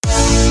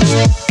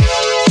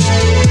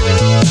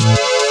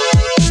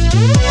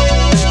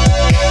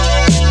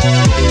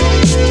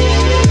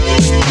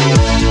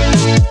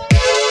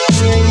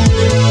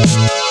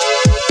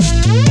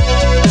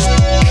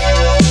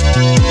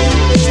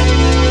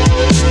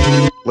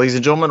Ladies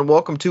and gentlemen,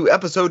 welcome to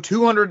episode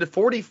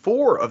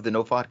 244 of the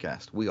No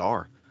Podcast. We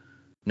are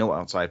No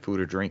Outside Food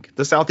or Drink,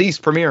 the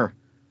Southeast premier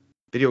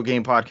video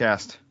game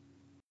podcast.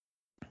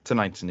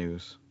 Tonight's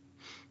news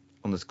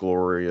on this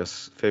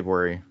glorious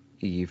February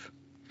Eve.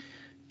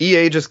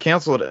 EA just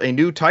canceled a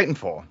new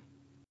Titanfall.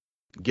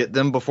 Get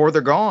them before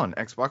they're gone.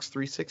 Xbox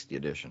 360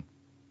 edition.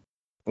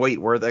 Wait,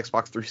 where are the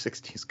Xbox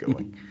 360s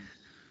going?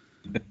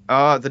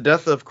 The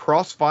death of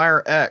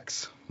Crossfire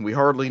X. We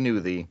hardly knew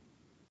thee.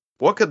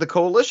 What could the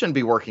coalition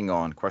be working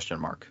on? ?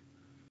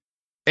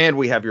 And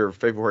we have your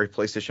February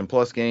PlayStation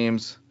Plus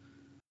games.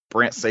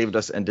 Brant saved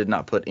us and did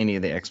not put any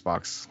of the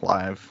Xbox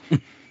Live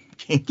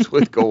games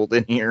with gold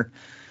in here.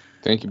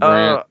 Thank you,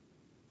 Brant.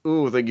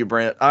 Thank you,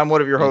 Brant. I'm one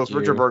of your hosts, you.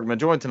 Richard Bergman,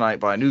 joined tonight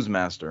by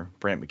Newsmaster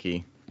Brant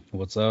McKee.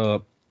 What's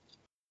up?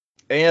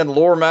 And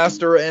Lore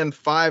Master and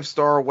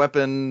 5-star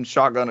weapon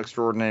shotgun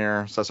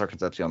extraordinaire, Cesar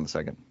Concepcion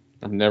II.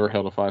 I've never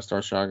held a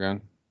 5-star shotgun.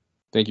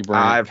 Thank you,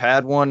 Brant. I've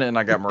had one and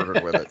I got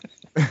murdered with it.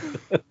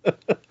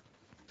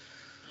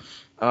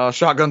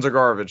 Shotguns are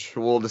garbage.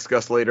 We'll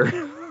discuss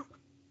later.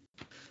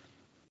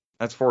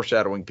 That's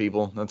foreshadowing,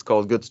 people. That's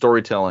called good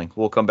storytelling.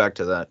 We'll come back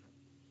to that.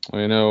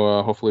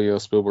 Well, hopefully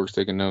Spielberg's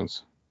taking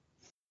notes.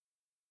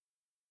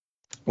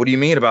 What do you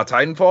mean about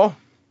Titanfall?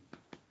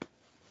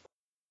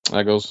 Yeah,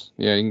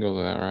 you can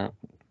go that route.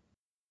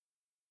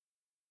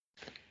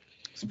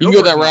 Spielberg's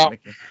you can go that route.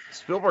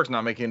 Spielberg's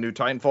not making a new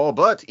Titanfall,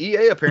 but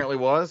EA apparently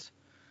was.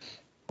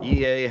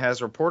 EA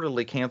has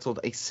reportedly canceled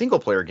a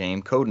single-player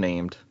game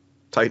codenamed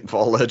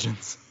Titanfall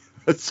Legends.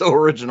 It's so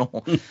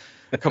original.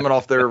 Coming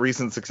off their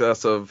recent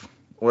success of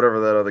whatever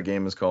that other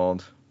game is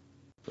called.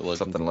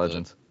 Something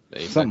Legends.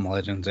 Something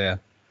Legends, yeah.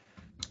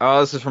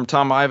 This is from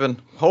Tom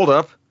Ivan. Hold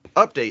up.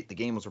 Update. The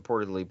game was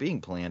reportedly being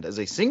planned as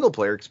a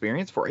single-player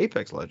experience for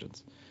Apex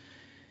Legends.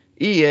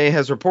 EA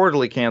has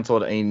reportedly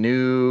canceled a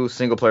new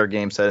single-player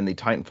game set in the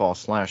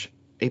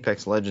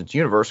Titanfall/Apex Legends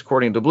universe,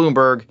 according to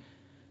Bloomberg.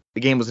 The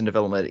game was in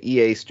development at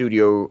EA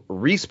Studio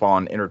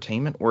Respawn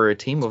Entertainment, where a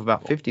team of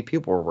about 50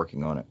 people were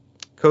working on it.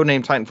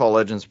 Codenamed Titanfall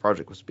Legends,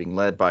 project was being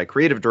led by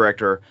creative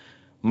director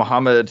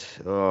Mohammed.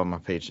 Oh, my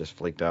page just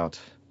flaked out.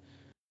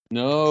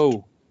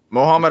 No.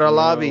 Mohammed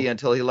Alabi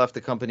until he left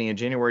the company in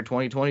January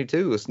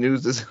 2022. This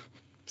news is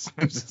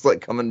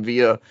like coming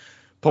via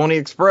Pony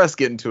Express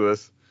getting to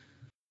us.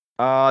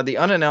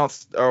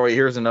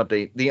 Here's an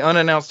update. The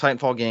unannounced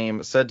Titanfall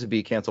game said to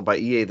be canceled by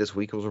EA this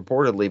week was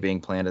reportedly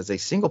being planned as a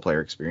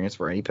single-player experience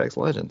for Apex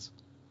Legends.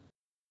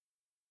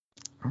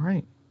 All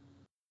right.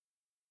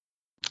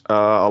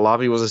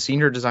 Alabi was a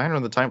senior designer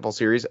on the Titanfall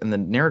series and the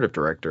narrative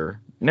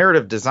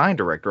design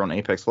director on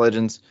Apex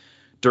Legends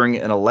during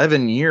an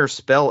 11-year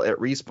spell at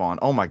Respawn.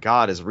 Oh my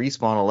God, is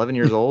Respawn 11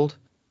 years old?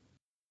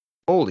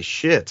 Holy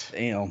shit.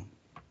 Damn.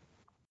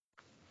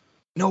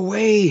 No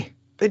way.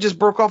 They just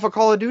broke off a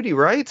Call of Duty,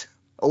 right?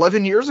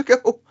 11 years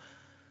ago?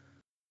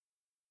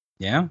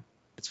 Yeah.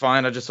 It's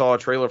fine. I just saw a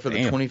trailer for the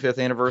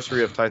 25th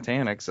anniversary of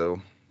Titanic,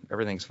 so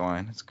everything's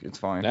fine. It's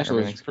fine. It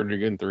actually looks pretty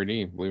good in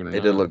 3D, believe it or not.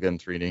 It did look good in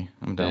 3D.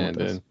 I'm done with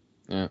this.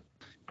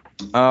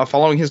 Yeah.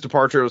 Following his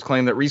departure, it was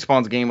claimed that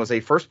Respawn's game was a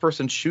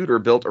first-person shooter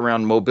built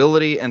around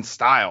mobility and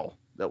style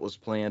that was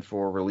planned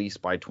for release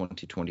by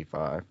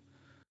 2025.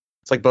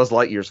 It's like Buzz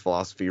Lightyear's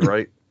philosophy,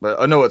 right?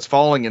 But no, it's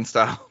falling in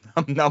style,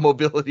 not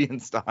mobility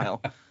and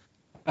style.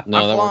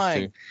 No, that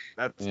flying. works too.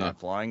 That's not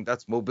flying.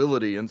 That's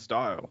mobility and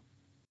style.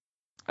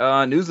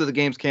 News of the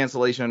game's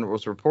cancellation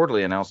was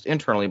reportedly announced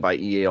internally by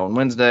EA on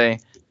Wednesday.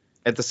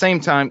 At the same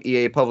time,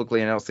 EA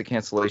publicly announced the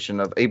cancellation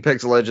of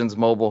Apex Legends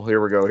Mobile.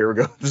 Here we go.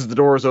 The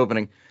door is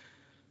opening.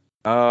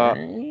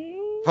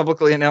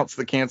 Publicly announced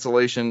the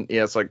cancellation.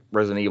 Yeah, it's like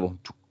Resident Evil.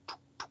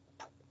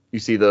 You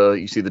see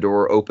the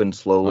door open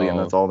slowly, and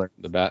that's all there.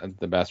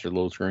 The bastard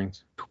load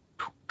screens.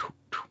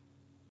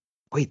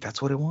 Wait,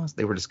 that's what it was?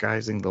 They were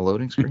disguising the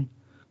loading screen?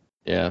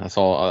 Yeah, that's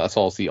all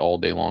I'll see all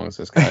day long is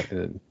this guy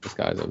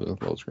disguise of the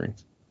load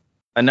screens.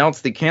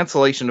 Announced the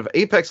cancellation of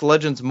Apex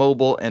Legends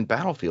Mobile and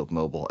Battlefield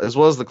Mobile, as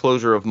well as the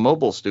closure of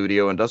mobile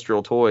studio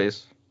Industrial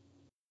Toys,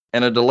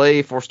 and a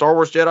delay for Star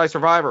Wars Jedi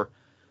Survivor.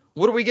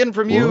 What are we getting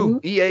from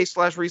you,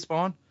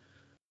 EA/Respawn?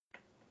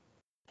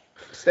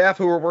 Staff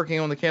who are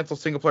working on the canceled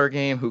single-player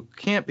game who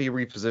can't be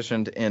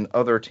repositioned in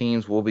other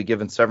teams will be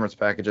given severance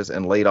packages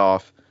and laid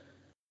off.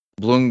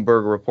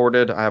 Bloomberg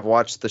reported, I have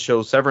watched the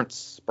show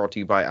Severance, brought to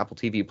you by Apple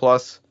TV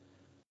Plus.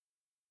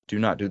 Do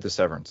not do the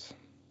severance.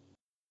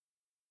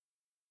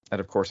 That,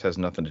 of course, has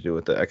nothing to do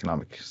with the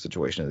economic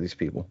situation of these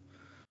people.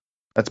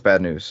 That's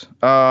bad news.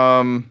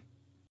 Would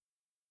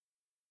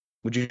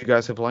you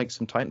guys have liked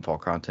some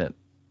Titanfall content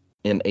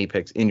in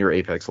your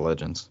Apex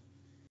Legends?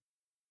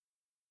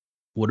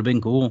 Would have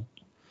been cool.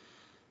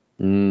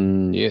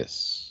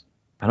 Yes.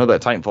 I know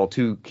that Titanfall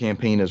 2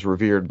 campaign is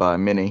revered by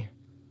many.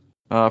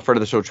 Friend of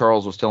the show,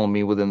 Charles, was telling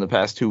me within the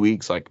past 2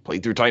 weeks,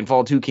 played through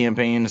Titanfall 2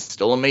 campaign. It's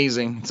still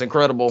amazing. It's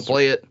incredible.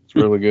 Play it. It's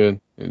really good.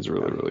 It's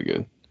really, really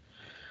good.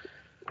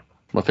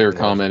 My favorite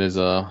comment is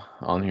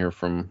on here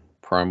from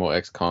Primal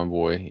X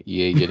Convoy.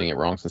 EA getting it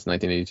wrong since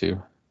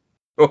 1982.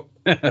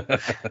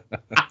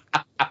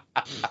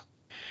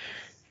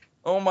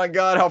 Oh my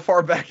god, how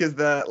far back is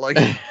that? Like,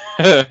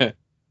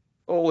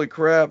 holy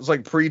crap! It's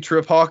like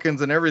pre-Trip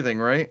Hawkins and everything,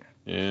 right?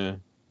 Yeah.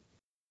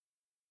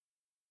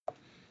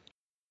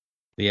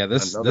 Yeah,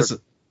 this Another- this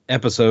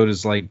episode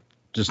is like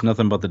just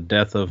nothing but the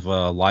death of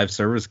live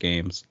service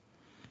games.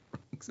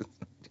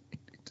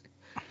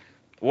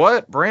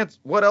 What? Brant?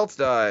 What else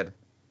died?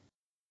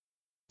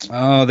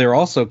 They're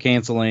also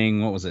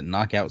canceling, what was it,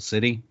 Knockout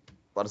City?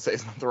 About to say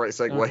it's not the right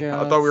segue.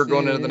 I thought we were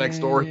going into the next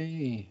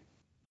story.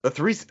 The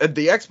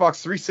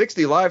Xbox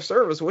 360 live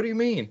service. What do you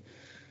mean?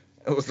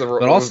 It was the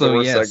But it was the also,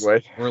 worst yes,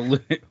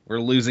 segue. we're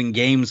losing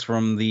games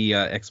from the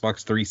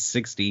Xbox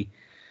 360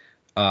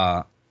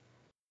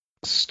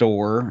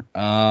 store.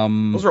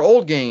 Those are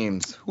old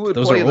games. Who would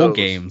Those play are those? old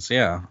games,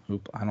 yeah.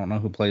 I don't know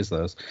who plays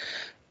those.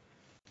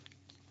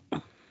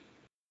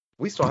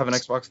 We still have an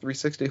Xbox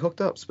 360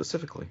 hooked up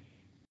specifically.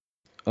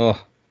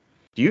 Oh,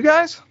 Do you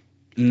guys?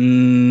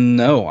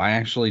 no, I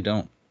actually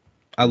don't.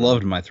 I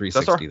loved my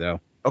 360 though.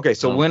 Okay,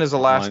 so No, when is the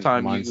last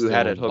time mine's you still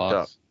had in it hooked up?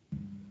 box.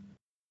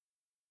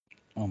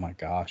 Oh my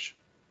gosh.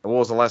 What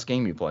was the last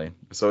game you played?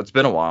 So it's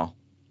been a while.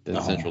 Dead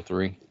No. Central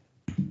 3.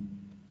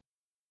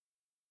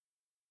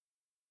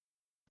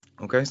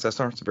 Okay, so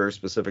that's a very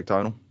specific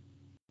title.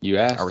 You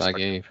asked, I respect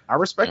gave. I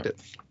respect it.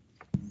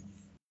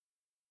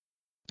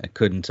 I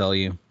couldn't tell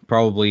you.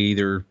 Probably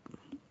either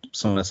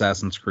some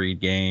Assassin's Creed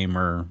game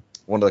or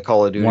One of the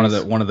Call of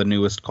Duties. one of the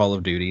newest Call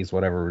of Duties,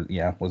 whatever.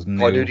 Yeah, was new.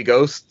 Call of Duty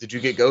Ghost. Did you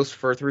get Ghost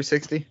for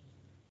 360?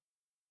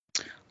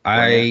 What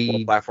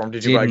I platform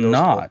did you buy did Ghost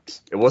not.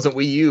 for? It wasn't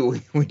Wii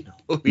U.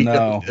 We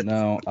know this.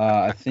 No.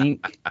 I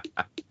think.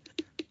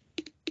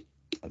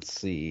 Let's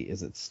see.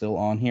 Is it still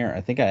on here? I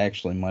think I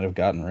actually might have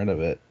gotten rid of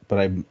it,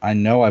 but I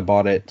know I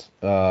bought it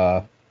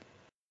for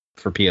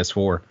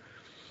PS4.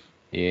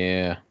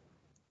 Yeah.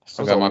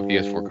 Still That got was my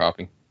a- PS4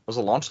 copy. Was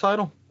it a launch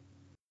title?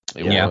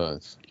 It Yeah.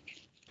 was.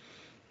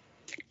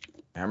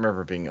 I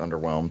remember being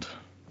underwhelmed.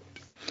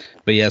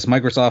 But yes,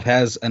 Microsoft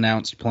has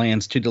announced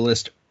plans to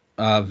delist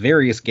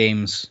various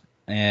games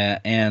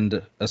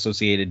and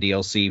associated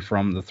DLC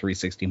from the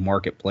 360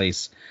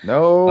 marketplace.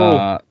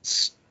 No.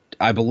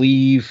 I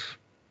believe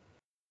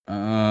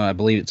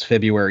it's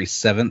February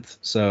 7th,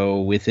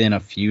 so within a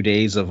few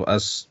days of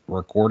us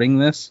recording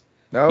this,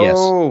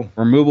 no.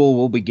 removal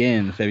will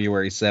begin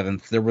February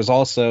 7th. There was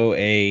also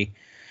a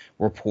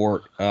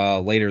report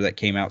later that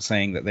came out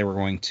saying that they were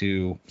going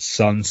to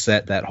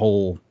sunset that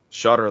whole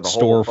Shutter the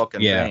store, whole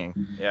fucking yeah.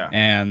 thing. Yeah.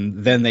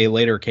 and then they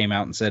later came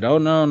out and said, "Oh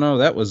no,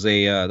 that was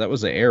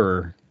an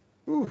error."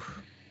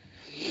 Oof.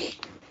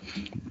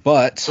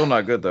 But Still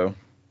not good though.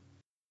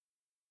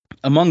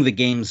 among the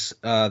games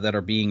that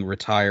are being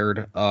retired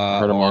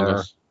Heard Among are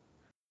Us.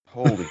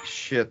 Holy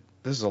shit.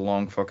 This is a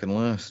long fucking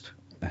list.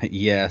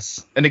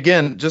 yes, And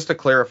again, just to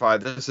clarify,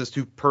 this is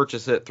to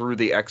purchase it through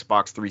the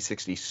Xbox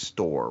 360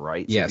 store,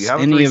 right? So if yes, you have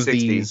a any of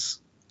 360, these,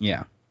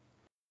 yeah,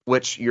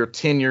 which you're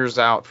 10 years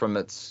out from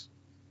its.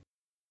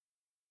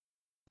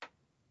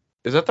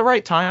 Is that the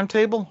right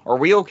timetable? Are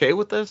we okay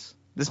with this?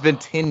 This has been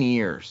 10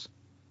 years.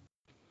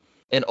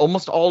 And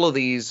almost all of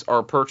these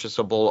are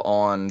purchasable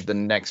on the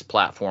next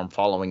platform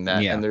following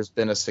that. Yeah. And there's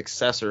been a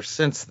successor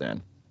since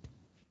then.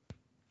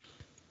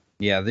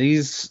 yeah.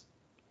 These,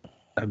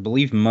 I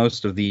believe,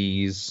 most of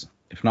these,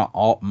 if not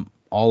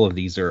all of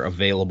these, are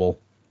available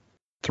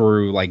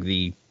through like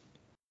the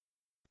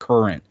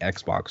current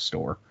Xbox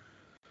store.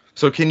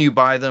 So can you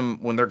buy them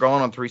when they're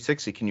gone on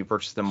 360? Can you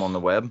purchase them on the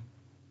web?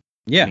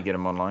 Yeah, Can you get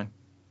them online?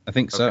 I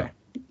think so. Okay.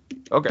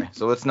 Okay,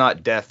 so it's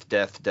not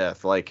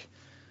death. Like,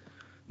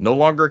 no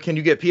longer can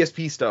you get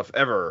PSP stuff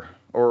ever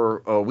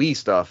or Wii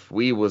stuff.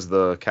 Wii was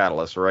the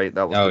catalyst, right?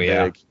 That was Oh, the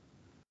yeah. big.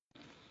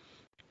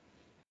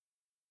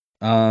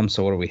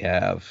 So what do we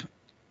have?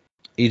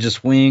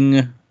 Aegis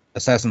Wing,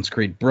 Assassin's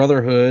Creed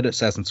Brotherhood,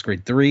 Assassin's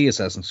Creed 3,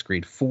 Assassin's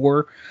Creed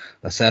 4,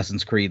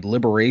 Assassin's Creed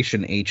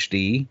Liberation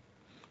HD,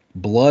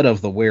 Blood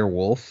of the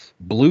Werewolf,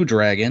 Blue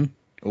Dragon,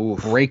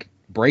 Oof.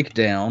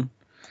 Breakdown.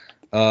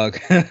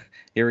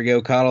 Here we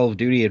go. Call of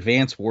Duty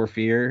Advanced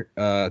Warfare,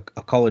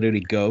 Call of Duty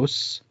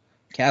Ghosts,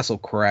 Castle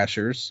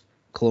Crashers,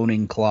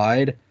 Cloning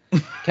Clyde,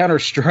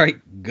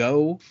 Counter-Strike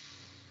Go,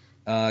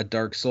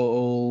 Dark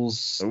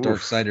Souls, Oof.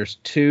 Darksiders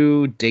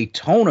 2,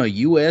 Daytona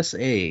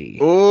USA,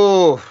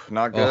 Ooh,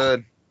 not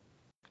good.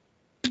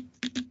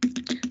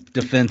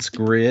 Defense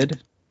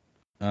Grid,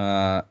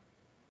 Eats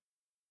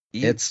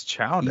it's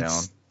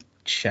Chowdown.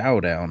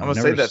 Chowdown. I'm gonna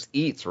say that's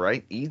Eats,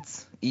 right?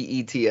 Eats,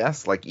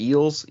 EETS, like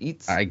eels.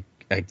 Eats. I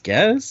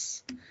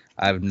guess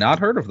I've not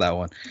heard of that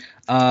one.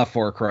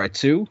 Far Cry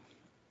 2,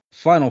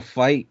 Final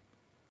Fight,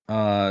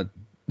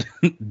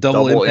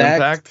 Double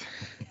Impact.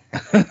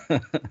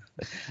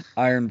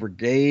 Iron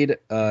Brigade,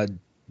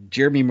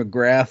 Jeremy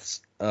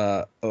McGrath's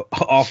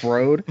Off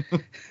Road,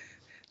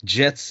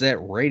 Jet Set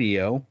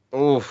Radio,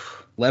 Oof.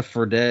 Left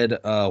 4 Dead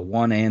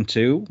 1 and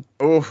 2,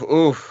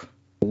 Oof.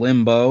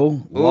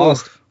 Limbo,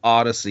 Lost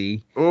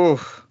Odyssey,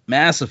 Oof.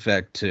 Mass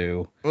Effect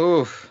 2,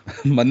 Oof.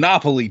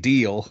 Monopoly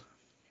Deal,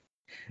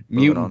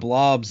 Moving Mutant on.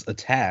 Blobs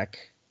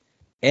Attack,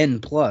 N+,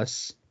 what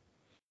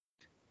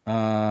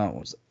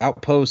was it?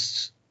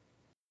 Outposts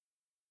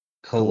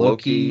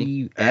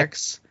Coloki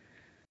X,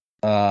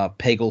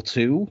 Peggle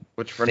 2,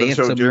 which friend of the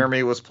show Phantom-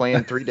 Jeremy was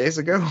playing 3 days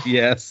ago.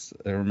 Yes,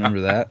 I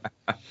remember that.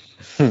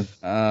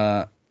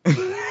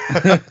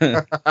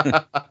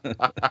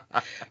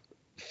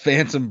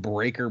 Phantom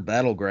Breaker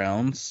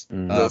Battlegrounds,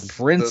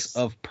 Prince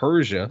of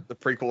Persia. The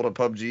prequel to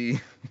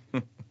PUBG.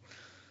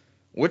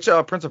 Which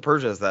Prince of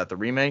Persia is that? The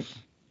remake?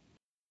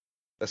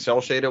 The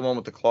cell shaded one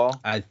with the claw?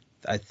 I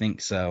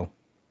think so.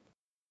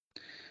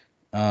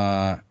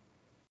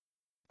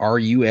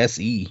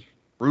 RUSE.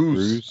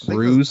 Ruse.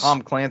 Ruse.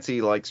 Tom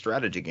Clancy like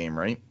strategy game,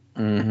 right?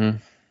 Mm-hmm.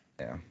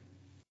 Yeah.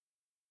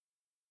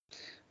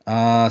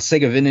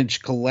 Sega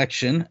Vintage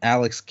Collection,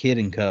 Alex Kidd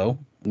and Co.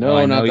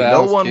 No, not that.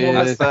 No one will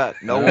miss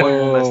that. No one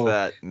will miss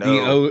that.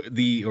 No.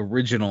 The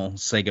original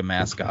Sega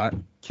mascot.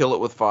 Kill it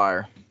with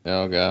fire.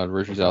 Oh God,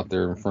 Richard's out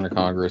there in front of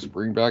Congress.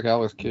 Bring back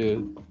Alex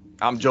Kidd.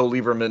 I'm Joe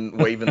Lieberman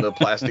waving the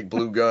plastic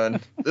blue gun.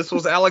 This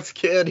was Alex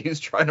Kidd. He was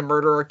trying to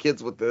murder our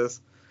kids with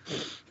this.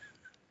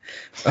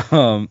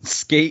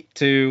 Skate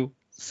 2,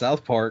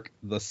 South Park,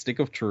 The Stick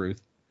of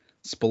Truth,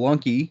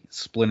 Spelunky,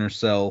 Splinter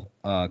Cell,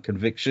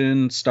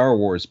 Conviction, Star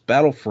Wars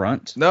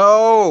Battlefront.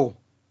 No.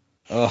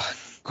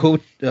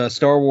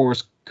 Star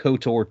Wars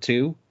KOTOR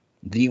 2,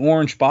 The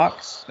Orange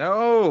Box.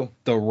 No.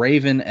 The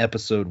Raven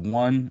Episode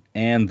 1,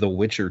 and The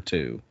Witcher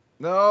 2.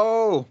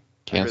 No.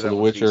 Cancel The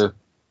Witcher.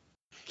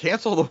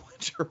 Cancel The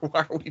Witcher?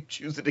 Why are we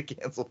choosing to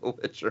cancel The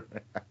Witcher?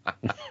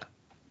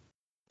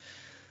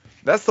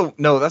 That's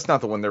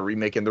not the one they're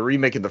remaking. They're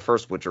remaking the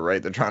first Witcher,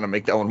 right? They're trying to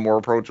make that one more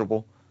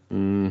approachable.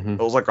 Mm-hmm. It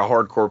was like a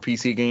hardcore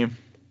PC game.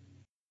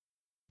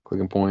 Click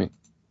and point.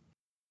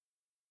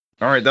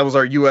 All right, that was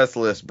our U.S.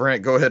 list.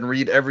 Brent, go ahead and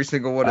read every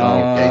single one in the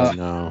UK.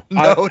 No.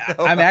 No.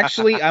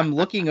 I'm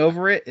looking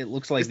over it. It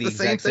looks like It's the the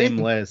exact same same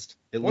thing. list.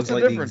 It What's looks the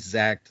like the difference?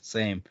 exact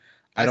same.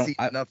 I see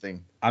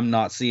nothing. I'm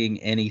not seeing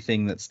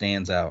anything that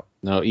stands out.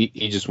 No,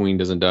 Aegis Wing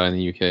doesn't die in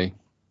the UK.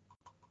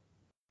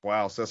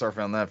 Wow, Cesar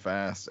found that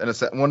fast. And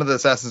it's one of the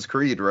Assassin's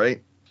Creed,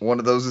 right? One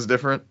of those is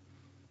different?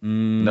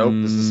 Nope,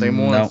 it's the same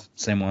ones. No,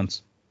 same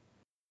ones.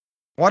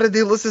 Why did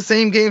they list the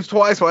same games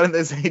twice? Why didn't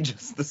they say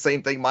just the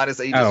same thing minus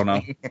Aegis I don't know.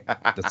 Wing?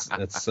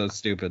 That's so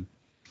stupid.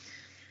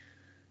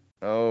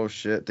 Oh,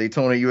 shit.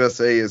 Daytona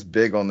USA is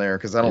big on there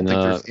because I don't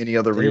think there's any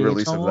other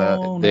re-release of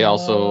that. They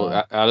also,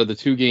 out of the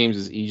 2 games,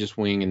 is Aegis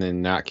Wing and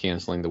then not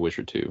canceling The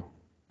Witcher 2.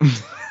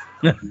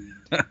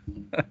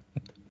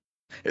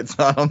 It's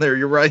not on there.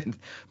 You're right.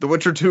 The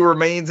Witcher 2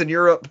 remains in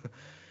Europe.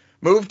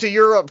 Move to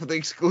Europe, the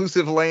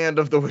exclusive land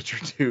of The Witcher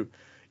 2.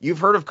 You've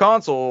heard of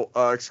console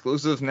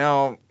exclusives.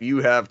 Now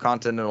you have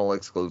continental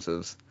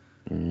exclusives.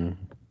 Mm.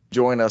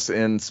 Join us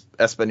in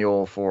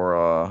España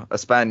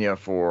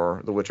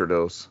for The Witcher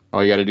 2.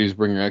 All you got to do is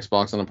bring your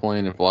Xbox on a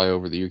plane and fly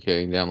over the UK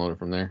and download it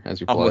from there as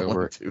you fly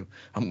over it.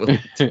 I'm willing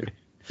to.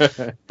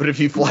 But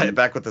if you fly it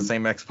back with the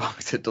same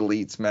Xbox, it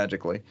deletes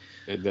magically.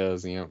 It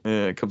does, yeah.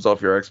 Yeah, it comes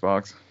off your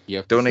Xbox. You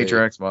have to Donate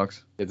your Xbox.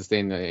 You have to stay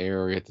in the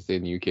air or you have to stay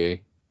in the UK.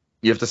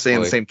 You have to stay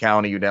in the same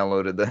county you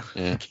downloaded the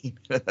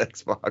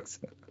Xbox.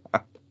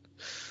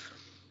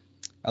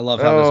 I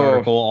love how this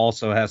article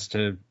also has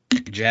to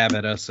jab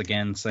at us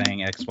again, saying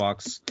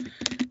Xbox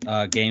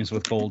games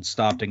with gold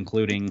stopped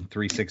including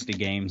 360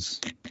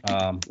 games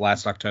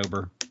last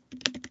October.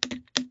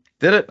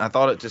 Did it? I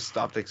thought it just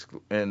stopped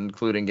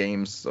including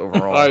games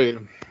overall. I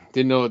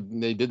didn't know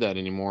they did that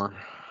anymore.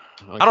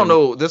 I don't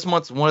know.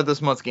 One of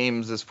this month's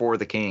games is For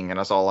the King, and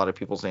I saw a lot of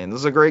people saying this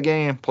is a great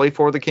game. Play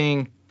For the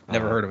King.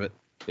 Never heard of it.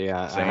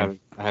 Yeah,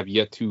 I have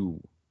yet to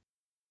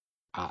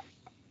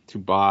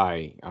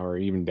buy or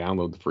even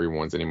download the free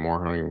ones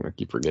anymore. I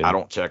keep forgetting. I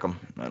don't check them.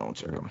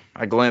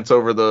 I glance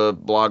over the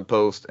blog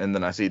post and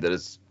then I see that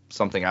it's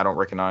something I don't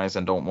recognize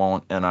and don't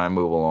want, and I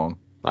move along.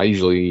 I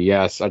usually,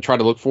 I try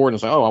to look for it and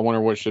say, I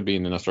wonder what it should be,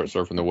 and then I start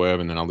surfing the web,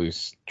 and then I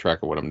lose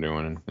track of what I'm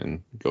doing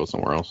and go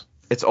somewhere else.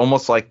 It's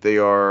almost like they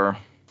are,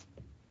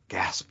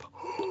 gasp,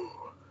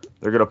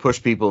 they're going to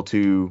push people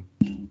to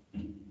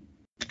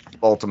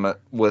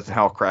Ultimate with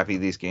how crappy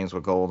these games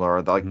with gold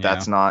are.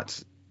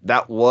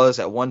 That was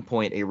at one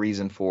point a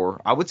reason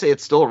for, I would say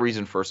it's still a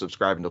reason for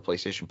subscribing to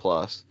PlayStation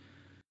Plus.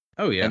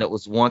 Oh, yeah. And it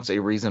was once a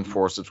reason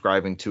for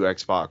subscribing to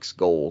Xbox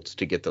Gold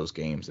to get those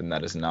games, and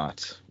that is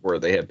not where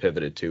they have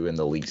pivoted to in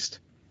the least.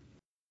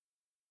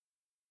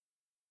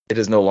 It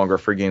is no longer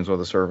free games with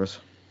a service.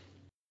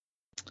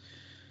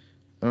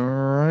 All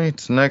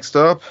right, next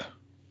up,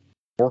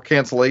 more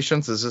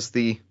cancellations. Is this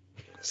the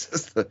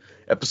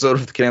episode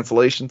of the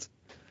cancellations?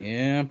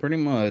 Yeah, pretty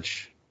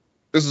much.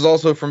 This is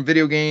also from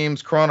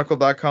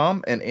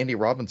VideoGamesChronicle.com and Andy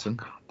Robinson.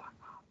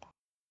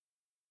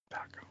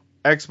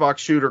 Xbox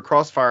shooter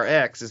Crossfire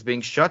X is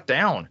being shut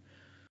down.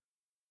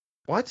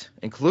 What?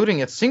 Including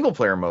its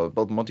single-player mode.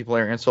 Both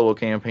multiplayer and solo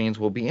campaigns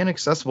will be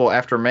inaccessible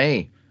after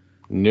May.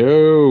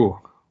 No.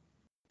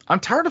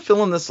 I'm tired of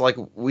feeling this like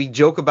we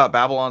joke about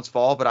Babylon's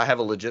Fall, but I have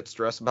a legit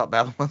stress about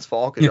Babylon's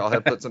Fall because y'all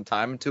have put some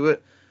time into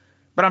it.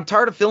 But I'm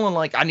tired of feeling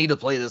like I need to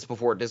play this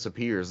before it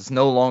disappears. It's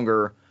no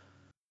longer,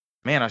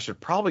 man, I should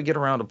probably get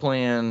around to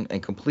playing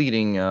and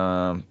completing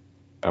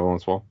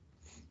Babylon's Fall.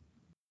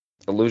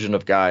 Illusion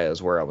of Gaia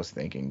is where I was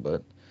thinking,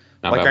 but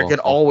Not like I Babylon could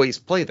Fall. always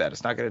play that.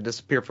 It's not going to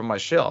disappear from my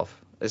shelf.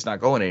 It's not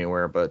going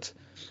anywhere. But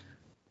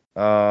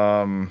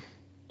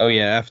Oh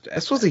yeah,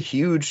 this was a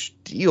huge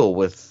deal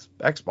with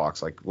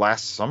Xbox like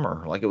last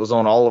summer. Like it was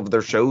on all of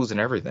their shows and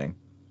everything.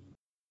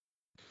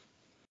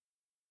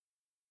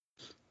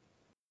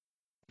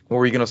 What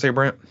were you going to say,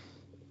 Brent?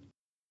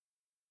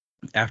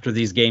 after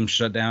these games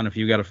shut down, if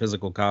you got a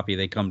physical copy,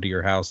 they come to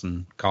your house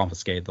and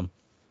confiscate them.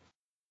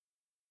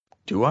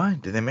 Do I?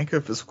 Did they make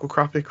a physical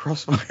copy of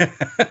Crossfire?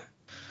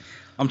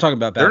 I'm talking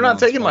about They're not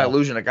Babylon's taking my Fall.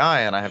 Illusion of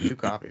Gaia, and I have 2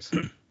 copies.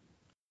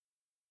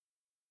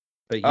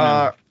 But you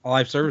know,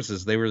 live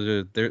services, they're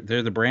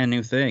the brand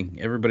new thing.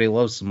 Everybody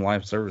loves some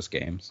live service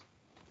games.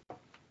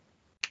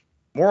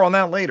 More on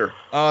that later.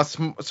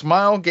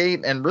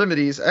 Smilegate and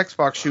Remedy's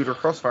Xbox shooter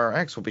Crossfire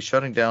X will be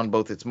shutting down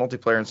both its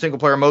multiplayer and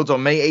single-player modes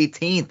on May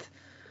 18th.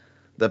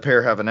 The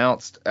pair have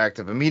announced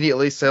active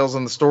immediately. Sales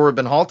in the store have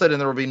been halted, and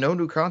there will be no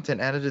new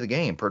content added to the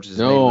game. Purchases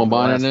made No, within I'm the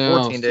buying it last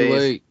now. 14 It's too days.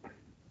 late.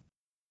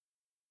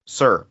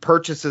 Sir,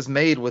 purchases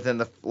made within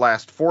the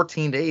last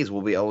 14 days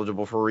will be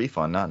eligible for a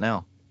refund. Not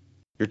now.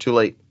 You're too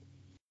late.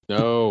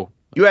 No.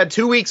 You had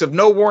 2 weeks of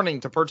no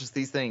warning to purchase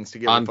these things to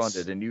get I'm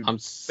refunded, and you I'm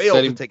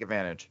failed to take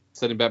advantage.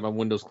 setting back my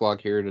Windows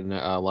clock here to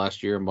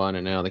last year. I'm buying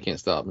it now. They can't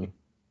stop me.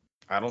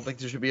 I don't think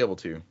they should be able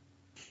to.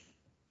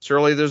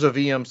 Surely there's a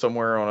VM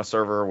somewhere on a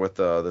server with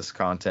this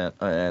content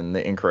and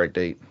the incorrect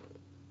date.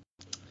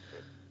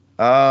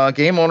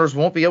 Game owners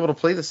won't be able to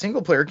play the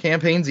single-player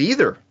campaigns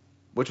either,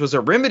 which was a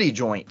Remedy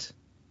joint,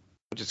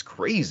 which is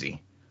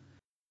crazy.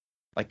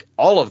 Like,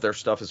 all of their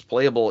stuff is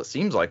playable, it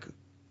seems like,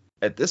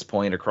 at this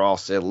point,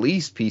 across at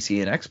least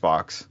PC and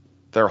Xbox.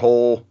 Their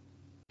whole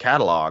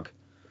catalog.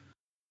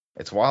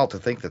 It's wild to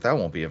think that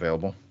won't be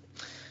available.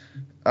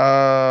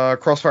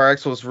 Crossfire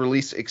X was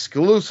released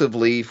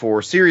exclusively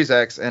for Series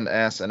X and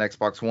S and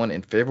Xbox One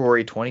in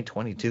February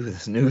 2022.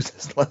 This news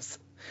is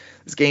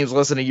this game's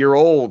less than a year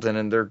old,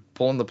 and they're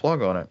pulling the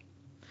plug on it.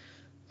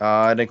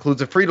 It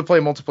includes a free-to-play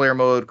multiplayer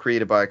mode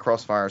created by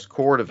Crossfire's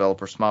core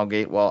developer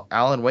Smilegate, while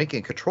Alan Wake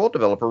and Control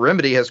developer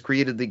Remedy has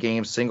created the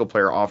game's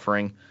single-player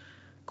offering.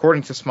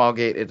 According to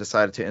Smilegate, it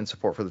decided to end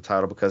support for the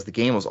title because the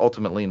game was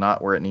ultimately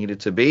not where it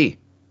needed to be.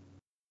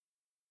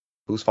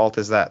 Whose fault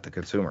is that? The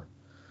consumer.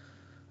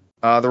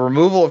 The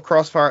removal of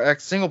Crossfire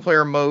X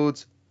single-player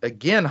modes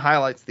again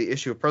highlights the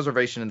issue of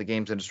preservation in the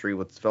games industry,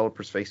 with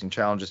developers facing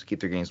challenges to keep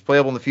their games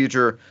playable in the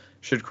future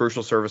should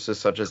crucial services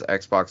such as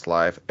Xbox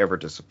Live ever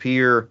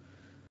disappear.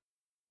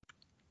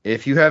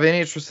 If you have any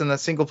interest in that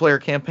single-player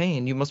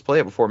campaign, you must play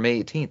it before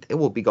May 18th. It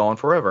will be gone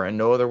forever, and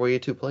no other way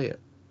to play it.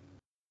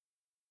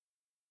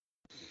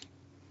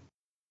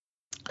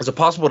 Is it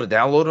possible to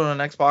download it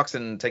on an Xbox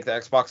and take the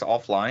Xbox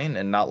offline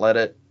and not let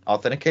it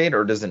authenticate,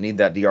 or does it need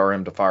that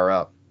DRM to fire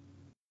up?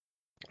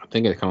 I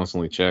think it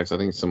constantly checks. I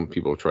think some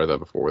people have tried that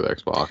before with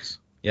Xbox.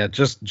 Yeah,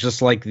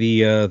 just like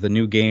the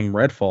new game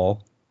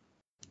Redfall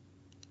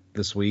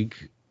this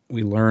week,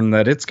 we learned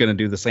that it's going to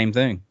do the same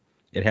thing.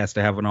 It has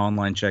to have an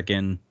online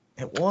check-in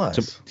It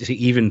was. to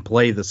even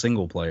play the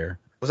single player.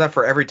 Was that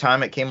for every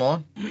time it came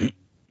on?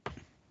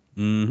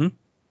 Mm-hmm.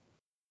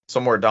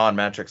 Somewhere Don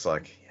Matrix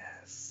like,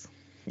 yes,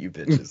 you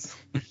bitches.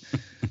 You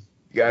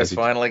guys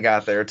finally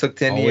got there. It took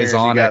 10 Always years.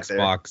 on you got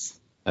Xbox.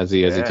 As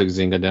he took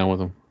Zynga down with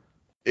him.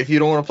 If you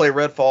don't want to play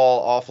Redfall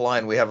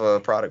offline, we have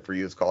a product for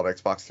you. It's called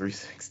Xbox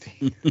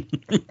 360.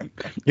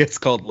 It's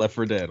called Left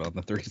 4 Dead on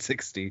the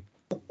 360.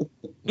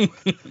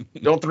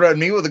 Don't threaten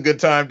me with a good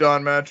time,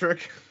 Don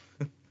Matrick.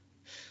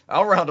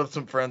 I'll round up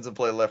some friends and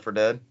play Left 4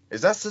 Dead.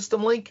 Is that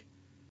System Link?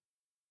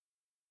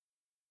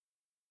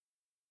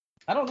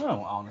 I don't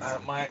know,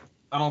 honestly.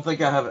 I don't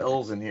think I have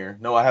L's in here.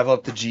 No, I have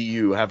up to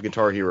GU. I have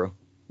Guitar Hero.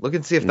 Look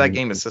and see if that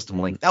game is System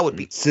Link. That would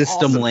be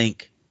System awesome.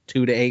 Link,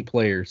 2 to 8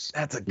 players.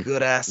 That's a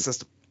good ass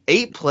system.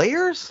 8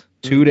 players?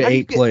 2 to How do you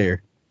 8 get-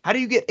 player. How do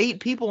you get 8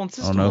 people on I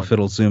System don't know Link? if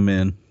it'll zoom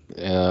in.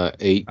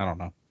 8. I don't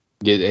know.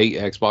 Get 8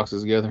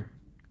 Xboxes together.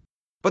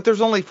 But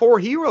there's only 4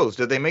 heroes.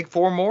 Did they make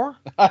 4 more?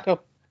 I don't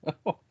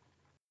know.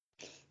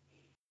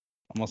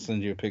 I'm gonna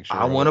send you a picture.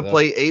 I want to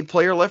play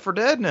 8-player Left 4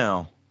 Dead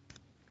now.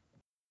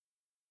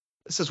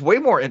 This is way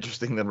more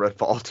interesting than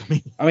Redfall to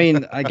me. I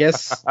mean, I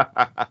guess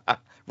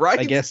Right?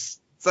 I guess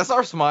That's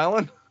our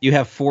smiling. you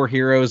have 4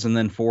 heroes and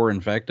then 4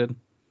 infected.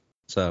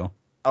 So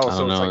Oh, I so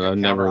don't it's know. like a I've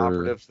never-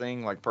 counter-operative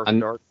thing, like Perfect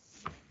Dark.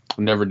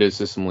 I never did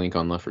System Link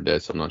on Left 4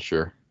 Dead, so I'm not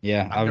sure.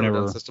 yeah, I've never done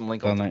never System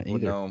Link done on that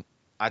either. No,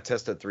 I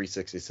tested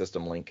 360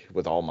 System Link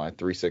with all my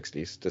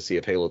 360s to see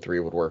if Halo 3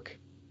 would work.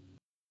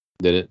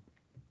 Did it?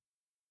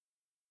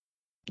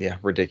 Yeah,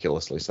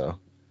 ridiculously so.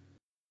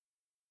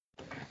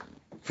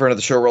 Friend of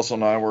the show, Russell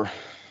and I were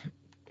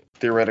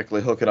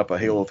theoretically hooking up a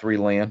Halo 3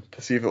 LAN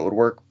to see if it would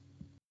work,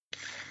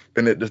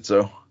 and it did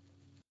so.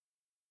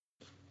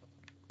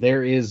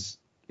 There is,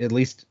 at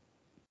least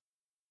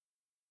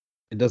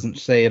it doesn't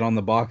say it on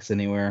the box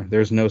anywhere.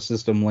 There's no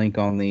System Link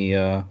on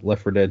the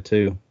Left 4 Dead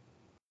 2.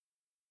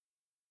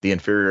 The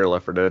inferior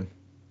Left 4 Dead.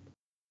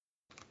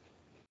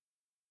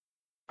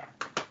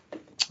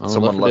 Oh,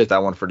 Someone Left 4 left Dead,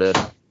 that one for dead.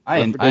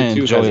 Left 4 I Dead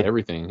 2 has enjoyed.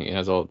 everything. It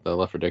has all the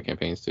Left 4 Dead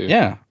campaigns too.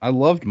 Yeah,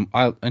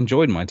 I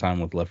enjoyed my time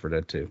with Left 4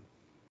 Dead 2.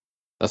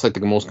 That's like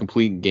the most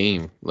complete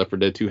game. Left 4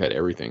 Dead 2 had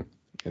everything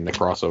and the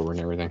crossover and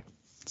everything.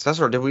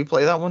 Cesar, did we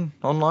play that one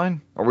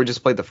online, or we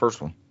just played the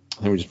first one?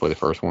 I think we just played the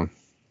first one.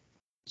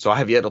 So I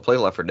have yet to play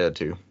Left 4 Dead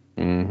 2.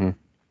 Mm-hmm.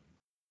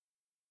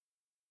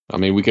 I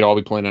mean, we could all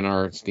be playing on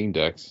our Steam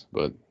decks,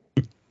 but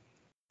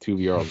two of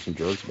you are some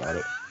jerks about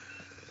it.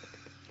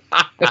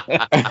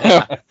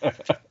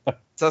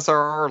 Cesar,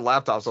 our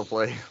laptops will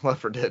play Left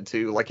 4 Dead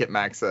 2 like at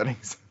max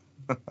settings.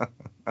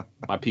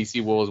 My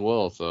PC will as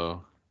well,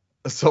 so.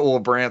 So will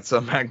Brant's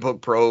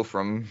MacBook Pro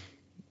from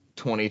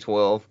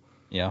 2012.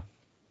 Yeah.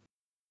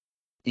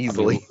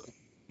 Easily. I mean,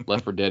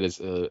 Left 4 Dead is,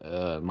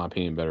 in my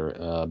opinion,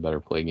 better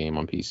play game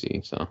on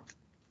PC. So.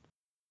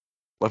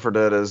 Left 4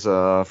 Dead is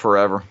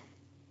forever.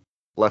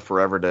 Left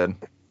Forever Dead.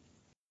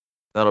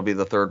 That'll be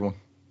the third one.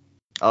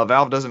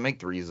 Valve doesn't make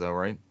threes though,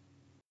 right?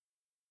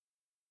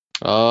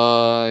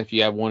 If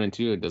you have 1 and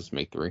 2, it does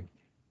make 3.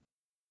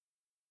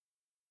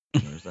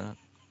 There's that.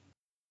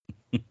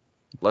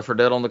 Left 4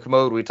 Dead on the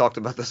commode. We talked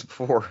about this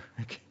before.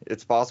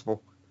 It's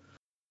possible.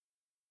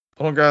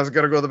 Hold on, guys.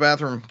 Gotta go to the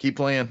bathroom. Keep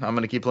playing. I'm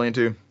gonna keep playing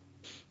too.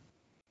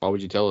 Why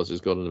would you tell us?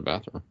 Just go to the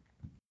bathroom.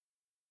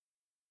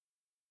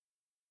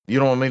 You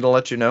don't want me to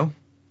let you know?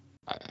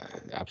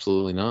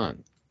 Absolutely not.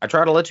 I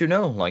try to let you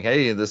know. Like,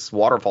 hey, this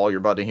waterfall you're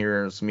about to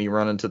hear is me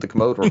running to the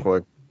commode real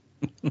quick.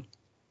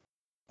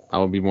 I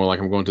would be more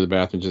like I'm going to the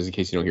bathroom just in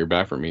case you don't hear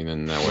back from me.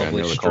 Then that way I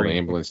know to call the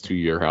ambulance to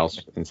your house.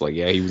 And it's like,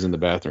 yeah, he was in the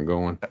bathroom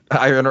going.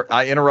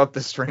 I interrupt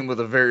the stream with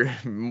a very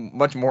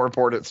much more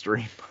important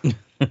stream.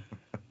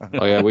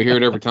 Oh yeah, we hear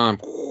it every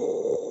time.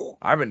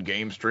 I've been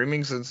game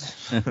streaming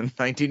since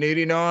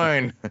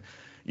 1989.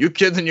 You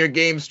kids and your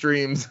game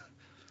streams.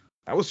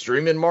 I was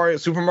streaming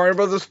Super Mario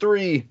Bros.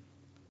 3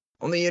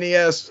 on the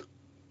NES.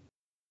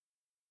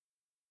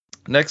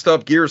 Next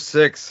up, Gears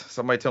 6.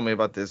 Somebody tell me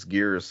about this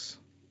Gears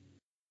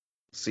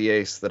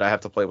CAs that I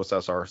have to play with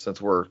Cesar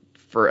since we're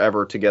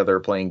forever together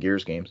playing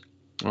Gears games.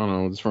 I don't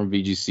know. It's from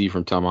VGC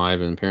from Tom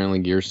Ivan. Apparently,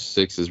 Gears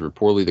 6 is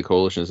reportedly the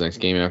Coalition's next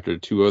game after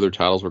 2 other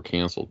titles were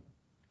canceled.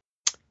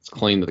 It's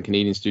claimed that the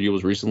Canadian studio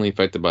was recently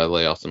affected by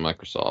layoffs in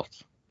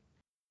Microsoft.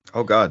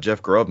 Oh God,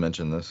 Jeff Grubb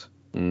mentioned this.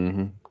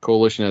 Mm-hmm.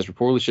 Coalition has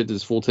reportedly shifted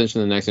its full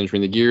attention to the next entry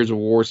in the Gears of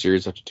War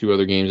series after 2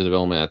 other games in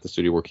development at the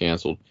studio were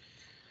canceled.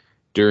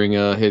 During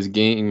his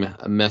Game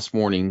Mess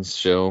Mornings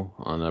show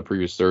on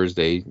previous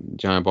Thursday,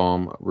 Giant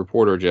Bomb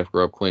reporter Jeff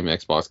Grubb claimed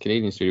Xbox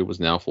Canadian studio was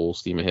now full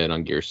steam ahead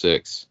on Gear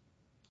 6.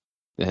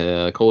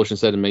 The Coalition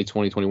said in May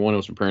 2021 it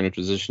was preparing to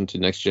transition to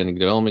next-gen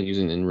development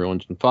using Unreal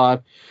Engine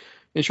 5.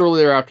 And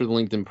shortly thereafter, the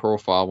LinkedIn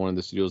profile, one of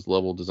the studio's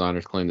level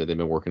designers claimed that they've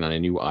been working on a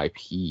new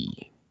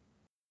IP.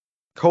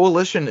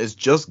 Coalition is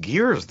just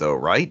Gears, though,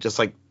 right? Just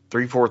like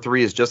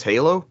 343 is just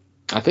Halo?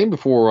 I think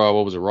before,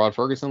 Rod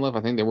Ferguson left,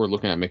 I think they were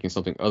looking at making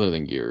something other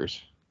than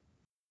Gears.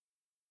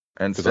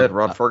 Instead,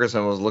 Rod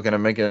Ferguson was looking at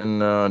making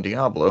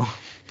Diablo.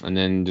 And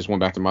then just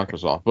went back to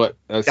Microsoft. But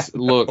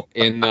look,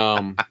 in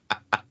but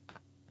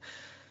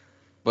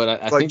I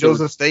it's like think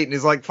Joseph Staten.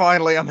 He's like,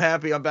 finally, I'm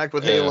happy. I'm back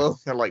with Yeah. Halo.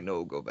 They're like,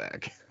 no, go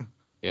back.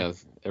 Yeah,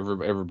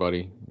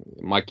 everybody.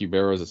 Mike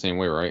Ubero is the same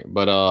way, right?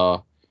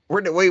 But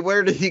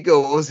where did he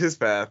go? What was his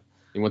path?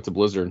 he went to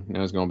Blizzard.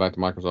 Now he's going back to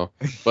Microsoft.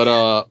 But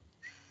I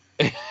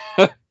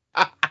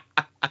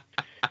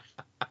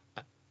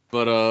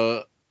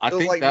It was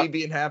think like that me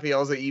being happy I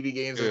was at EB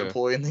Games as an Yeah.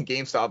 employee, and then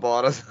GameStop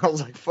bought us. I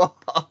was like,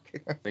 fuck.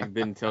 they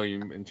didn't tell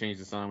you and change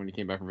the sign when you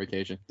came back from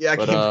vacation. Yeah, I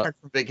But, came back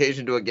from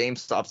vacation to a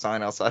GameStop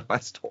sign outside my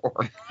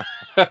store.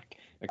 across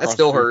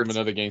still the street hurts. from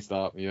another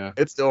GameStop. Yeah.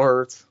 It still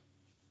hurts.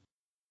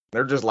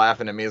 They're just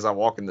laughing at me as I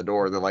walk in the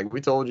door. They're like, we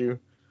told you.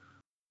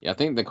 Yeah, I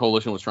think the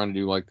Coalition was trying to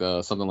do like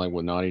something like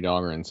with Naughty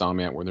Dog or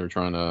Insomniac, where they're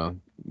trying to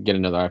get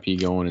another IP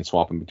going and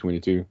swapping between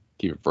the two,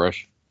 keep it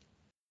fresh.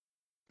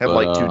 Have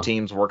But, like 2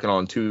 teams working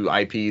on 2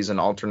 IPs and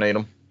alternate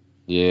them.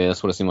 Yeah,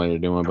 that's what it seemed like they're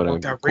doing. But But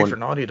worked out great for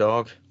Naughty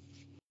Dog.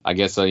 I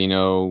guess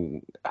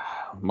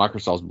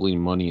Microsoft's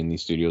bleeding money in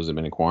these studios they've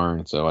been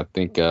acquiring, so I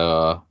think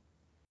we're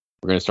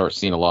going to start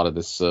seeing a lot of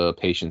this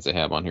patience they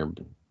have on here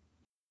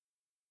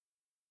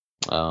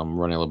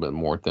running a little bit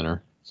more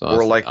thinner. So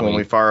Or like when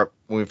we fire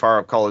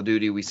up Call of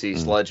Duty, we see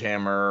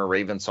Sledgehammer,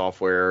 Raven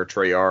Software,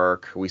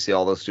 Treyarch. We see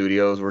all those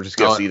studios. We're just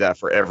gonna see that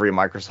for every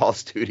Microsoft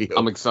studio.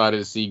 I'm excited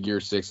to see Gear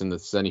 6 and the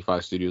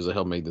 75 studios that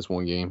helped make this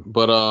one game.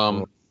 But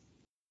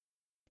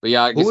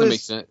yeah, I guess it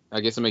makes sense. I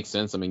guess it makes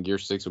sense. I mean, Gear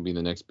 6 will be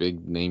the next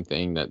big name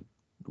thing that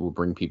will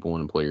bring people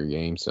in and play your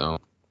game. So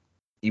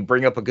you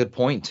bring up a good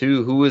point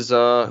too. Who is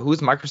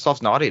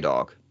Microsoft's Naughty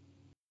Dog?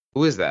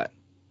 Who is that?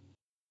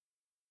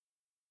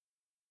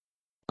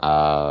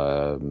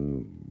 I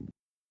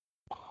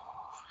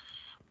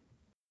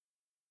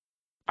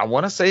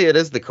want to say it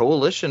is the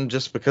Coalition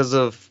just because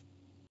of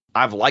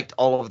I've liked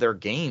all of their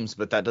games,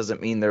 but that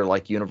doesn't mean they're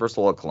like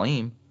universal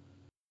acclaim.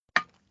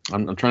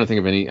 I'm trying to think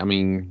of any. I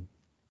mean,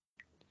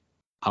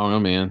 I don't know,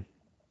 man.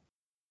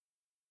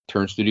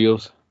 Turn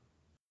Studios.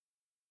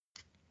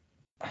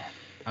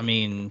 I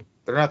mean,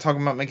 they're not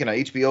talking about making an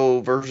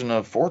HBO version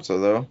of Forza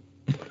though.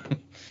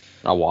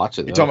 I'll watch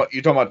it. You Though.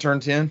 talking about Turn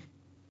 10?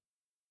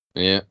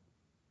 Yeah.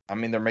 I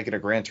mean, they're making a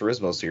Gran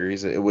Turismo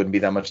series. It wouldn't be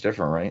that much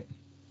different, right?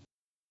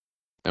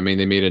 I mean,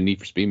 they made a Need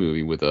for Speed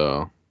movie with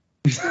Aaron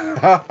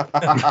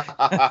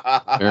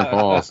Aaron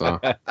Paul. So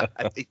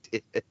they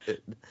did.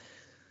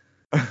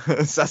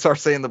 Cesar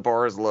saying the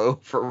bar is low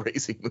for a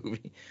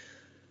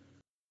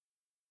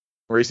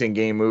racing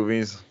game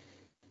movies.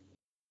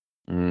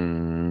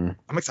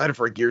 I'm excited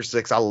for Gears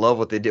 6. I love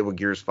what they did with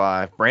Gears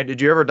 5. Brant,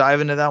 did you ever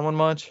dive into that one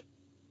much?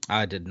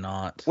 I did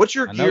not. What's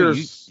your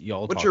Gears?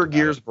 Y'all what's your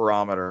Gears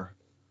barometer?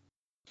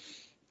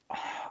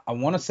 I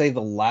want to say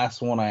the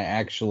last one I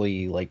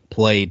actually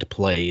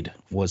played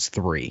was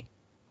 3.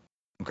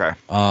 Okay.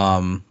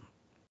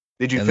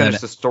 Did you and finish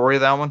then- the story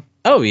of that one?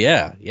 Oh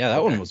yeah, that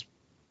Okay. one was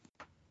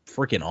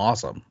freaking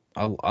awesome.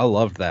 I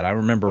loved that. I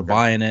remember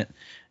buying it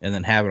and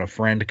then having a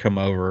friend come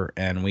over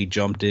and we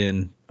jumped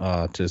in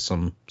to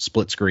some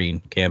split screen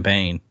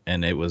campaign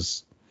and it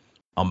was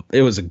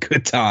a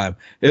good time.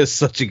 It was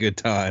such a good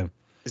time.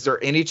 Is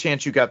there any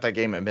chance you got that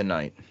game at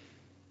midnight?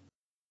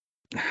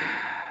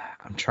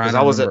 I'm trying 'Cause to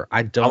I was remember.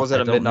 I was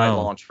at a midnight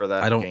launch for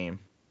that game.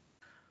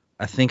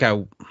 I think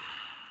I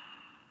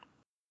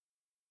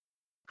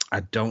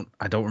don't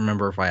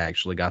remember if I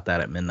actually got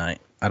that at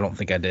midnight. I don't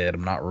think I did.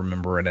 I'm not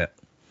remembering it.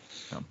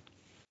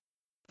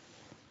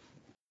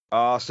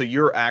 So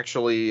you're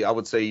actually, I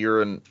would say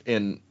you're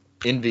in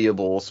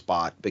enviable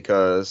spot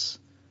because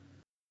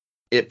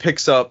it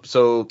picks up.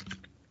 So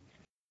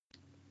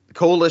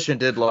Coalition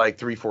did like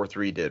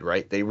 343 did,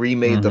 right? They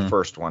remade the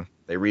first one.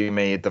 They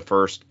remade the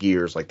first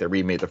Gears, like they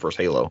remade the first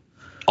Halo.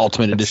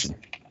 Ultimate Edition.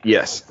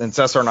 Yes, and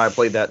Cesar and I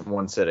played that in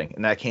one sitting,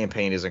 and that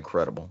campaign is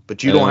incredible.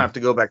 But you don't have to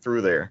go back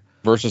through there.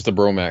 Versus the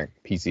Bromac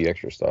PC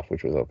Extra stuff,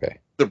 which was okay.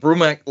 The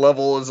Brumac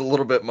level is a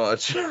little bit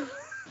much.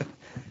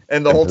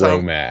 And the whole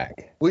time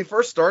we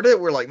first started,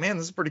 we're like, man,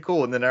 this is pretty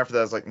cool. And then after that,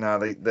 I was like, nah,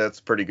 that's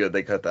pretty good.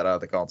 They cut that out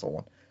of the console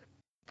one.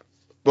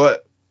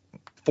 But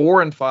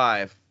 4 and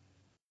 5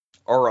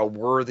 are a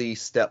worthy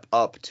step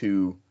up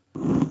to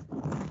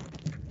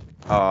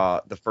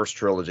the first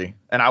trilogy.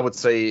 And I would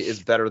say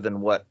is better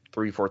than what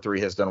 343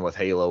 has done with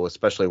Halo,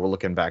 especially we're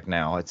looking back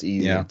now. It's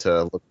easy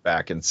to look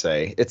back and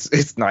say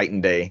it's night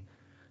and day.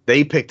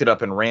 They picked it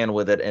up and ran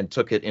with it and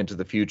took it into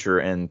the future,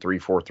 and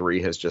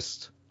 343 has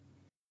just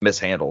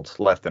mishandled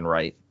left and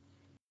right.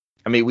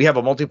 I mean, we have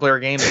a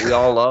multiplayer game that we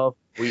all love.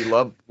 We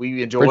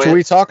enjoy Rich, it. what are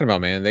you talking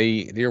about, man?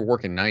 They're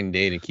working night and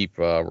day to keep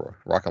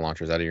rocket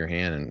launchers out of your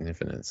hand in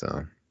Infinite.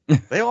 So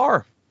They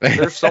are.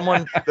 There's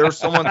someone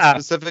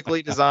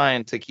specifically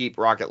designed to keep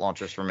rocket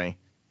launchers for me.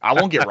 I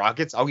won't get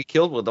rockets. I'll get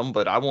killed with them,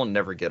 but I won't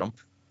never get them.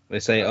 They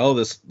say,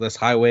 this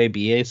Highway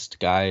Beast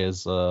guy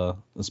is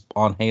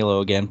on Halo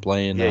again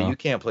playing. Yeah, you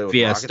can't play with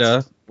Fiesta.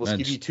 rockets. Let's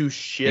give you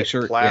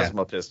 2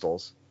 plasma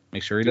pistols.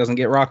 Make sure he doesn't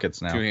get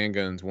rockets now. 2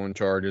 handguns, 1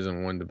 charges,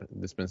 and 1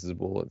 dispenses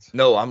bullets.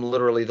 No, I'm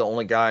literally the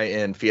only guy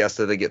in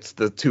Fiesta that gets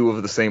the 2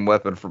 of the same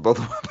weapon for both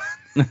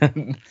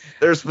weapons.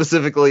 They're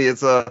specifically,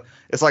 it's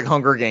like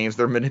Hunger Games.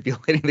 They're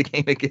manipulating the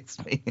game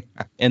against me.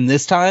 And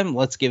this time,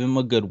 let's give him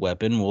a good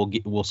weapon.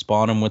 We'll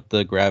spawn him with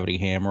the gravity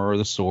hammer or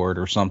the sword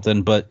or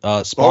something.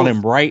 But spawn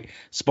him right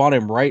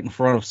in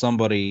front of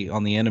somebody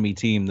on the enemy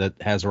team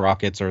that has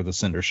rockets or the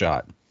cinder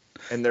shot.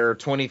 And they're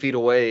 20 feet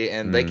away,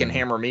 and they can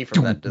hammer me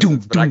from that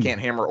distance, but I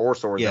can't hammer or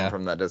sword them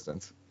from that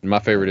distance. My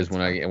favorite is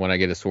when I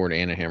get a sword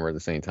and a hammer at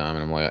the same time,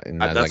 and I'm like,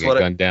 and as I get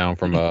gunned down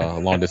from a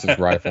long distance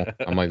rifle,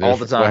 I'm like, all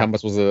the time. What am I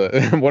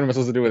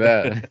supposed to do with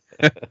that?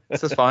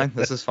 This is fine.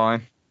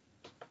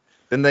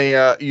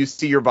 Then you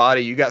see your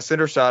body, you got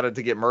cinder shotted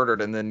to get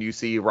murdered, and then you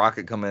see a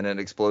rocket come in and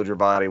explode your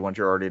body once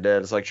you're already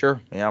dead. It's like, sure,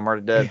 yeah, I'm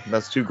already dead.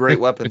 That's 2 great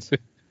weapons.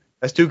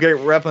 That's 2 great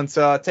weapons.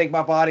 Take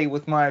my body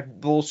with my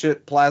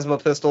bullshit plasma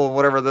pistol,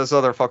 whatever this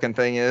other fucking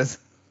thing is.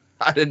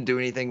 I didn't do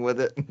anything with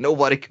it.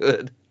 Nobody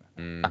could.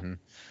 Mm-hmm.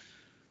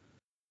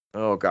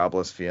 Oh, God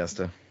bless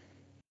Fiesta.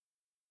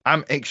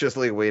 I'm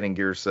anxiously awaiting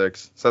Gear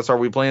 6. So are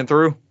we playing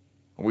through?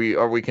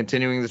 Are we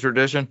continuing the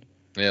tradition?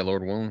 Yeah,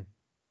 Lord willing.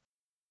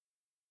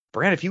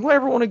 Brand, if you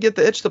ever want to get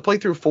the itch to play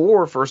through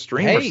 4 for a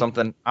stream or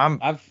something, I'm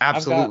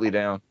absolutely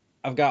down.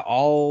 I've got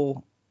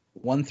all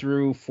 1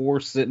 through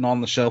 4 sitting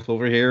on the shelf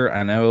over here.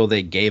 I know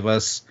they gave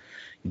us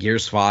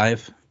Gears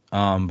 5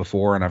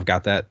 before, and I've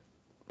got that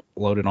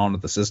loaded onto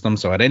the system.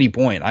 So at any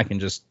point, I can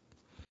just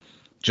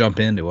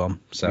jump into them.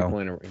 So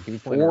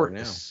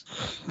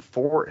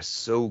 4 is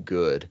so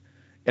good,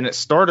 and it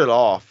started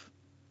off.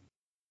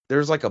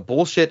 There's like a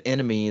bullshit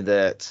enemy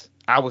that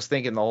I was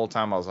thinking the whole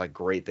time. I was like,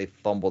 great, they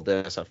fumbled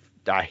this.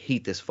 I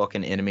hate this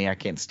fucking enemy. I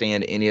can't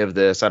stand any of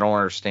this. I don't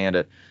understand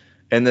it.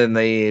 And then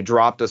they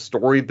dropped a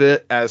story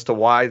bit as to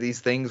why these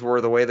things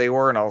were the way they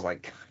were. And I was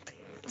like,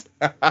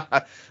 God damn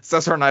it.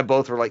 Cesar and I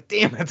both were like,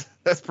 damn it.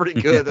 That's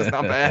pretty good. That's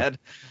not bad.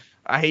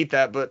 I hate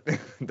that, but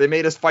they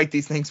made us fight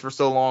these things for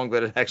so long,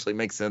 but it actually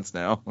makes sense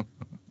now.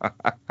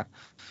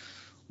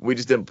 We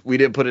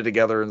didn't put it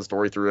together and the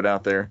story threw it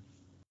out there.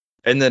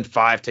 And then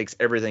 5 takes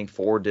everything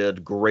 4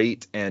 did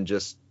great and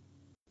just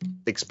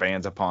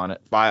expands upon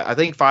it. I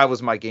think 5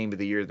 was my game of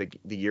the year,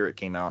 the year it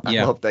came out.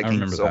 I loved that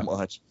game so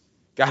much.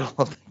 God, I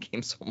love that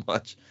game so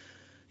much.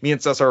 Me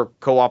and Cess are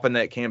co-oping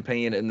that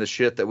campaign and the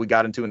shit that we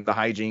got into in the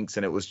hijinks,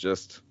 and it was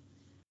just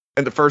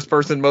in the first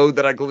person mode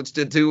that I glitched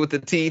into with the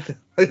teeth,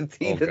 the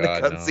teeth in the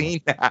God, no.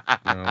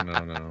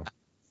 cutscene. No.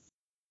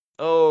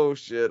 Oh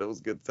shit, it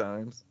was good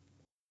times.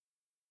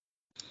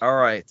 All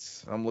right,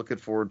 I'm looking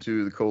forward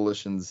to the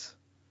Coalition's,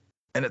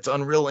 and it's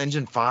Unreal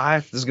Engine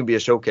 5. This is gonna be a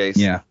showcase.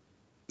 Yeah.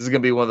 This is gonna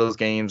be one of those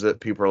games that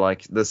people are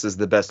like, this is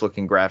the best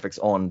looking graphics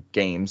on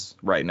games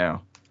right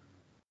now.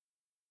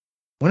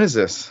 When is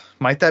this?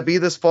 Might that be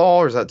this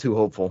fall, or is that too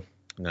hopeful?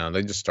 No,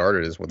 they just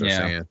started, is what they're Yeah.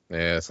 saying.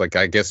 Yeah, it's like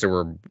I guess it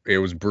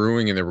was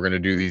brewing, and they were going to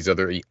do these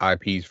other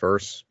IPs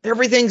first.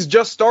 Everything's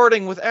just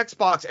starting with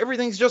Xbox.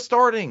 Everything's just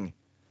starting.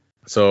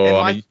 So And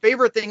I my mean,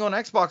 favorite thing on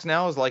Xbox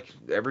now is like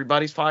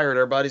everybody's fired,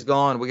 everybody's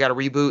gone. We got to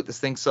reboot. This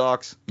thing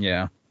sucks.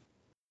 Yeah.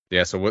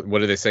 yeah. So what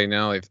do they say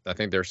now? I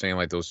think they're saying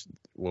like those.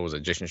 What was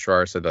it? Jason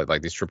Schreier said that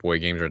like these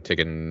AAA games are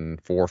taking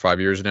 4 or 5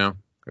 years now.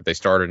 If they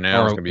started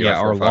now, it's going to be like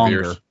 4 or 5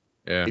 longer. years.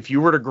 Yeah. If you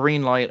were to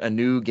greenlight a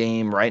new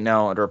game right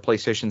now under a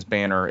PlayStation's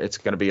banner, it's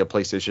going to be a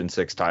PlayStation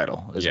 6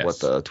 title, is Yes. what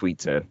the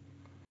tweet said.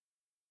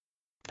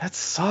 That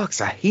sucks.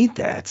 I hate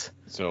that.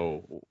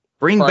 So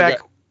Bring Probably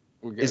back.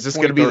 we got Is this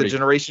going to be the 2030.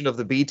 generation of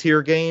the B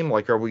tier game?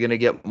 Like, are we going to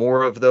get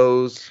more of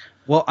those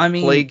Well, I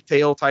mean, Plague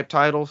Tale type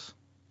titles?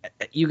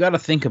 you got to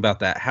think about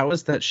that. How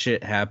is that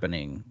shit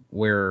happening?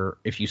 Where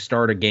if you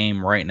start a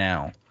game right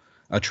now,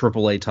 a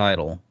AAA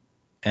title,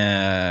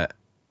 that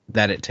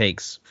it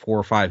takes 4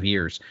 or 5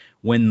 years,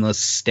 when the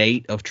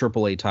state of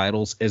AAA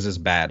titles is as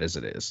bad as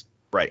it is.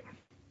 Right.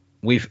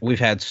 We've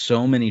had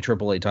so many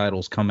AAA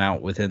titles come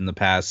out within the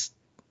past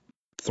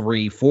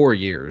 3-4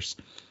 years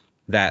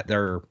that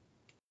they're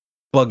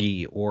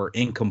buggy or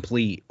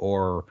incomplete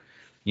or,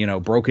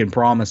 broken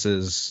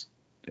promises,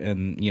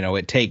 and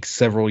it takes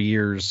several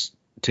years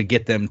to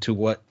get them to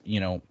what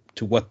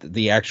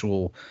the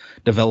actual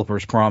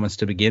developers promised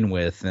to begin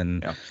with.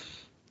 And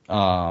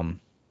God,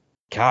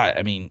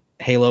 I mean,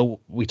 Halo,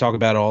 we talk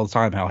about it all the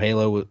time, how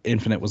Halo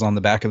Infinite was on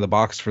the back of the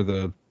box for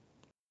the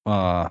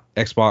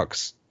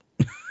Xbox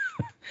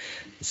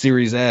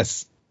Series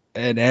S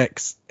and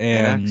X,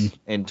 and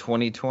in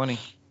 2020.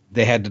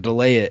 they had to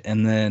delay it,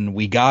 and then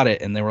we got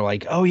it, and they were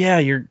like, oh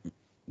yeah,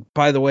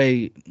 by the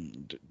way,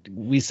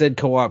 we said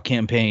co-op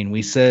campaign,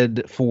 we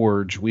said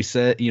Forge, we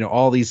said,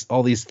 all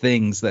these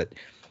things that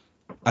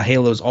a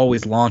Halo's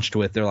always launched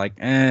with. They're like,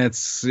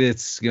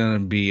 it's gonna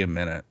be a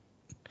minute.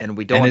 And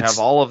we don't have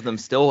all of them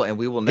still, and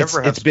we will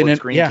never have split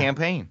screen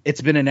campaign.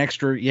 It's been an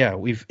extra,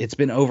 it's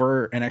been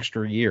over an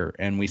extra year,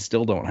 and we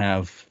still don't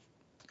have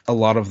a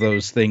lot of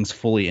those things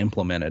fully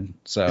implemented.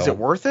 So is it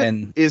worth it?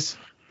 And is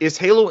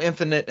Halo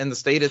Infinite in the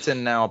state it's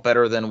in now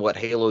better than what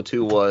Halo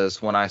 2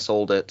 was when I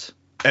sold it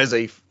as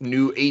a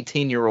new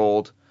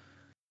 18-year-old?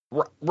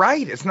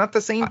 Right, it's not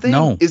the same thing.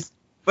 No.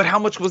 But how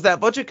much was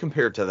that budget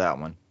compared to that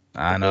one?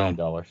 I know. $1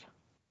 billion.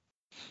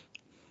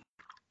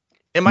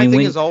 And my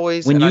thing is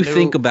always when you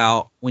think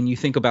about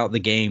the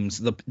games,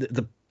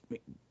 the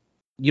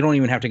you don't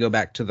even have to go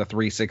back to the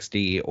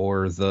 360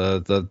 or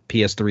the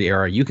PS3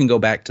 era. We can go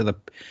back to the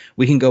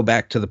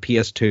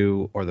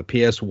PS2 or the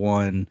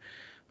PS1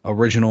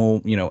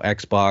 original,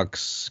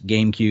 Xbox,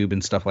 GameCube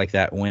and stuff like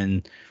that,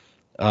 when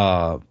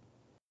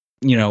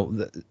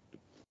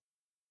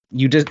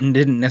you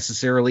didn't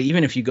necessarily,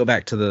 even if you go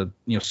back to the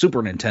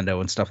Super Nintendo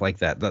and stuff like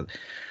that,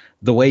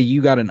 the way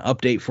you got an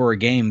update for a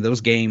game,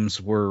 those games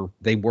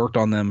they worked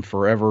on them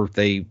forever.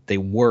 They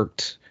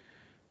worked.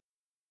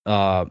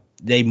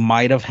 They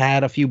might have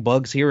had a few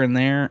bugs here and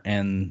there,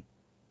 and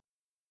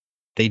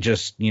they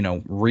just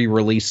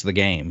re-released the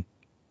game,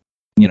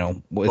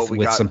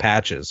 with some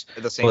patches.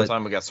 At the same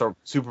time, we got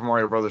Super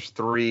Mario Brothers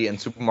 3 and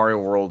Super Mario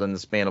World in the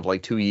span of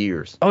like 2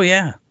 years. Oh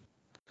yeah,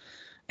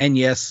 and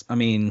yes, I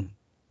mean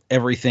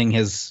everything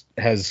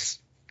has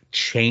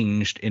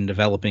changed in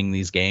developing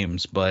these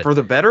games, but for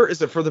the better.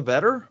 Is it for the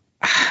better?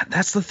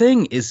 That's the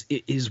thing,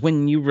 is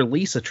when you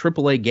release a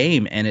AAA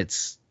game and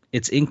it's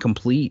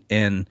incomplete.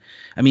 And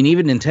I mean,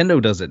 even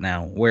Nintendo does it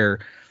now, where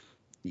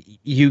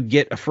you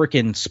get a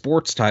freaking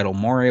sports title,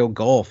 Mario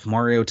Golf,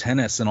 Mario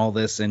Tennis, and all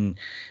this, and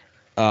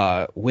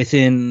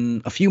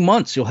within a few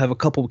months you'll have a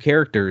couple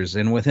characters,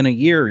 and within a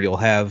year you'll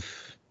have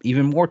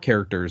even more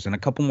characters and a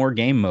couple more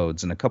game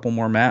modes and a couple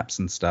more maps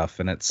and stuff.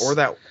 And it's or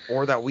that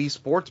Wii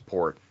Sports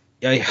port.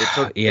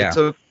 It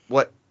took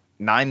what,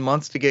 9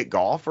 months to get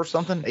golf or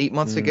something? 8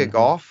 months to get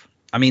golf?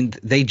 I mean,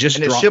 they just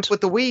and it shipped with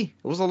the Wii.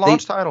 It was a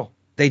launch title.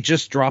 They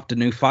just dropped a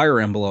new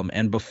Fire Emblem,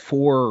 and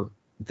before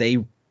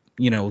the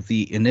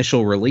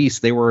initial release,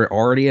 they were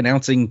already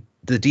announcing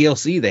the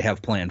DLC they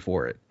have planned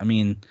for it. I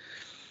mean,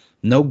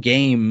 no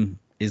game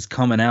is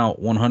coming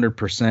out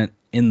 100%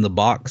 in the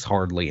box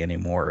hardly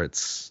anymore.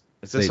 Is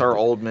this our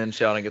old men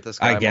shouting at this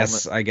guy?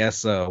 I guess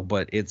so,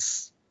 but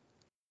it's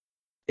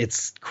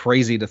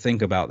crazy to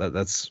think about that.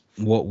 That's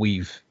what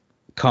we've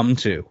come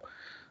to.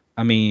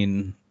 I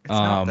mean, it's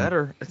not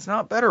better. It's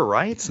not better,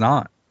 right? It's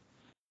not.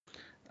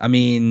 I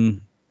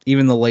mean,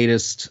 even the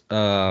latest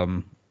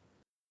Dead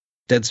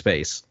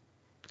Space.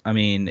 I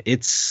mean,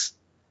 it's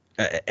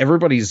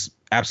everybody's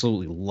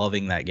absolutely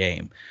loving that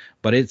game.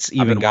 But it's I've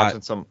even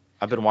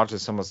been watching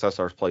some of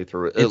Cesar's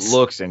playthrough. It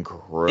looks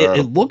incredible.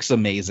 It looks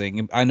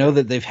amazing. I know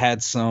that they've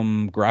had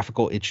some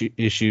graphical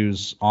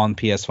issues on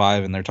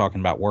PS5, and they're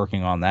talking about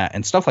working on that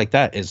and stuff like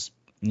that.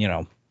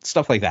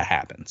 Stuff like that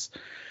happens.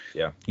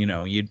 Yeah. You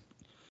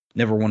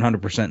never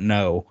 100%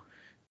 know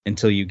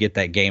until you get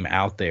that game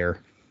out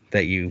there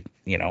that you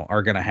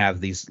are going to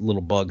have these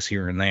little bugs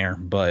here and there.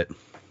 But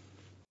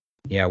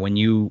yeah, when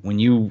you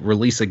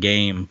release a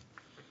game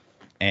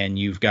and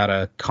you've got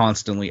to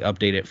constantly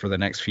update it for the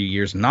next few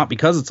years, not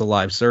because it's a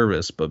live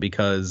service, but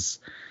because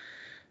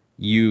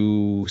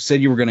you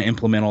said you were going to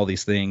implement all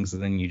these things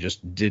and then you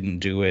just didn't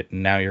do it,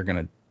 and now you're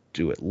going to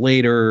do it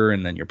later,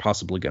 and then you're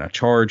possibly going to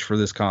charge for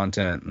this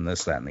content and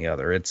this, that, and the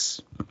other.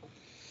 It's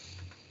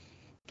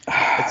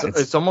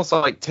almost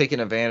like taking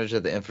advantage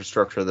of the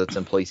infrastructure that's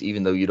in place,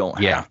 even though you don't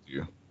have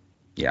to.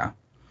 Yeah.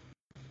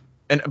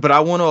 But I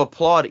want to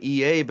applaud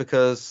EA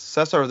because,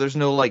 Cesar, there's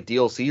no like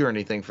DLC or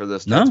anything for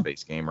this Dead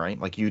Space game, right?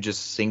 Like you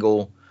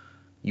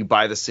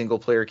buy the single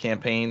player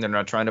campaign. They're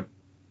not trying to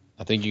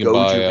I think you can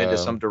buy you into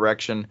some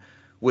direction.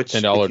 Which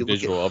 $10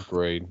 digital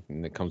upgrade,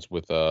 and it comes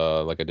with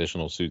like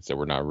additional suits that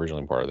were not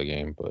originally part of the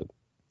game. But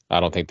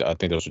I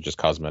think those are just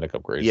cosmetic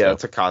upgrades. Yeah,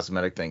 it's a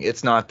cosmetic thing.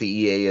 It's not the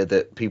EA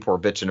that people were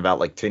bitching about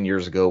like 10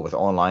 years ago with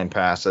online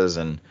passes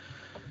and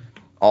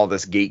all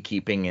this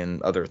gatekeeping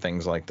and other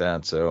things like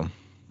that. So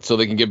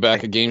they can get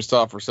back at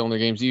GameStop for selling their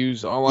games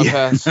used online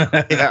pass.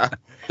 Yeah,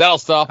 that'll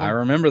stop them. I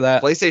remember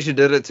that. PlayStation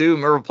did it too.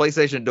 Remember,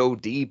 PlayStation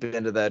dove deep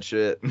into that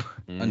shit.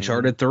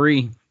 Uncharted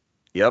 3.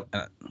 Yep.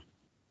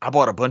 I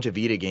bought a bunch of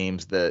Vita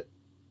games that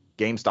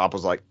GameStop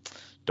was like,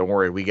 "Don't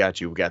worry, we got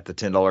you. We got the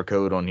 $10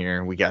 code on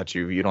here. We got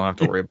you. You don't have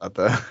to worry about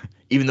that.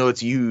 Even though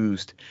it's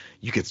used,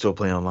 you can still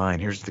play online.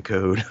 Here's the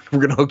code. We're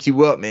gonna hook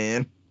you up,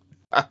 man."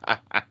 I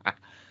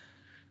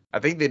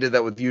think they did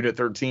that with Unit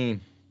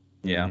 13.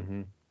 Yeah.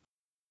 Mm-hmm.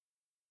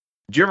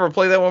 Did you ever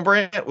play that one,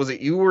 Brant? Was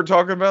it you were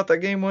talking about that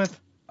game with?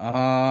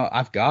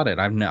 I've got it.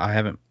 I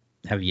haven't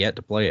yet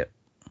to play it.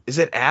 Is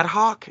it ad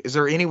hoc? Is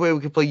there any way we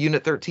could play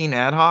Unit 13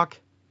 ad hoc?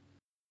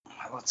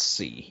 Let's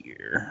see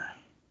here.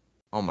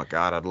 Oh my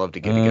god, I'd love to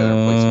get together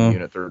and play some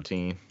Unit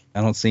 13.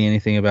 I don't see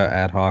anything about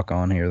ad hoc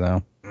on here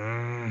though.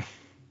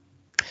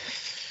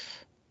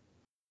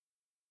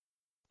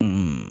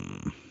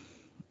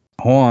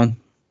 Hold on.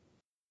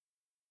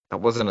 That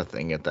wasn't a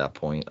thing at that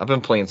point. I've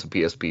been playing some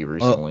PSP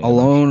recently.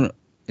 Alone.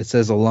 It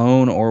says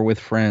alone or with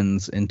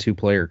friends in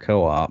 2-player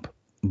co-op,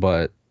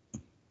 but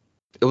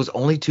it was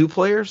only 2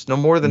 players, no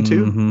more than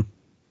 2. Mm-hmm.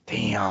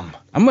 Damn.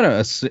 I'm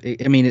gonna.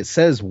 I mean, it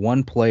says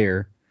 1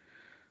 player,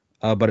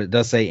 but it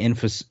does say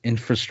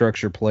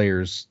infrastructure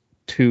players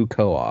 2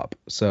 co-op.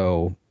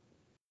 So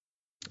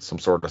some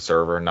sort of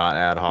server, not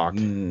ad hoc.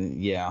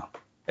 Yeah.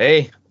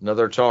 Hey,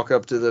 another chalk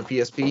up to the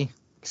PSP.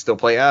 Still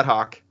play ad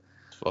hoc.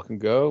 Let's fucking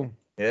go.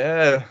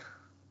 Yeah.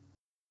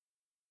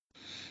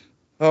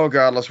 Oh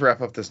god, let's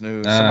wrap up this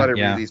news. Somebody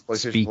read these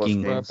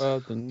PlayStation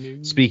Plus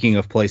games. Speaking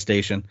of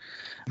PlayStation,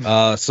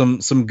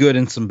 some good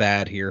and some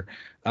bad here.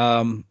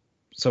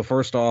 So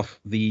first off,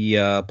 the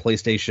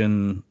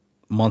PlayStation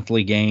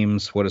monthly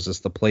games. What is this?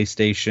 The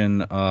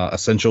PlayStation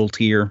Essential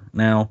tier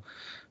now.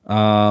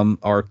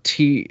 Our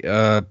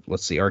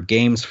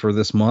games for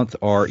this month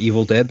are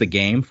Evil Dead the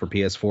game for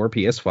PS4,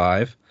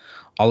 PS5,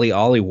 Ollie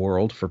Ollie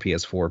World for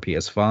PS4,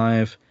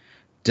 PS5,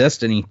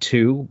 Destiny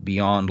 2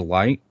 Beyond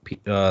Light,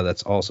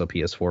 that's also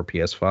PS4,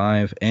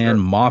 PS5,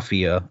 and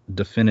Mafia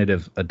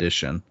Definitive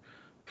Edition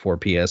for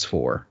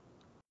PS4.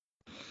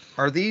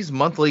 Are these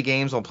monthly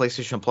games on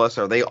PlayStation Plus,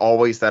 are they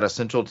always that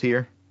Essential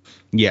tier?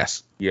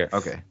 Yes.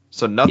 Okay.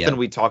 So nothing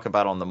we talk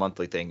about on the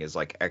monthly thing is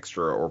like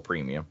extra or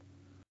premium.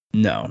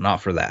 No,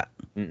 not for that.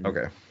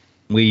 Okay.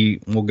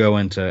 We'll go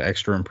into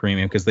extra and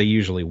premium because they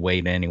usually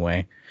wait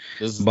anyway.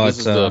 This is the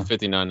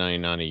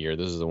 $59.99 a year.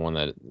 This is the one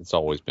that it's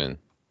always been.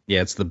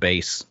 Yeah, it's the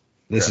base.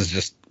 This is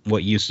just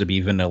what used to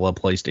be vanilla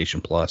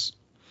PlayStation Plus.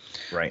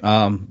 Right.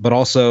 But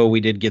also we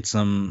did get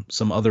some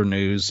other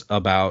news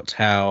about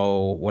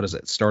how,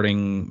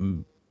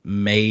 starting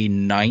May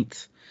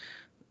 9th,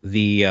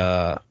 the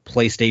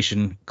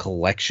PlayStation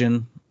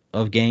collection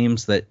of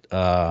games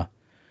that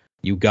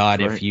you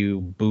got if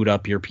you boot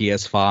up your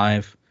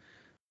PS5,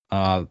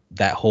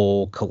 that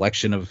whole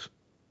collection of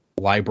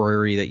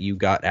library that you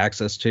got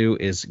access to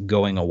is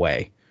going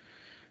away.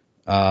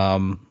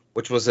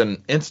 Which was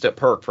an instant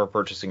perk for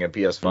purchasing a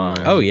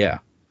PS5. Oh, yeah.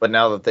 But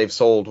now that they've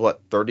sold,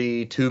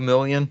 32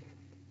 million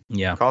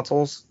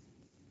consoles?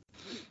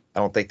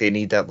 I don't think they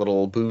need that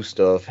little boost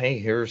of, hey,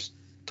 here's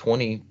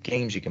 20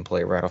 games you can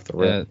play right off the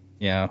rip.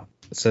 Yeah.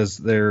 It says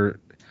they're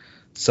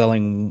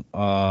selling,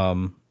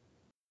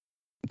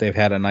 they've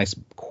had a nice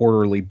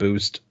quarterly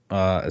boost,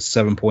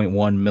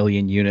 7.1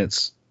 million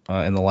units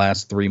in the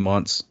last 3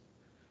 months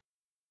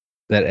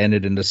that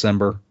ended in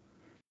December.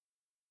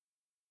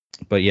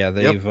 But yeah,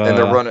 they've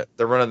and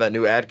they're running that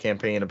new ad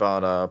campaign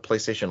about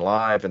PlayStation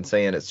Live and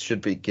saying it should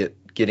be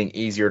getting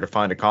easier to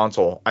find a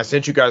console. I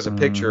sent you guys a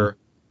picture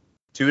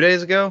 2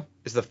 days ago.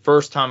 It's the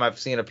first time I've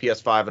seen a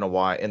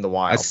PS5 in the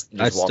wild.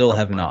 I still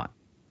have not.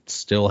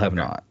 Still have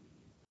Okay. not.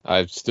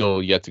 I've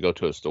still yet to go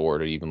to a store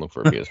to even look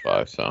for a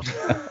PS5. So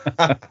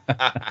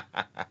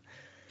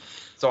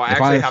So I If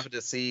actually I've- happened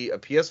to see a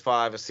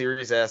PS5, a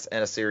Series S,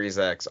 and a Series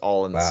X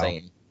all in the Wow.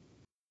 same.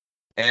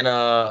 And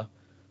a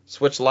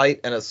Switch Lite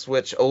and a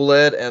Switch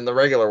OLED and the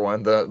regular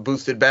one, the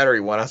boosted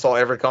battery one. I saw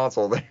every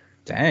console there.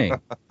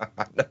 Dang.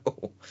 I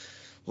know.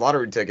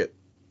 Lottery ticket.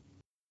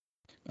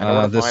 I know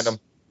where to find them.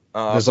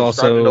 there's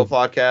Subscribe to also- No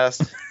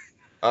Podcast.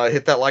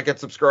 Hit that like and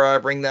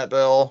subscribe. Ring that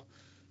bell.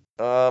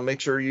 Make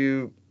sure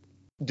you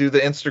do the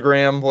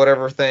Instagram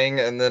whatever thing,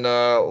 and then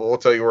we'll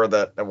tell you where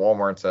that at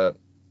Walmart's at.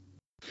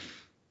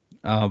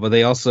 But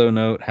they also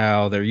note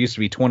how there used to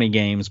be 20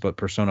 games, but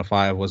Persona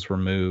 5 was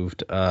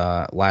removed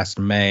last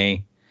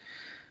May.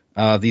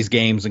 These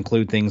games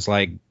include things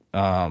like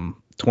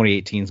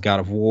 2018's God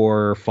of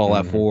War,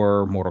 Fallout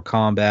 4, Mortal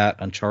Kombat,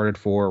 Uncharted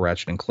 4,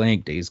 Ratchet and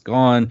Clank, Days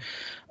Gone,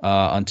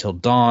 Until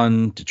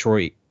Dawn,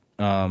 Detroit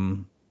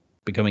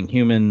Becoming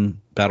Human,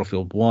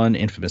 Battlefield 1,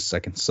 Infamous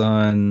Second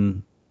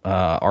Son,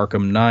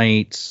 Arkham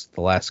Knight,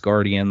 The Last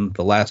Guardian,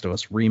 The Last of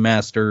Us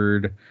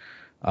Remastered,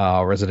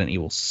 Resident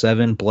Evil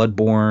 7,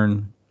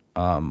 Bloodborne,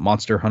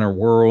 Monster Hunter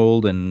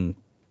World, and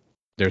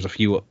there's a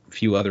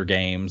few other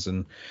games.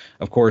 And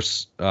of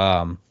course,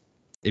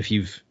 if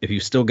you've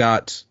still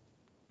got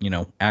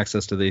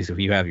access to these, if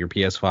you have your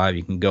PS5,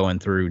 you can go in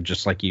through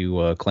just like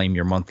you claim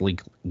your monthly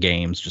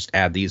games, just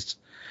add these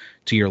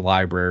to your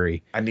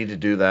library. I need to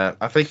do that.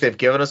 I think they've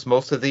given us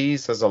most of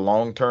these as a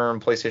long-term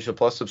PlayStation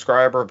Plus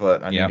subscriber,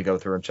 but I need to go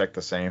through and check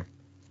the same.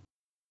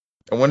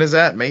 And when is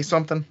that? May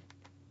something?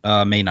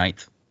 May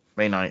 9th.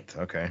 May 9th.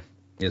 Okay.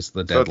 Is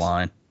the So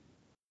deadline.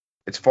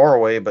 It's far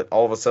away, but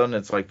all of a sudden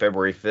it's like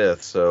February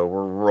 5th, so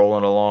we're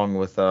rolling along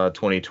with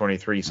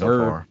 2023 so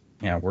far.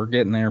 Yeah, we're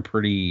getting there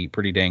pretty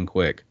dang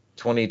quick.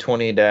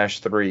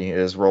 2020-3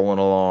 is rolling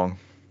along.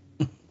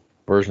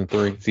 version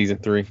 3, season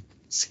 3.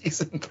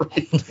 Season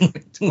 3,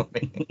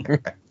 2020.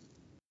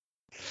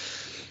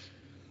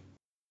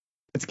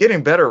 It's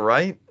getting better,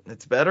 right?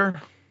 It's better?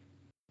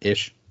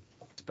 Ish.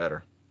 It's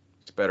better.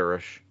 It's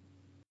better-ish.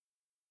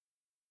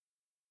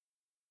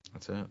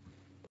 That's it.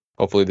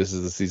 Hopefully this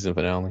is the season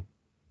finale.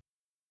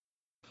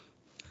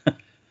 Is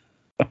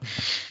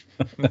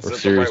that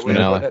serious the way to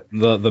finale. put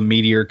it? The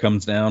meteor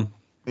comes down.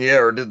 Yeah,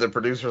 or did the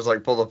producers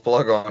pull the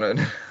plug on it?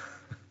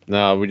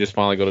 No, we just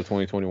finally go to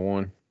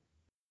 2021.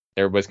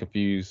 Everybody's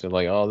confused. They're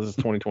like, oh, this is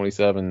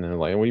 2027. And they're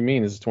like, what do you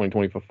mean? This is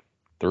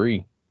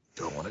 2023.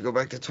 Don't want to go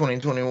back to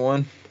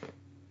 2021.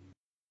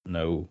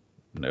 No.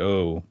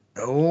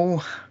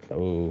 Oh,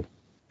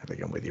 I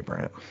think I'm with you,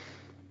 Brent.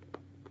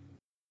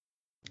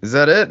 Is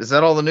that it? Is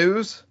that all the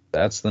news?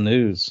 That's the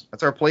news.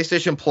 That's our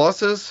PlayStation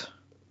Pluses.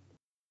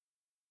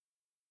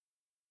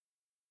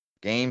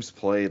 Games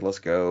played. Let's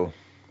go.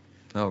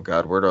 Oh,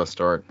 God. Where do I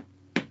start?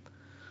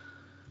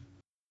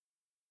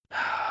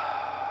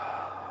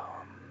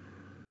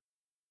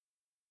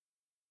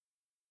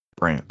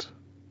 Brant,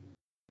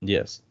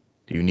 Yes.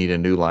 do you need a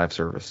new live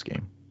service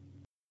game?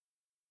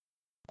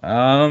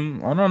 I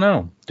don't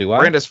know. Do I?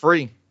 Brant is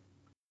free.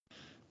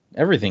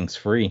 Everything's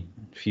free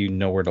if you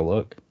know where to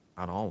look.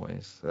 Not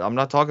always. I'm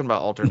not talking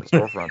about alternate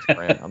storefronts,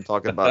 Brant. I'm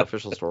talking about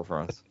official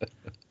storefronts.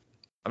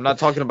 I'm not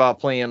talking about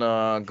playing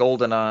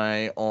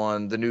GoldenEye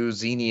on the new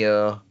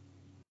Xenia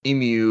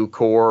Emu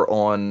core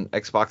on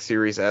Xbox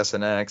Series S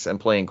and X and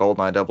playing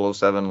GoldenEye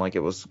 007 like it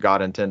was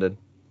God intended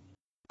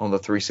on the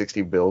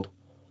 360 build.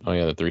 Oh,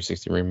 yeah, the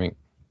 360 remake.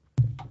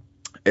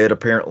 It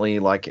apparently,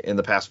 in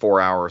the past 4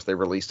 hours, they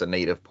released a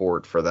native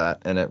port for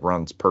that, and it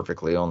runs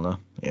perfectly on the...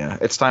 Yeah,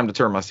 it's time to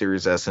turn my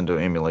Series S into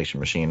an emulation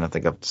machine. I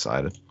think I've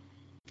decided.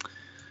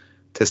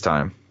 'Tis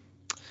time.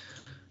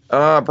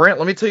 Brant,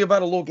 let me tell you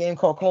about a little game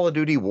called Call of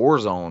Duty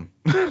Warzone.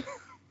 Friend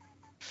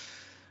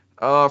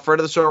of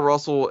the show,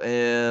 Russell,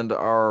 and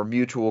our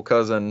mutual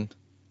cousin,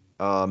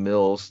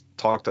 Mills,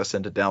 talked us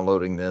into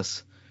downloading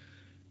this.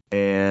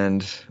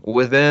 And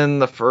within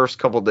the first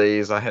couple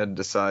days, I had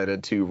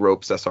decided to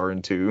rope Cesar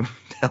into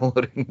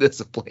downloading this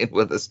and playing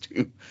with us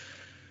too.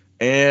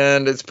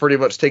 And it's pretty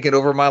much taken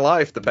over my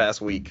life the past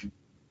week.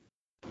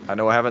 I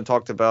know I haven't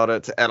talked about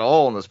it at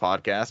all in this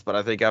podcast, but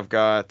I think I've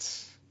got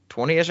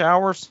 20-ish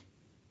hours.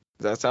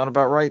 Does that sound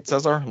about right,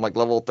 Cesar? I'm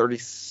level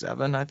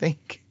 37, I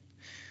think.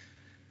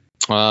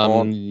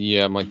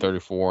 Yeah, I'm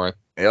 34.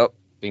 I Yep.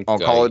 think On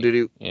Call of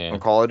Duty. Yeah. On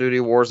Call of Duty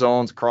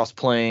Warzone's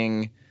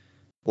cross-playing.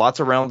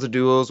 Lots of rounds of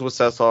duos with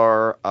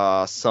Cesar,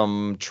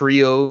 some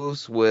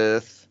trios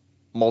with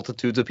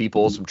multitudes of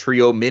people, some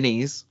trio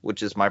minis,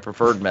 which is my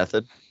preferred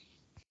method.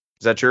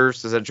 Is that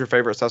yours? Is that your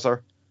favorite,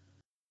 Cesar?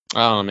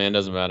 I don't know, man. It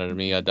doesn't matter to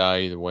me. I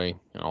die either way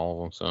in all of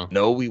them. So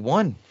No, we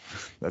won.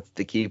 That's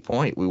the key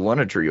point. We won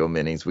a trio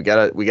minis. We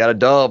got a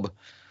dub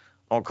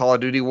on Call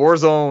of Duty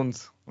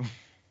Warzones.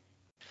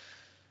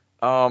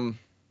 OBS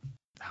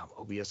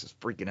is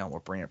freaking out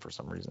with Brant for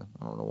some reason.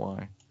 I don't know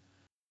why.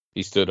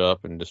 he stood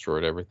up and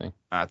destroyed everything.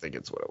 I think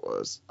it's what it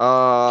was.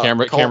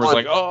 Camera's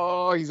like,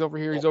 oh, he's over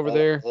here. He's over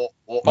there.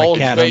 My Fall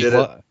cat in his face.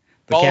 unplugged.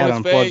 The Fall in cat his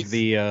unplugged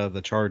face.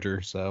 the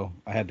charger, so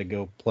I had to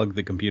go plug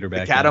the computer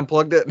back The cat in.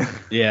 unplugged it.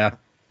 Yeah.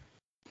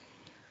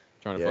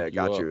 Trying to Yeah, fuck it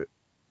got up. you.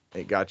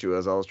 It got you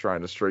as I was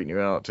trying to straighten you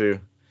out too.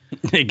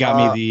 It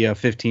got me the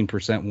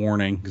 15%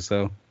 warning.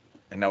 So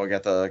And now we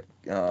got the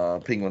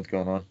penguins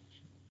going on.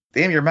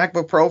 Damn, your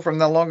MacBook Pro from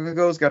that long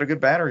ago has got a good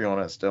battery on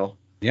it still.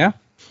 yeah,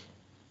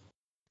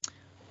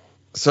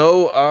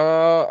 So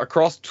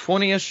across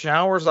 20-ish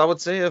hours, I would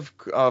say of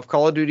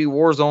Call of Duty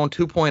Warzone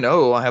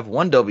 2.0, I have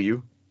one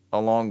W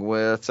along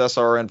with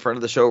Cesar and friend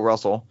of the show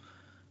Russell.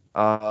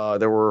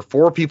 There were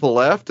 4 people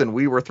left, and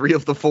we were 3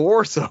 of the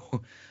 4.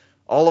 So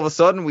all of a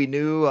sudden, we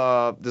knew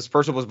this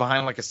person was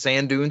behind like a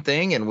sand dune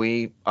thing, and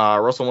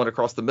Russell went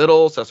across the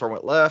middle, Cesar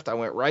went left, I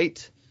went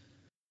right,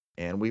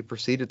 and we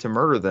proceeded to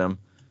murder them.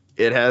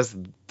 It has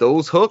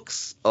those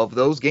hooks of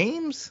those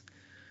games.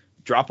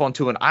 Drop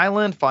onto an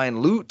island,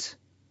 find loot.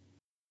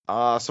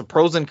 Some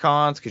pros and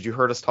cons, because you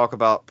heard us talk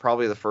about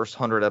probably the first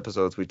 100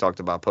 episodes we talked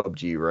about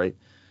PUBG, right?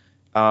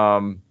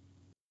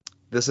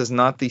 This is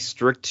not the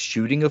strict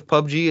shooting of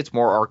PUBG. It's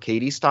more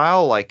arcadey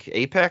style, like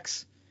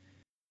Apex.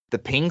 The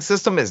ping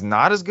system is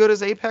not as good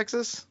as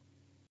Apex's,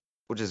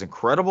 which is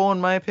incredible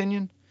in my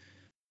opinion.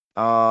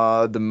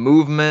 The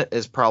movement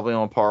is probably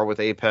on par with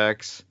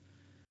Apex.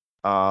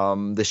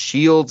 The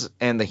shields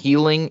and the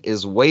healing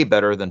is way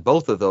better than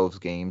both of those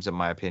games, in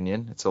my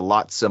opinion. It's a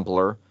lot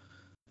simpler.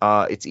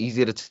 It's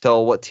easy to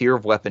tell what tier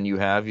of weapon you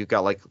have. You've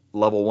got like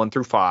level 1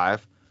 through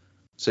 5.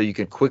 So you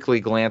can quickly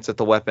glance at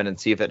the weapon and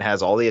see if it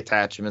has all the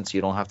attachments. You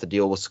don't have to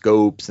deal with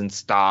scopes and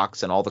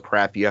stocks and all the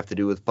crap you have to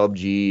do with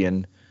PUBG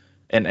and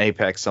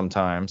Apex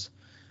sometimes.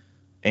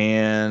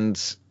 And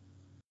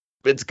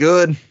it's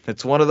good.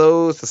 It's one of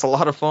those. It's a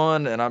lot of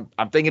fun. And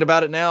I'm thinking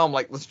about it now. I'm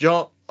like, let's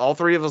jump. All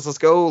 3 of us, let's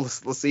go.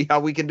 Let's see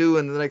how we can do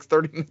in the next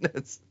 30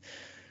 minutes.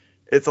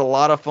 It's a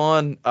lot of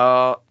fun.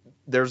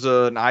 There's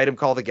an item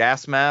called the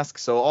gas mask.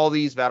 So all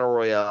these battle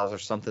royales are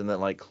something that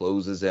like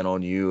closes in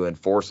on you and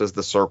forces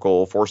the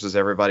circle, forces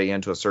everybody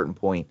into a certain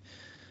point.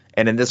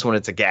 And in this one,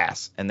 it's a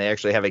gas, and they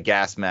actually have a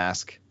gas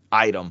mask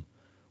item,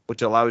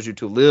 which allows you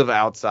to live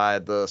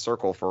outside the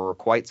circle for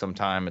quite some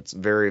time. It's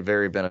very,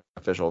 very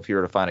beneficial if you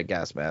were to find a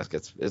gas mask.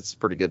 It's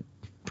pretty good,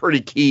 pretty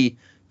key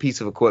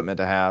piece of equipment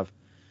to have.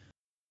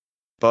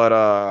 But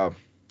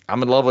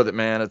I'm in love with it,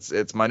 man.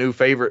 It's my new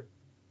favorite.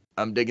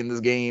 I'm digging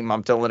this game.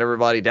 I'm telling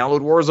everybody, download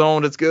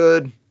Warzone. It's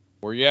good.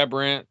 Where you at,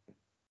 Brant?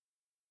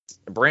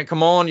 Brant,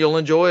 come on. You'll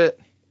enjoy it.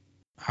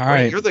 all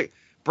right.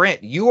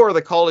 Brant, you are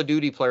the Call of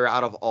Duty player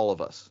out of all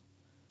of us.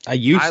 I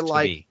used to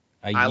be.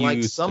 I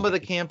like some of the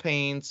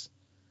campaigns,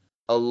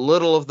 a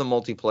little of the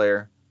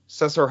multiplayer.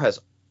 Cesar has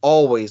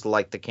always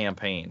liked the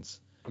campaigns.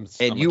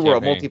 And you were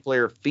a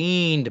multiplayer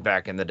fiend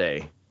back in the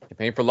day.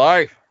 Campaign for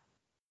life.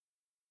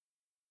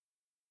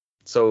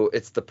 So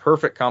it's the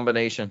perfect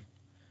combination.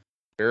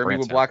 Jeremy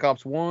with Black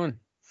Ops 1.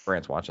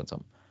 Brant's watching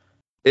something.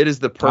 It is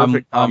the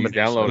perfect combination.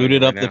 downloading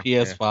booted it up right the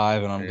now.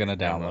 PS5 and I'm gonna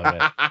download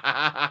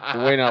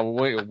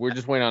it. We're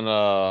just waiting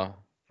on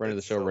friend of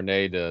the show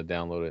Renee to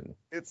download it.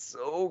 It's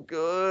so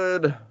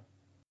good.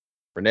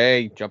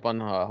 Renee, jump on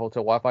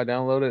hotel Wi-Fi,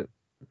 download it.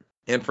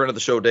 In front of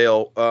the show,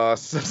 Dale.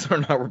 Cesar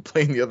and I were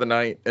playing the other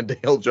night, and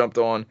Dale jumped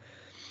on.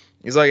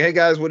 He's like, "Hey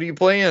guys, what are you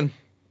playing?"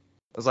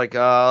 I was like,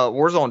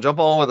 "Warzone, jump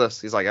on with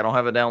us." He's like, "I don't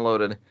have it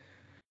downloaded."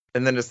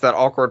 And then it's that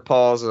awkward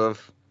pause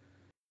of,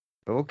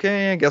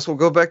 okay, I guess we'll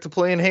go back to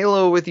playing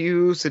Halo with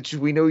you since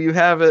we know you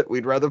have it.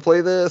 We'd rather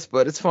play this,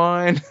 but it's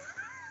fine.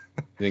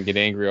 Then get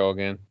angry all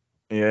again.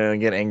 Yeah,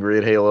 get angry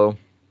at Halo.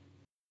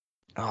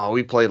 Oh,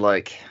 we played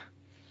like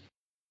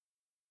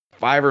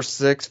 5 or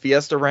 6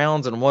 Fiesta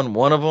rounds and won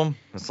one of them.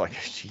 It's like,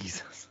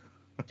 Jesus.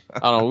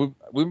 I don't know.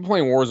 We've been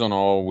playing Warzone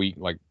all week.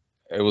 Like,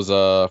 it was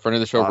a friend of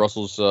the show,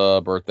 Russell's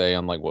birthday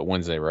on like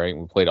Wednesday, right?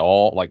 We played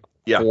all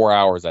 4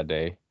 hours that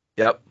day.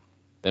 Yep.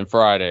 Then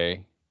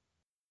Friday,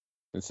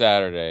 then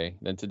Saturday,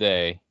 then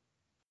today.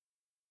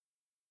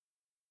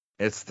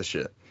 It's the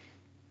shit.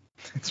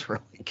 It's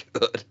really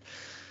good.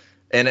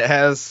 And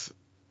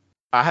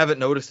I haven't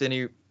noticed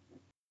any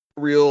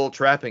real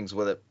trappings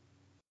with it.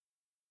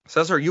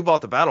 Cesar, you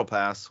bought the Battle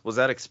Pass. Was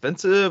that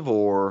expensive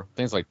or? I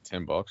think it's like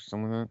 $10 or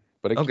something like that.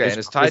 But and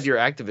it's tied to your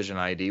Activision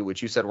ID,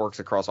 which you said works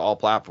across all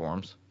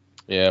platforms.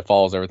 Yeah, it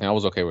follows everything. I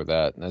was okay with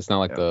that. It's not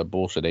like the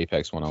bullshit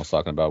Apex one I was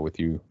talking about with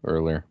you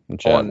earlier in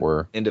chat,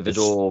 where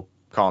individual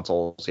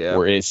consoles,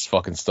 where it's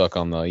fucking stuck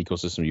on the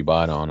ecosystem you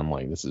buy it on. I'm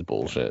like, this is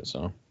bullshit.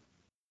 So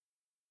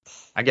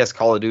I guess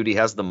Call of Duty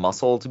has the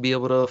muscle to be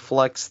able to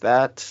flex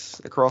that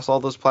across all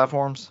those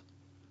platforms.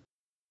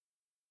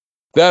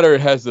 That, or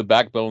it has the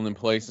backbone in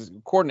place.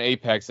 According to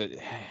Apex,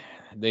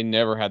 they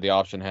never had the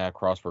option to have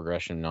cross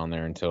progression on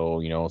there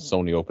until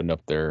Sony opened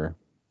up their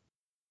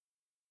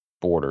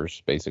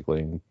borders,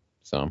 basically.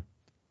 So,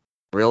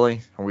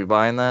 really, are we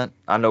buying that?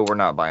 I know we're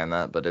not buying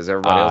that, but is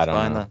everybody else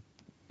buying that?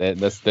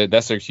 That's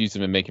their excuse they've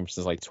been making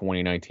since like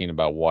 2019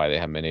 about why they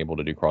haven't been able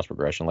to do cross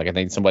progression. Like, I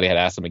think somebody had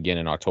asked them again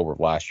in October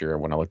of last year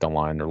when I looked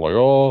online. They're like,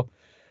 "Oh,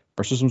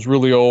 our system's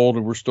really old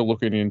and we're still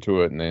looking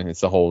into it." And then it's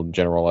the whole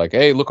general like,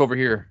 "Hey, look over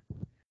here."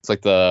 It's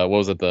like the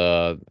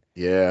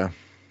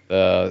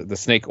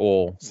snake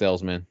oil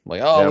salesman.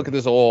 Like, "Oh, look at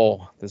this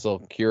oil. This will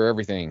cure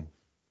everything."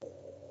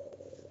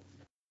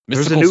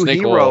 There's a new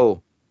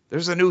hero.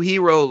 There's a new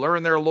hero.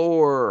 Learn their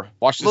lore.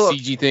 Watch the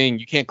CG thing.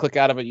 You can't click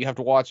out of it. You have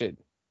to watch it.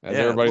 As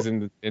everybody's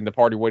in the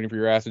party waiting for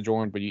your ass to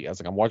join. But I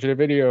was like, I'm watching a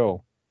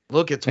video.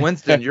 Look, it's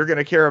Winston. You're going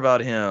to care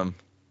about him.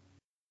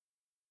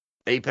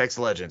 Apex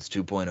Legends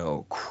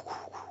 2.0.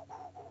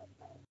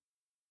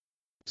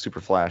 Super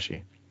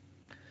flashy.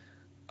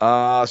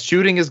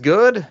 Shooting is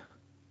good.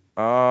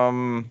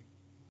 Gameplay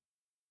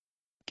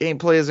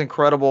is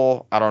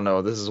incredible. I don't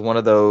know. This is one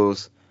of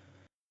those.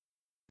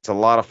 It's a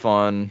lot of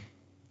fun.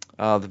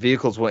 The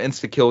vehicles will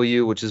insta-kill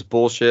you, which is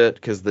bullshit,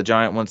 because the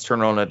giant ones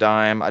turn on a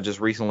dime. I just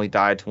recently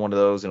died to one of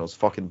those, and it was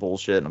fucking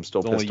bullshit, and I'm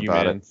still pissed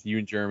about it. You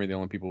and Jeremy, the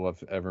only people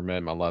I've ever met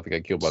in my life that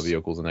got killed by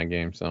vehicles in that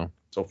game, so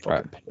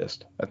fucking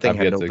pissed. That thing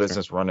had no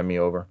business running me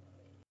over.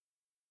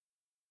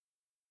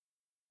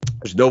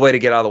 There's no way to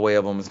get out of the way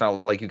of them. It's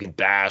not like you can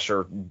dash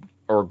or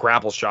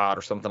grapple shot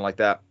or something like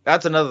that.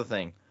 That's another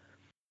thing.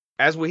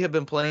 As we have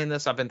been playing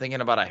this, I've been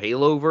thinking about a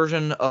Halo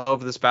version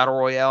of this Battle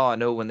Royale. I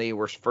know when they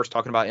were first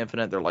talking about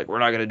Infinite, they're like, we're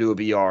not going to do a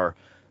BR.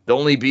 The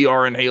only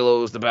BR in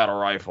Halo is the Battle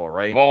Rifle,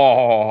 right?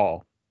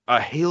 Oh. A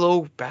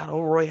Halo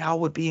Battle Royale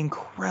would be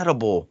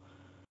incredible.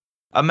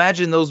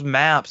 Imagine those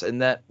maps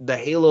and that the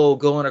Halo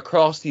going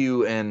across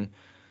you and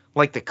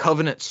like the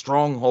Covenant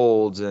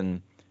strongholds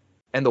and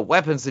the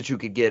weapons that you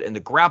could get and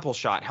the grapple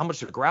shot, how much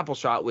the grapple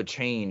shot would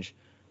change.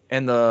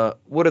 And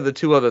what are the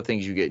two other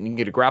things you get? You can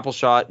get a grapple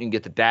shot, you can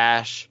get the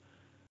dash.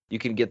 You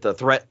can get the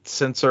threat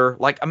sensor.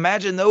 Like,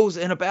 imagine those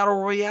in a battle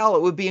royale.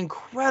 It would be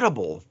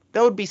incredible.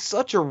 That would be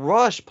such a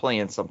rush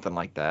playing something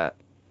like that.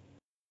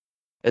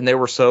 And they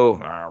were so, we're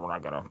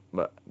not gonna.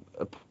 But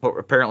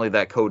apparently,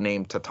 that code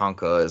name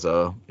Tatanka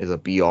is a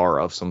BR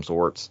of some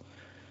sorts.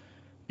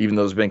 Even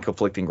though there's been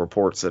conflicting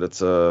reports that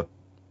it's a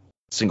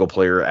single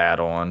player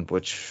add-on,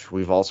 which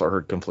we've also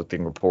heard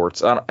conflicting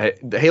reports.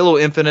 The Halo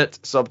Infinite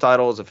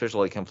subtitle is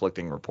officially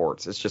conflicting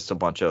reports. It's just a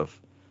bunch of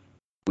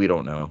we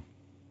don't know.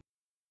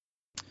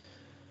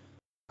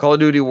 Call of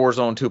Duty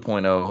Warzone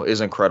 2.0 is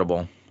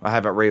incredible. I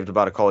haven't raved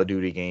about a Call of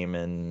Duty game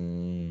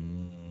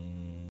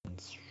in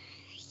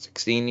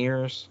 16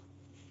 years.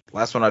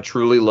 Last one I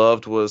truly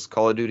loved was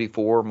Call of Duty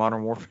 4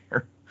 Modern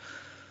Warfare.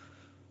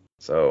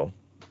 So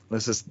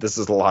this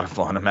is a lot of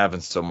fun. I'm having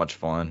so much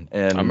fun.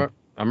 And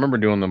I remember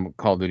doing the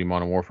Call of Duty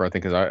Modern Warfare, I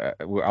think, because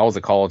I was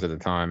at college at the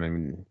time,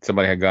 and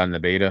somebody had gotten the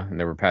beta, and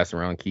they were passing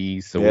around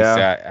keys. So we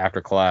sat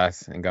after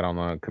class and got on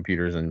the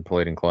computers and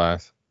played in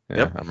class. Yeah,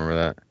 yep. I remember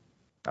that.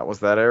 That was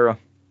that era.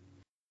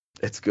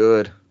 It's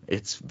good.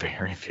 It's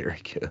very,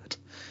 very good.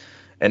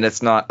 And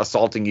it's not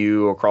assaulting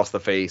you across the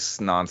face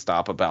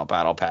nonstop about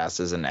battle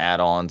passes and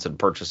add-ons and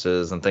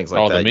purchases and things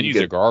like that. Oh, the menus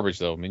are garbage,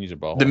 though. Menus are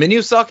ball. The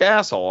menus suck,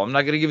 asshole. I'm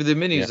not going to give you the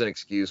menus an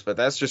excuse, but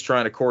that's just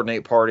trying to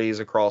coordinate parties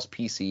across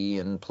PC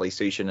and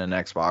PlayStation and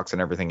Xbox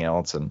and everything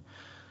else.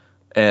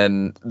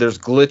 And there's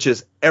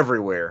glitches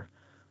everywhere.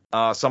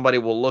 Somebody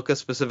will look a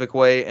specific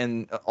way,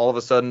 and all of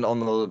a sudden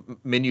on the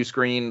menu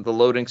screen, the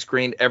loading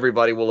screen,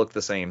 everybody will look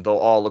the same. They'll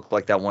all look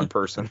like that one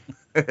person.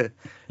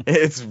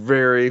 It's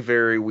very,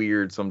 very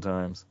weird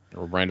sometimes.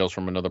 Or randos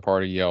from another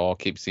party, I'll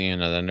keep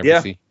seeing and I never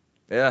see.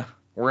 Yeah,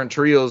 we're in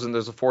trios, and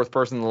there's a fourth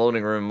person in the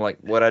loading room. Like,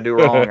 what'd I do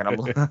wrong? And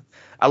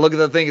I look at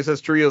the thing, it says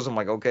trios. I'm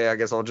like, okay, I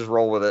guess I'll just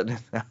roll with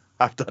it.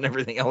 I've done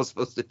everything I was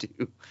supposed to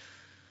do.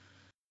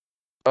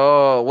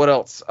 Oh, what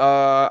else?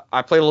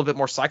 I played a little bit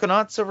more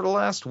Psychonauts over the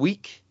last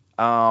week.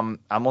 I'm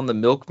on the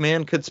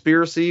Milkman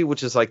conspiracy,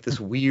 which is like this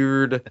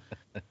weird.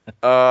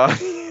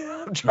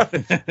 I'm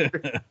trying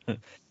to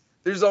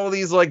there's all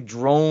these like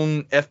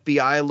drone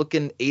FBI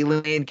looking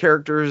alien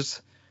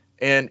characters,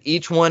 and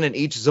each one in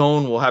each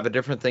zone will have a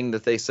different thing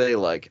that they say,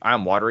 like,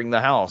 I'm watering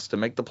the house to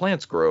make the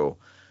plants grow.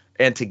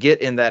 And to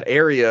get in that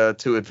area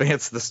to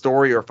advance the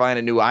story or find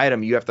a new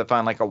item, you have to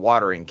find like a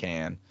watering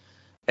can.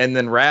 And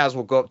then Raz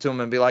will go up to him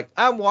and be like,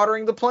 I'm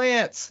watering the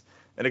plants.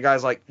 And the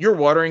guy's like, your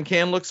watering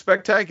can looks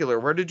spectacular.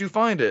 Where did you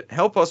find it?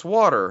 Help us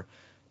water.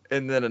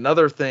 And then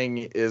another thing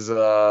is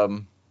there's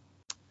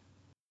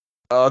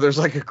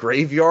like a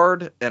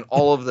graveyard, and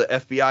all of the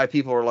FBI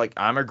people are like,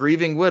 I'm a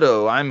grieving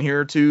widow. I'm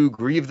here to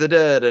grieve the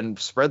dead and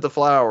spread the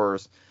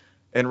flowers.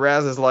 And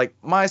Raz is like,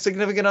 my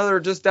significant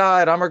other just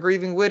died. I'm a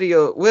grieving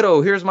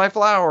widow. Here's my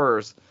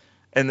flowers.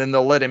 And then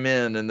they'll let him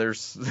in, and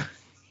there's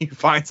you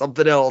find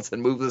something else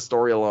and move the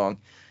story along.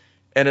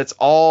 And it's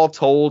all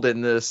told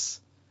in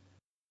this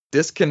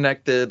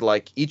disconnected,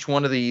 like each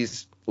one of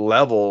these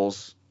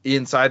levels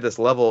inside this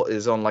level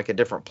is on like a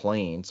different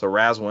plane. So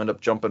Raz will end up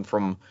jumping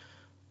from,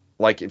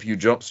 like, if you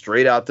jump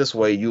straight out this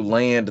way, you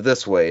land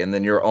this way, and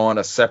then you're on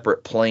a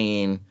separate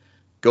plane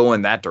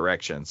going that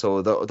direction.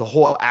 So the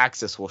whole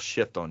axis will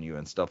shift on you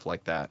and stuff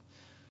like that.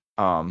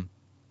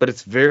 But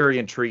it's very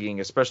intriguing,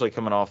 especially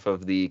coming off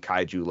of the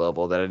kaiju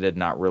level that I did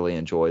not really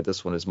enjoy.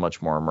 This one is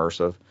much more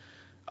immersive.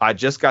 I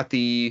just got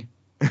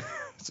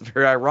it's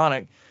very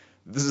ironic.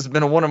 This has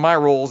been one of my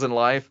roles in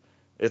life,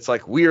 It's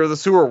like, we are the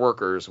sewer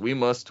workers. We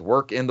must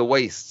work in the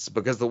wastes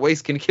because the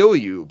waste can kill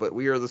you, but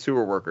we are the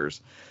sewer workers.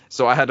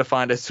 So I had to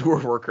find a sewer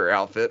worker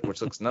outfit,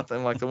 which looks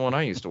nothing like the one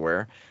I used to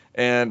wear.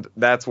 And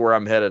that's where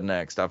I'm headed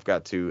next. I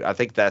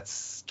think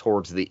that's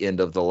towards the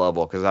end of the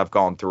level because I've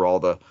gone through all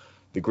the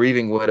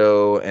grieving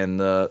widow and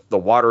the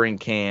watering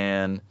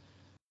can.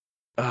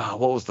 What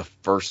was the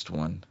first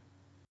one?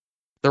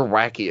 They're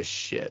wacky as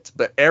shit,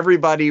 but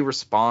everybody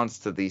responds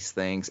to these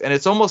things. And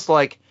it's almost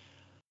like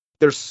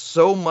there's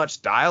so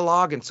much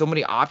dialogue and so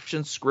many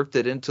options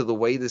scripted into the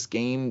way this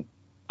game,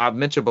 I've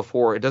mentioned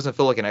before, it doesn't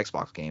feel like an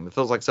Xbox game. It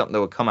feels like something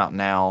that would come out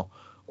now,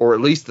 or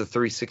at least the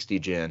 360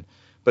 gen.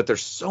 But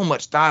there's so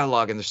much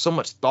dialogue and there's so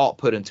much thought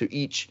put into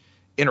each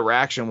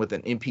interaction with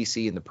an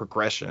NPC and the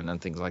progression and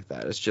things like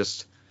that. It's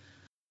just,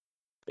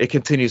 it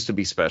continues to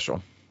be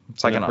special.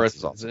 Psychonauts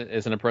is awesome.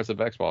 It's an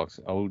impressive OG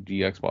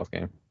Xbox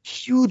game.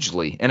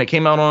 Hugely. And it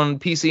came out on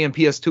PC and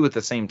PS2 at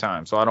the same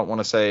time. So I don't want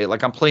to say,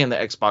 like, I'm playing the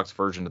Xbox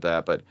version of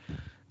that, but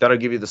that'll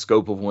give you the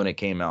scope of when it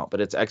came out.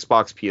 But it's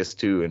Xbox,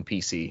 PS2, and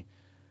PC.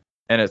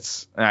 And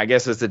I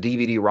guess it's the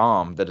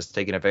DVD-ROM that it's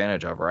taken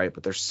advantage of, right?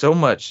 But there's so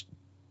much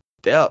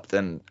depth,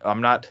 and I'm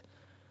not,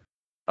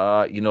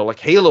 like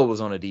Halo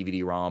was on a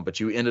DVD-ROM, but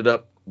you ended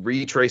up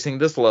retracing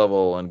this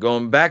level and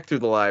going back through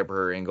the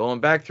library and going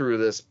back through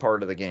this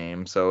part of the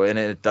game. So, and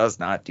it does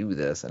not do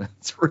this, and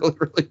it's really,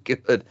 really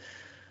good.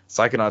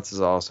 Psychonauts is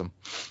awesome.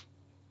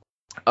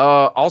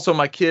 Also,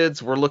 my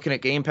kids were looking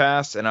at Game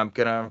Pass, and I'm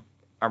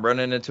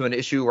running into an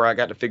issue where I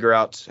got to figure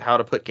out how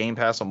to put Game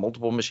Pass on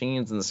multiple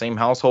machines in the same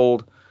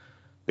household,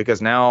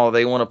 because now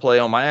they want to play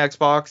on my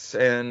Xbox,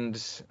 and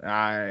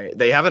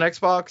they have an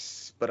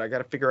Xbox, but I got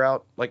to figure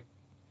out, like,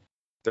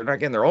 they're not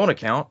getting their own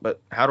account, but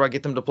how do I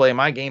get them to play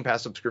my Game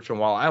Pass subscription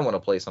while I want to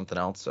play something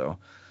else? So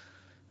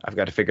I've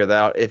got to figure that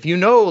out. If you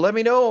know, let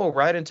me know.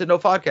 Write into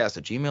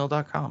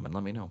nofodcast@gmail.com and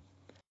let me know.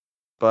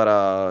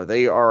 But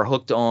they are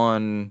hooked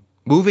on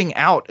Moving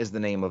Out is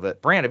the name of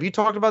it. Brand, have you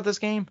talked about this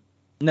game?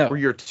 No. Where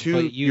you're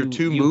two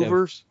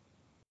movers?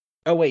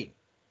 Oh, wait.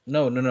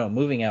 No.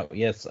 Moving Out.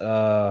 Yes.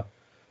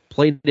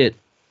 Played it,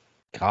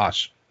 a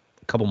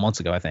couple months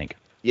ago, I think.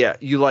 Yeah,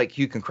 you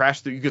can crash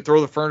through. You could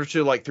throw the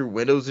furniture like through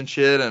windows and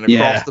shit and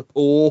across the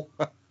pool.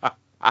 That's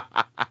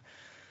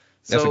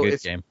a good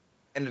game.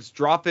 And it's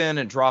drop in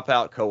and drop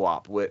out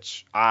co-op,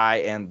 which I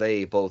and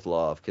they both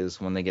love,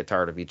 because when they get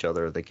tired of each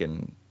other, they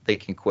can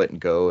quit and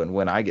go. And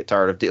when I get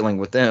tired of dealing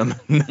with them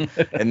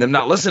and them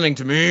not listening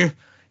to me,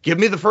 give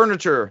me the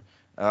furniture.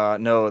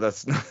 No,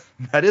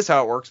 that is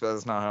how it works, but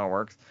that's not how it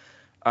works.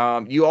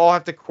 You all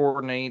have to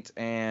coordinate,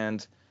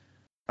 and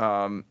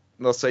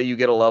let's say you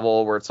get a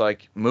level where it's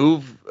like,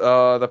 move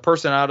the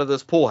person out of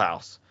this pool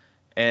house,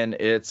 and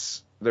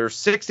there's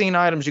 16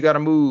 items you got to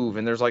move,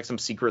 and there's like some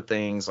secret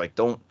things like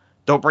don't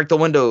break the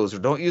windows, or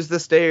don't use the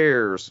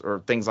stairs,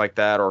 or things like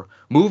that, or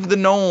move the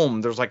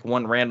gnome. There's like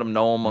one random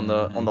gnome on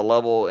the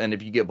level, and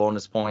if you get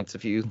bonus points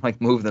if you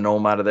like move the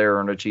gnome out of there,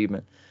 or an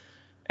achievement.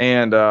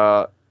 And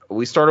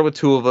we started with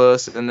 2 of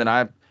us, and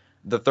then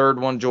the third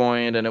one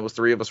joined, and it was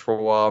 3 of us for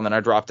a while, and then I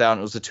dropped out, and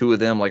it was the 2 of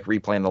them like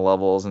replaying the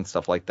levels and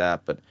stuff like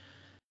that. But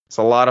it's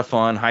a lot of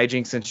fun.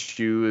 Hijinks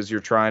ensue as you're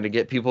trying to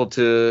get people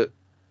to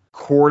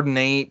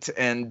coordinate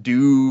and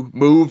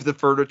move the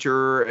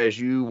furniture as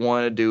you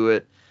want to do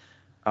it.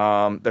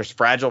 There's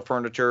fragile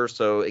furniture,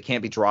 so it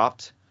can't be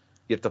dropped.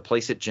 You have to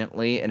place it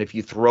gently, and if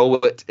you throw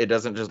it, it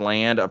doesn't just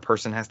land. A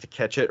person has to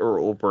catch it or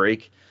it will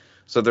break.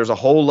 So there's a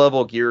whole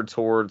level geared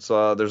towards,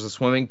 there's a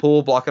swimming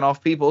pool blocking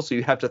off people, so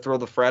you have to throw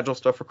the fragile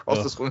stuff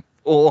across the swimming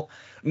pool.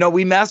 No,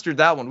 we mastered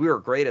that one. We were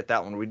great at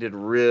that one. We did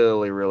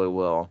really, really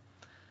well.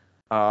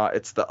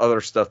 It's the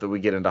other stuff that we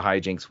get into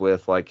hijinks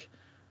with. Like,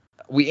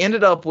 we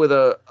ended up with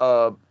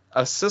a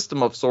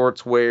system of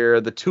sorts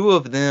where the 2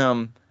 of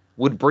them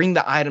would bring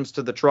the items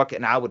to the truck,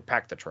 and I would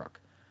pack the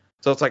truck.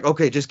 So it's like,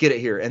 okay, just get it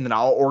here, and then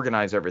I'll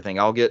organize everything.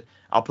 I'll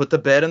put the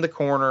bed in the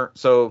corner.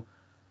 So,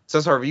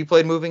 Cesar, have you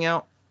played Moving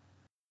Out?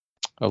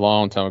 A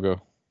long time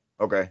ago.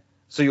 Okay.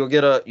 So you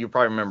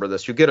probably remember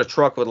this. You get a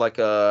truck with like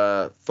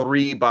a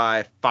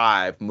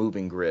 3x5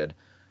 moving grid.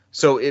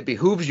 So it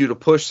behooves you to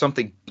push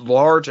something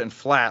large and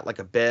flat, like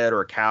a bed or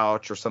a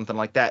couch or something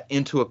like that,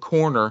 into a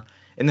corner,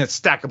 and then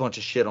stack a bunch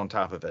of shit on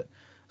top of it.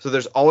 So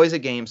there's always a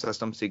game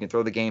system, so you can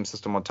throw the game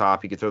system on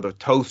top. You can throw the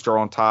toaster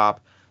on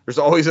top. There's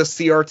always a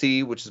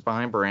CRT, which is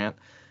behind Brant.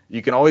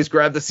 You can always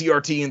grab the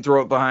CRT and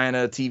throw it behind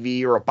a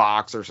TV or a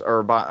box,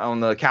 or on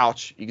the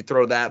couch. You can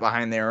throw that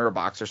behind there, or a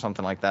box or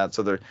something like that.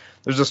 So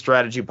there's a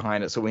strategy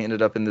behind it. So we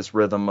ended up in this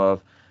rhythm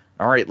of,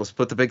 all right, let's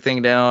put the big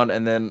thing down,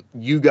 and then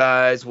you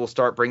guys will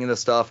start bringing the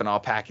stuff, and I'll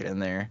pack it in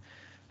there.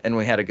 And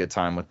we had a good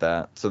time with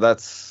that. So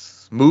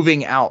that's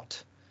Moving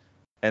Out.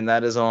 And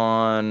that is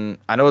on,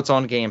 I know it's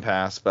on Game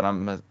Pass, but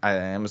I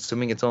am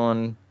assuming it's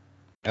on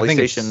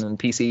PlayStation and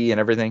PC and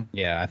everything.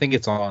 Yeah, I think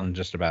it's on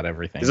just about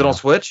everything. Is it on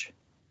Switch?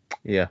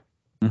 Yeah.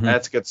 Mm-hmm.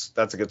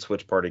 That's a good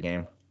Switch party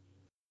game.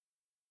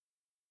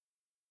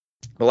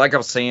 But like I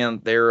was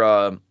saying,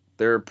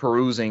 they're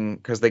perusing,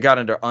 because they got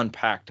into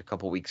Unpacked a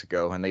couple weeks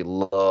ago, and they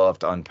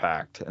loved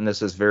Unpacked. And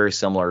this is very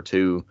similar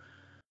to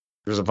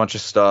there's a bunch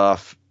of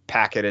stuff,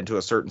 pack it into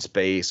a certain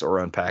space or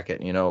unpack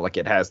it, like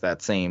it has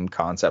that same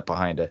concept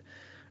behind it.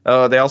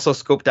 They also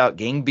scoped out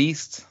Gang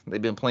Beasts.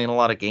 They've been playing a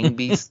lot of Gang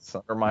Beasts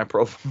under my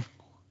profile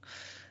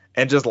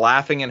and just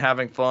laughing and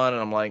having fun.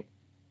 And I'm like,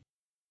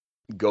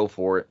 go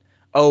for it.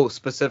 Oh,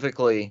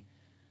 specifically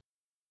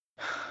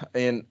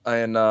in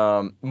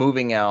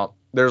Moving Out,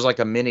 there's like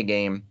a mini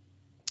game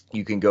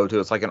you can go to.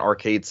 It's like an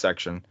arcade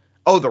section.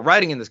 Oh, the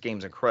writing in this game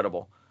is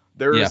incredible.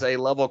 There's a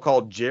level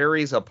called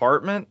Jerry's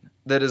Apartment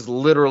that is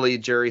literally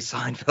Jerry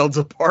Seinfeld's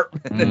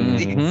apartment in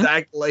the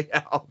exact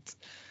layout.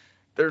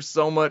 There's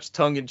so much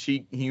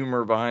tongue-in-cheek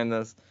humor behind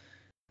this.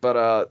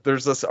 But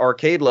there's this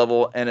arcade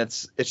level, and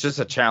it's just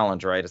a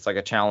challenge, right? It's like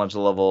a challenge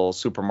level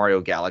Super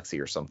Mario Galaxy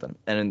or something.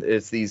 And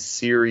it's these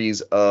series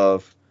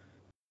of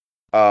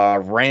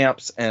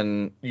ramps,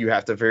 and you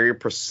have to very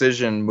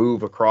precision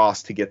move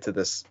across to get to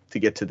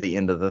the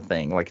end of the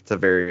thing. Like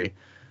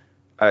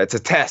it's a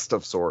test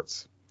of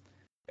sorts.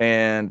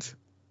 And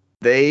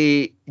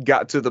they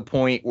got to the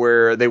point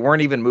where they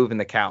weren't even moving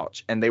the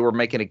couch, and they were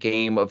making a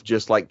game of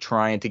just like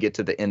trying to get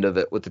to the end of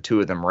it with the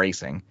two of them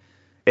racing.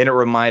 And it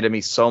reminded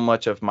me so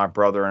much of my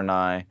brother and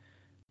I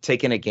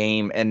taking a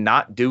game and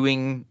not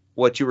doing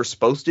what you were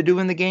supposed to do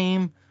in the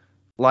game,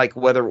 like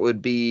whether it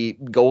would be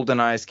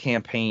GoldenEye's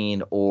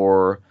campaign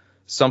or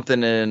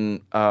something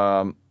in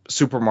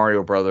Super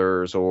Mario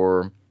Brothers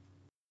or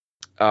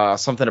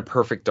something in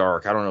Perfect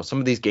Dark. I don't know. Some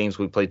of these games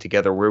we played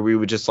together where we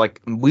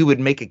would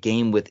make a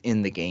game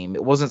within the game.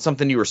 It wasn't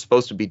something you were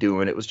supposed to be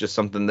doing. It was just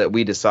something that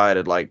we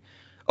decided like,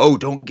 oh,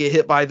 don't get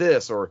hit by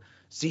this, or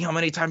see how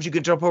many times you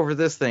can jump over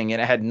this thing.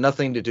 And it had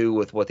nothing to do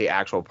with what the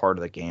actual part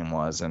of the game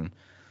was. And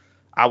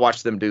I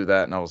watched them do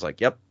that, and I was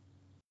like, yep,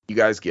 you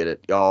guys get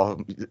it,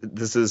 y'all.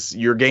 This is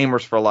your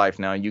gamers for life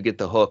now. You get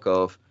the hook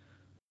of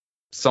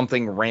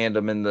something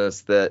random in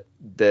this that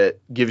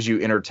gives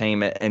you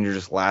entertainment, and you're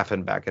just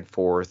laughing back and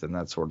forth and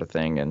that sort of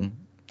thing.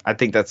 And I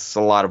think that's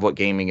a lot of what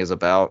gaming is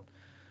about.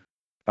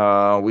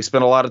 We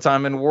spent a lot of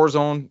time in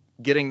Warzone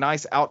getting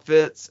nice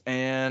outfits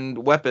and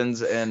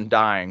weapons and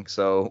dying.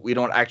 So we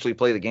don't actually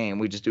play the game.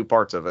 We just do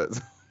parts of it.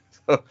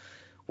 So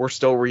we're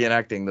still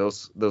reenacting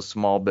those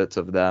small bits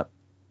of that.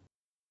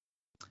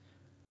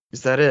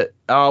 Is that it?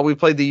 We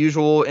played the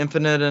usual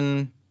Infinite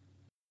and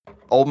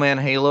Old Man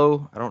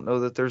Halo. I don't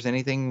know that there's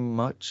anything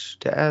much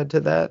to add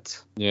to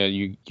that. Yeah,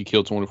 you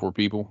killed 24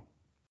 people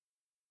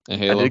in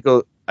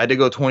Halo. I did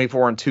go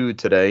 24-2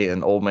 today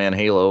in Old Man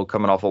Halo,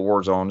 coming off of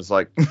Warzone. It's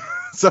like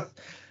so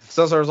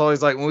was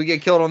always like, when we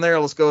get killed on there,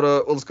 let's go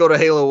to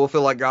Halo. We'll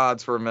feel like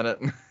gods for a minute.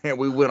 And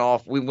we went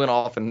off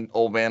in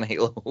Old Man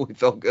Halo. We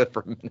felt good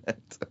for a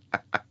minute.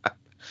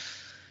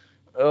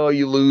 Oh,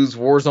 you lose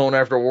Warzone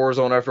after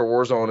Warzone after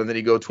Warzone, and then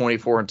you go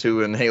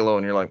 24-2 in Halo,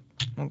 and you're like,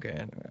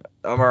 okay,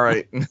 I'm all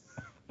right.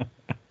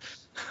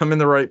 I'm in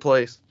the right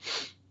place.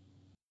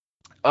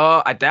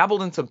 I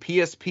dabbled in some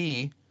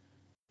PSP,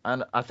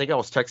 and I think I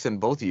was texting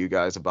both of you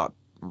guys about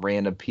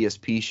random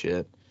PSP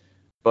shit.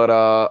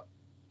 But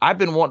I've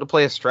been wanting to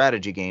play a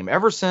strategy game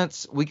ever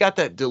since we got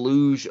that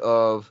deluge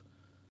of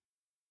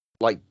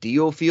like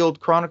Diofield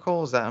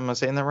Chronicle. Am I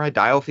saying that right?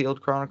 Diofield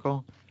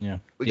Chronicle. Yeah.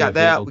 We got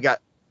that. We got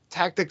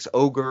Tactics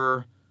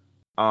Ogre.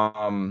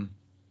 And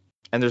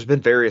there's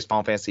been various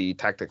Final Fantasy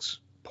Tactics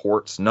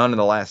ports, none in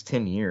the last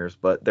 10 years,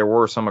 but there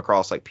were some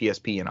across like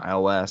PSP and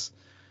iOS.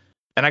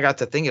 And I got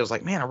to think, it was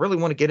like, man, I really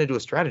want to get into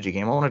a strategy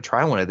game. I want to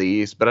try one of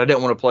these, but I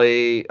don't want to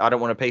pay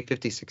 $50,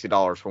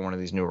 $60 for one of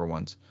these newer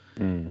ones.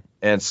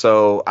 And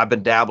so I've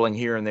been dabbling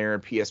here and there in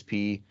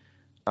PSP.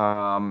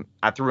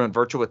 I threw in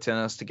Virtua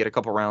Tennis to get a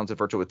couple rounds of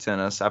Virtua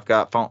Tennis. I've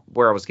got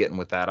where I was getting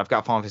with that. I've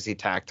got Final Fantasy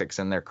Tactics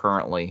in there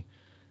currently,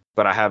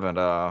 but I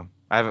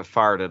haven't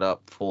fired it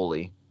up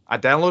fully. I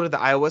downloaded the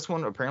iOS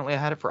one. Apparently I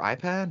had it for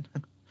iPad.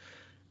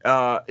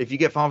 If you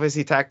get Final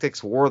Fantasy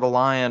Tactics War of the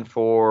Lion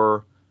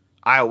for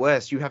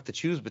iOS, you have to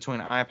choose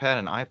between iPad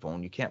and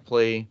iPhone. You can't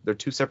play. They're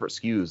two separate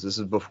SKUs. This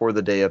is before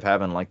the day of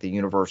having like the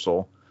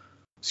universal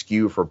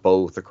SKU for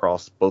both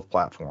across both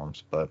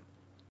platforms. But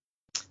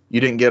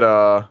you didn't get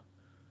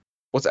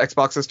what's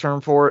Xbox's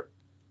term for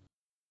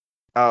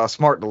it?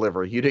 Smart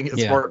delivery. You didn't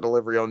get smart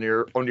delivery on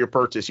your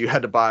purchase. You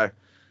had to buy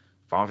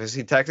Final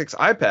Fantasy Tactics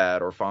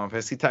iPad or Final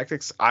Fantasy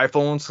Tactics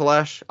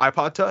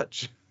iPhone/iPod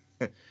Touch.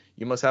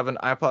 You must have an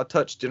iPod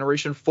Touch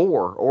Generation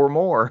 4 or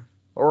more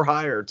or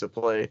higher to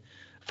play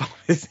Final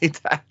Fantasy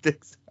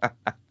Tactics.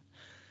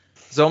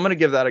 So I'm gonna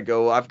give that a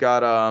go. I've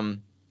got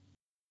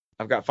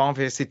Final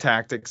Fantasy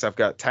Tactics. I've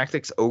got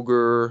Tactics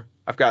Ogre.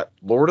 I've got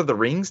Lord of the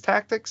Rings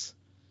Tactics,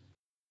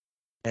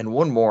 and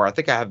one more. I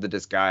think I have the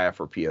Disgaea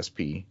for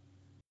PSP.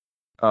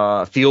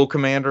 Field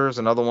Commander is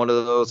another one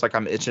of those. Like,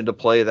 I'm itching to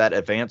play that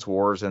Advance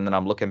Wars, and then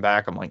I'm looking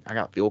back. I'm like, I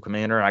got Field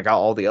Commander, and I got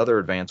all the other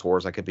Advance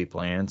Wars I could be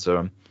playing.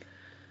 So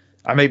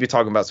I may be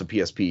talking about some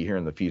PSP here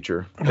in the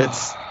future.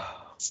 It's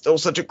still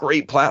such a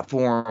great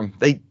platform.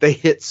 They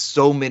hit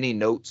so many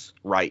notes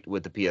right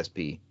with the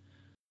PSP,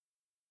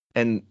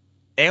 and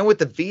with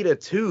the Vita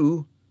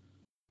too.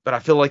 But I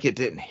feel like it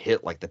didn't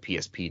hit like the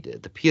PSP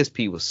did. The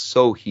PSP was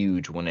so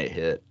huge when it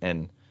hit,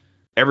 and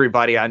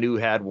everybody I knew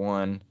had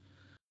one.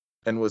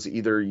 and was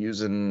either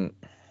using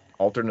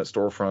alternate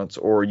storefronts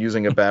or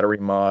using a battery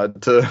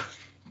mod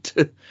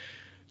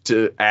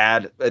to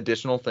add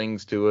additional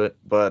things to it,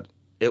 but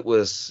it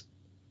was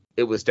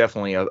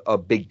definitely a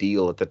big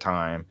deal at the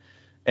time.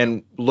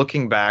 And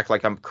looking back,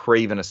 like, I'm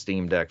craving a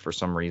Steam Deck for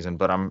some reason,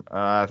 but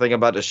I think I'm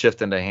about to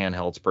shift into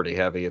handhelds pretty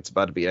heavy. It's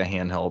about to be a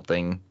handheld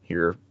thing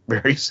here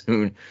very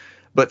soon.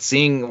 But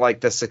seeing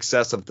like the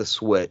success of the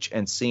Switch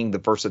and seeing the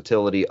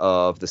versatility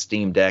of the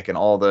Steam Deck and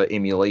all the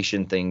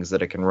emulation things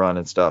that it can run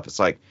and stuff, it's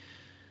like,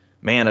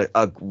 man,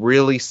 a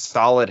really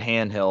solid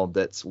handheld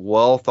that's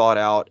well thought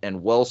out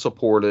and well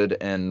supported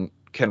and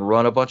can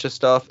run a bunch of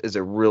stuff is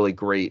a really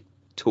great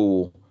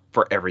tool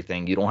for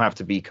everything. You don't have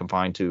to be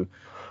confined to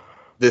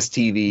this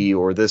TV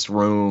or this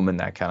room and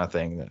that kind of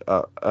thing.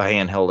 A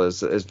handheld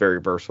is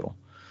very versatile.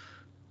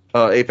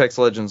 Apex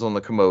Legends on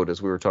the commode,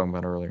 as we were talking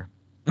about earlier.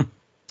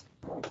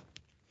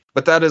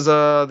 But that is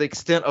the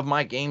extent of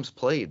my games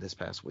played this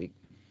past week.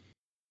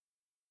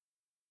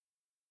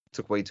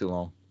 Took way too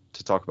long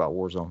to talk about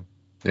Warzone.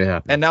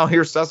 Yeah. And now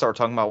here's Cesar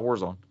talking about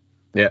Warzone.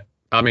 Yeah.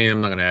 I mean, I'm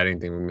not going to add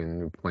anything. I mean,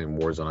 we're playing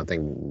Warzone. I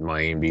think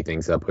my AMD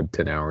thinks I put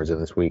 10 hours in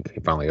this week. He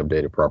finally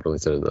updated properly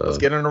instead of the. Let's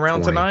get it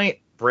around 20.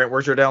 tonight. Brent,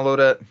 where's your download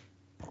at?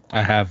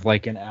 I have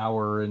like an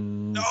hour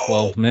and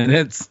 12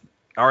 minutes.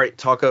 All right,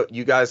 Taco,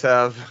 you guys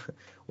have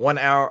 1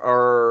 hour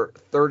or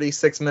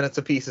 36 minutes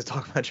apiece to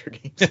talk about your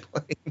games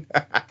played.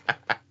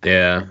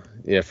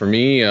 Yeah. For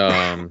me,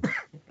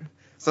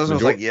 Cesar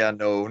was like, yeah,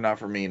 no, not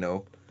for me,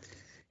 no.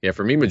 Yeah,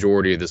 for me,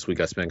 majority of this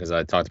week I spent, because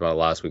I talked about it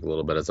last week a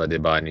little bit, as I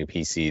did buy a new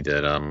PC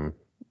that I'm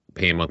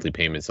paying monthly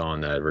payments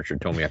on, that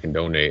Richard told me I can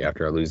donate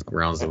after I lose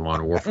rounds of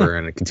Modern Warfare,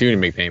 and I continue to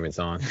make payments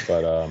on.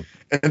 But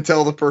and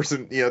tell the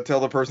person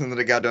that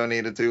it got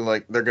donated to,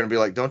 like, they're gonna be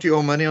like, don't you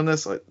owe money on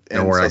this? Like,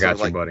 don't worry, I got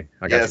you, like, buddy.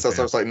 I got you. So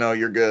I was like, no,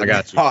 you're good. I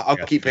got you. I'll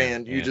keep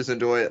paying. You Yeah. just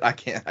enjoy it. I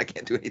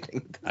can't do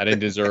anything. I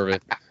didn't deserve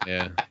it.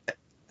 Yeah,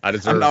 I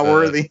deserve. I'm not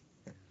worthy.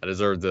 I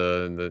deserve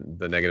the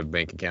negative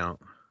bank account.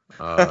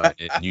 And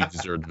you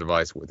deserve the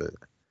device with it.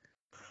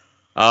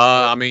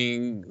 I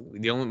mean,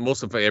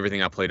 most of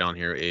everything I played on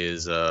here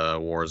is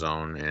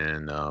Warzone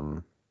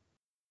and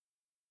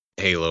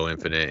Halo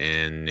Infinite,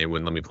 and it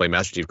wouldn't let me play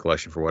Master Chief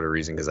Collection for whatever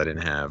reason, because I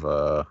didn't have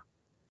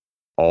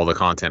all the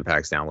content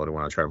packs downloaded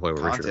when I tried to play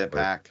with Richard. Content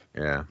pack.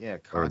 Yeah,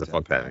 whatever the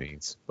fuck pack. that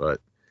means. But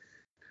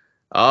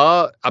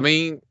I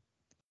mean,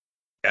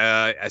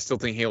 I still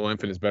think Halo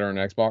Infinite is better on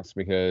Xbox,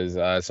 because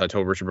as I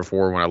told Richard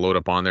before, when I load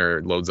up on there,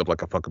 it loads up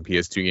like a fucking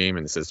PS2 game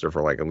and it sits there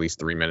for like at least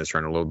 3 minutes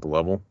trying to load the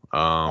level.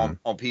 On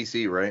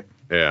PC, right?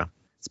 Yeah,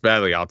 it's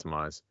badly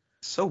optimized.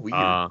 So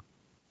weird.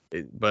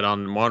 But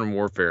on Modern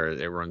Warfare,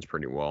 it runs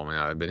pretty well. I mean,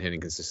 I've been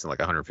hitting consistent like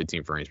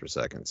 115 frames per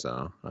second.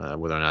 So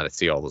whether or not I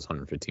see all those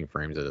 115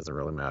 frames, it doesn't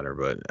really matter.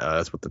 But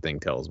that's what the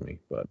thing tells me.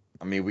 But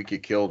I mean, we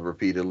get killed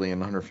repeatedly in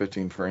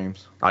 115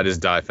 frames. I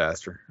just die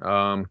faster.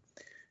 And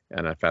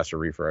a faster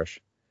refresh.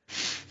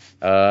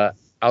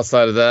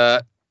 Outside of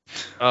that,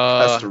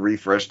 That's the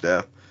refresh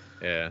death.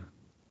 Yeah.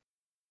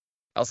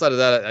 Outside of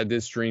that, I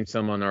did stream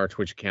some on our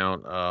Twitch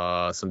account,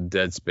 some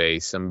Dead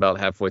Space. I'm about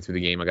halfway through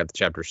the game. I got to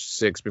chapter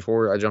 6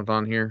 before I jumped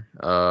on here.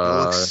 It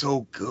looks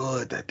so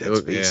good. That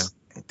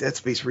Dead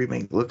Space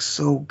remake looks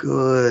so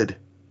good.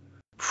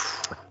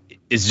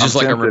 It's just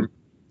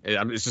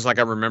it's just like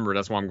I remember.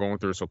 That's why I'm going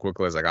through it so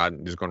quickly. It's like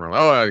I'm just going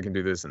around, I can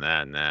do this and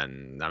that and that.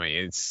 And I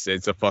mean,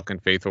 it's a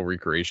fucking faithful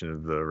recreation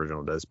of the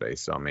original Dead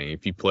Space. So I mean,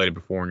 if you played it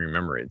before and you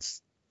remember it,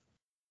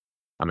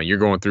 you're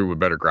going through with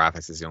better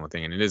graphics is the only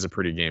thing, and it is a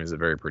pretty game. It's a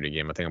very pretty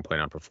game. I think I'm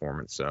playing on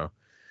performance,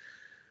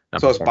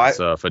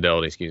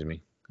 fidelity. Excuse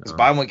me. It's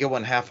buy one get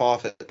one half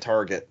off at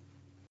Target.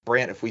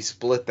 Brant, if we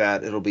split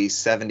that, it'll be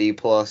 70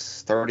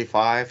 plus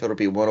 35. It'll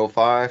be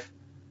 105.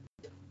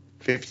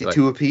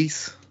 52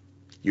 apiece.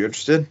 You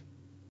interested?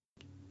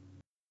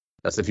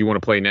 That's if you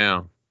want to play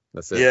now.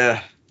 That's it.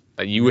 Yeah.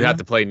 You would have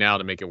to play now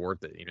to make it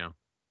worth it,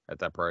 at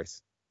that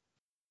price.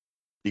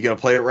 You gonna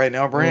play it right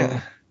now,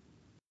 Brant?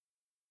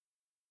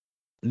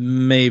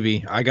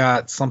 Maybe. I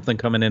got something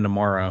coming in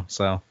tomorrow,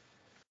 so.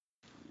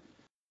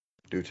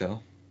 Do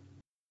tell.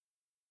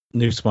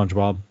 New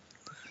SpongeBob.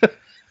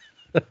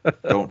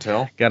 Don't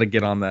tell. Got to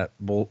get on that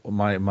my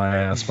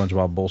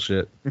SpongeBob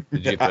bullshit.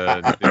 Did you get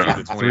the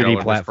 $20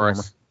 3D platformer?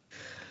 price?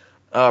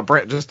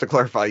 Brent, just to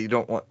clarify, you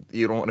don't want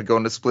to go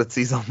into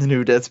splitsies on the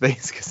new Dead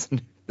Space because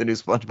the new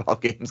SpongeBob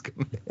game's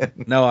coming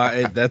in.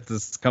 No,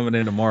 that's coming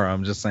in tomorrow.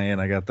 I'm just saying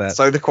I got that.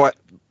 So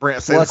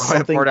Brent, say the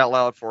quiet part out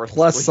loud for us.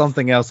 Plus please.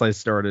 something else I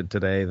started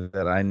today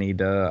that I need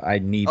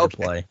to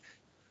play.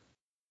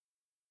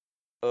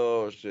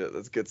 Oh shit,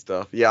 that's good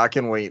stuff. Yeah, I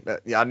can wait.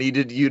 Yeah, I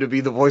needed you to be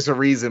the voice of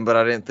reason, but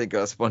I didn't think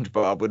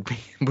SpongeBob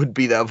would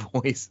be that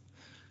voice.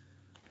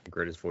 The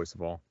greatest voice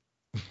of all.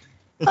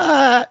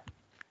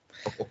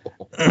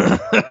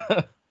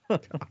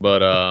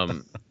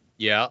 But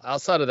yeah,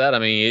 outside of that, I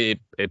mean,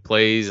 it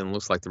plays and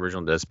looks like the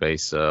original Dead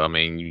Space. I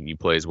mean, you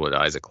play as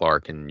Isaac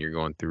Clarke, and you're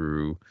going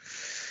through.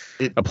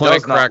 It a planet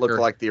does not cracker. look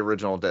like the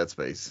original Dead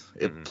Space.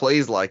 It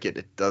plays like it.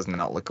 It does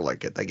not look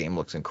like it. That game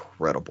looks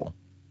incredible.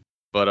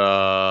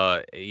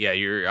 But yeah,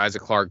 you're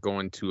Isaac Clarke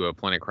going to a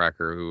Planet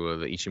Cracker, who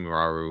the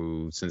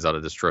Ichimaru sends out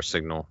a distress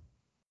signal.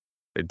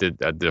 They did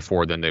that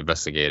before, then they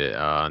investigate it,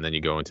 and then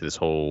you go into this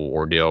whole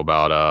ordeal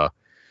about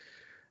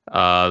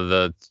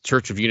the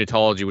Church of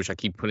Unitology, which I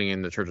keep putting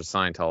in the Church of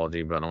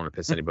Scientology, but I don't want to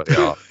piss anybody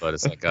off. But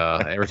it's like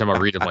every time I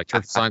read it, I'm like,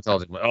 Church of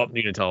Scientology, I'm like, oh,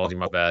 Unitology,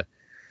 my bad.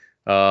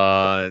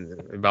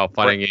 About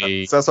fighting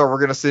a. So that's why we're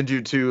gonna send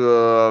you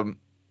to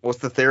what's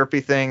the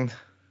therapy thing?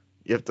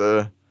 You have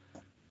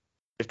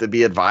to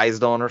be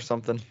advised on or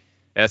something.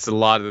 That's a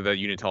lot of the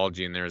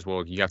Unitology in there as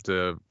well. You have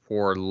to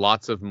pour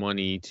lots of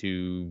money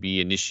to be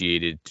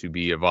initiated, to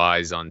be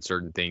advised on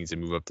certain things and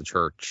move up the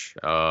church.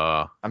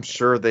 I'm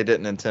sure they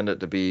didn't intend it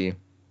to be.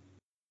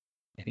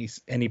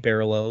 Any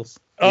parallels?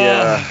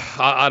 Yeah.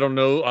 I don't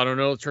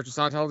know. Church of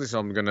Scientology, so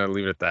I'm gonna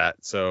leave it at that.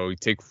 So you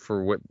take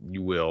for what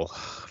you will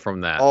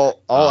from that.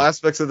 All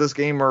aspects of this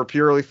game are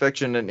purely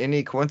fiction, and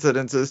any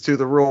coincidences to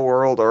the real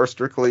world are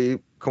strictly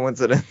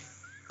coincidence.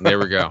 There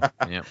we go.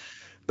 Yeah.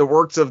 The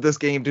works of this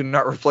game do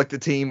not reflect the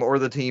team or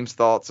the team's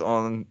thoughts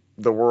on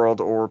the world,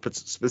 or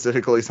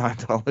specifically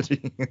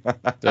Scientology.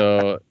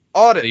 So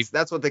audits.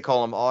 That's what they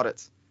call them,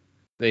 audits.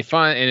 They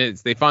find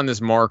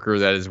this marker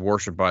that is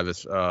worshipped by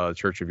this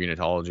Church of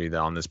Unitology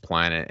on this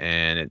planet,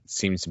 and it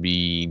seems to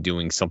be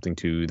doing something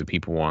to the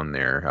people on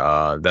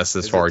there. That's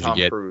as far as you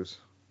get. Cruise?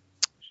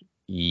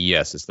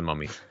 Yes, it's the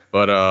Mummy,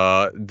 but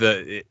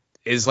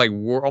it's like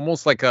we're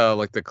almost like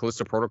the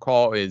Callisto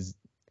Protocol is.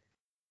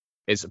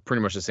 It's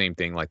pretty much the same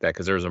thing like that,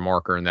 because there's a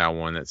marker in that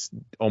one that's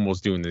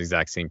almost doing the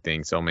exact same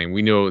thing. So I mean,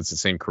 we know it's the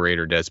same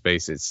creator, Dead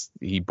Space.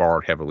 He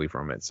borrowed heavily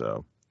from it.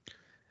 So,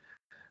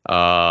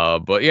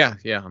 but yeah.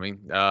 I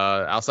mean,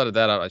 outside of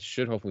that, I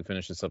should hopefully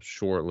finish this up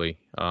shortly,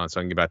 so I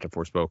can get back to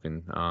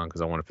Forspoken,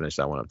 because I want to finish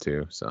that one up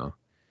too. So,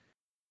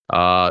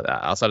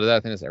 outside of that, I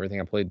think that's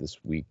everything I played this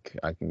week.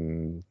 I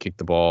can kick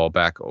the ball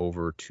back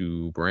over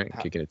to Brent,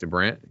 kicking it to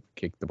Brent,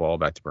 kick the ball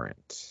back to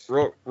Brent.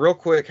 Real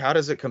quick, how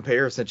does it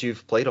compare, since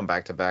you've played them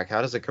back to back?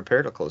 How does it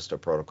compare to Callisto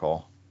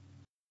Protocol?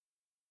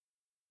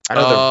 I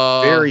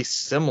know they're very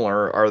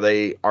similar. Are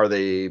they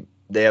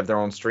have their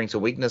own strengths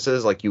and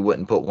weaknesses? Like, you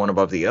wouldn't put one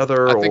above the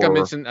other? I think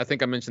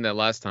I mentioned that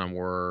last time,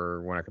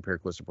 where when I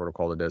compared Callisto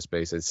Protocol to Dead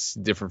Space, it's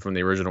different from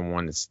the original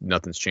one.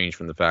 Nothing's changed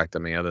from the fact, I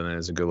mean, other than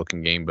it's a good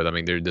looking game, but I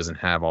mean, there doesn't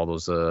have all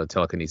those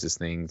telekinesis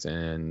things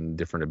and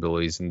different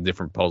abilities and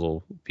different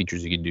puzzle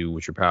features you can do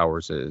with your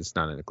powers. It's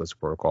not in the Callisto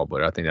Protocol,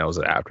 but I think that was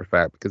an after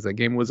fact, because that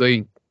game was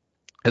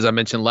as I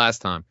mentioned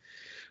last time,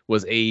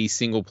 was a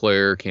single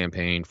player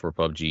campaign for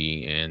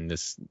PUBG, and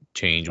this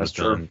change was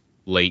done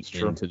late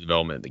into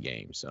development of the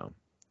game. So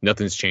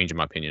nothing's changed in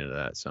my opinion of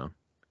that. So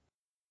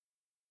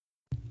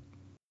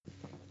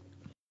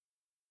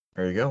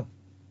there you go.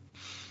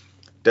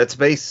 Dead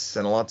Space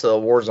and lots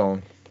of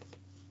Warzone.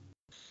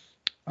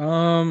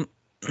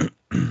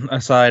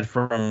 Aside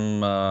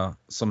from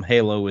some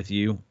Halo with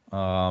you,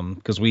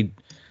 because we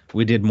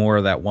did more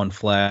of that One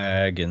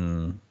Flag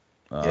and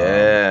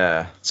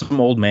some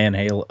Old Man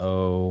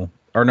Halo.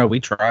 Or no, we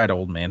tried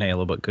Old Man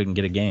Halo, but couldn't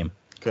get a game.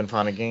 Couldn't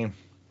find a game.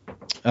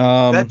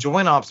 That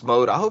Joint Ops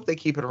mode, I hope they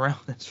keep it around.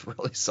 It's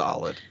really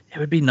solid. It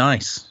would be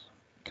nice,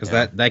 because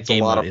that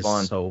game mode is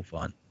so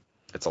fun.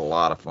 It's a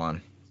lot of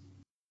fun.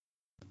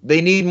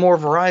 They need more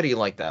variety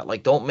like that.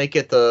 Like, don't make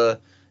it the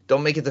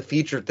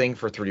featured thing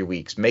for 3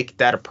 weeks. Make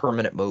that a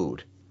permanent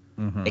mode,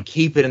 and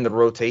keep it in the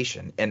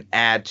rotation and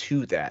add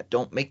to that.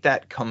 Don't make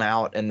that come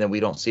out and then we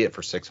don't see it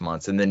for 6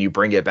 months, and then you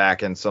bring it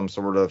back in some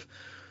sort of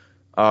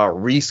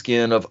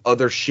reskin of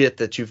other shit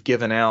that you've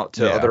given out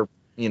to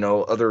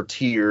other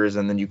tiers,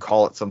 and then you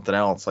call it something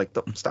else. Like,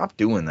 stop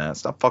doing that.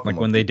 Stop fucking.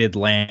 Like when they did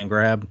land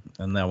grab,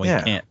 and then we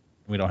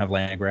don't have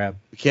land grab.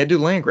 We can't do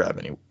land grab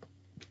anymore.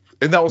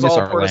 And that was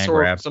all part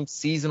of some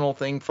seasonal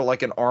thing for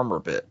like an armor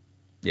bit.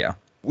 Yeah.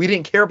 We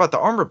didn't care about the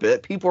armor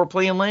bit. People were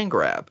playing land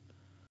grab.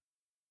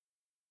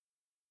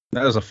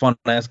 That was a fun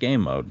ass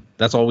game mode.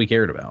 That's all we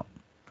cared about.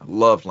 I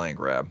love land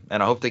grab,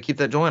 and I hope they keep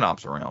that Joint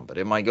Ops around, but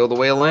it might go the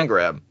way of land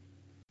grab.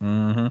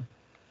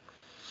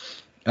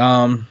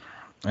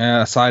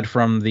 Aside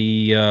from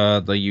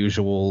the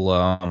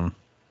usual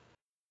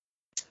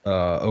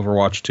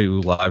Overwatch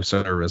 2 live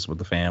service with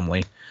the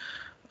family,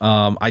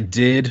 I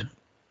did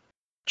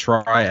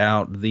try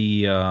out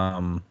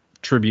the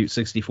Tribute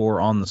 64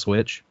 on the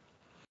Switch,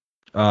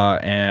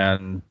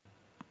 and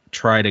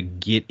try to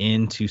get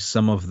into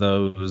some of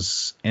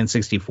those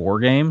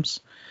N64 games.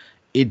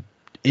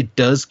 It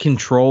does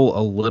control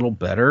a little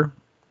better.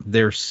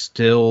 There's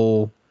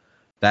still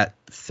that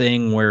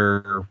thing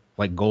where,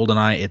 like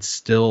GoldenEye, it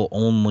still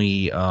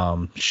only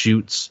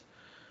shoots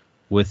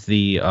with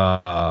the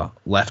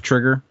left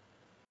trigger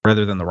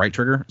rather than the right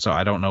trigger. So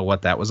I don't know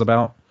what that was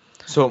about.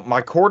 So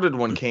my corded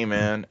one came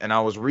in, and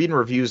I was reading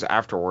reviews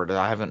afterward.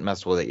 I haven't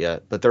messed with it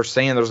yet, but they're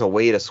saying there's a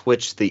way to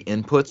switch the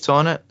inputs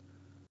on it.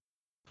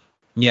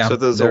 Yeah. So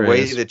there's a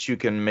way that you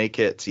can make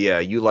it. Yeah,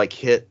 you like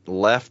hit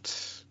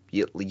left,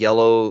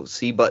 yellow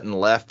C button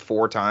left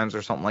 4 times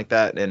or something like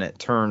that, and it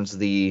turns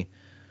the.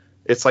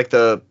 It's like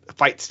the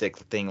fight stick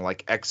thing,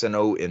 like X and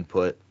O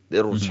input.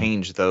 It'll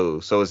change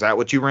those. So is that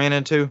what you ran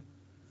into?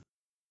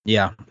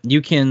 Yeah,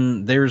 you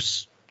can.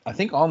 There's, I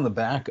think on the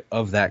back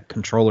of that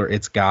controller,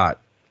 it's got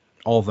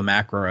all the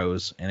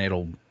macros, and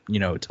it'll,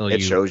 tell It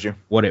you shows you.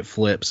 what it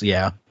flips.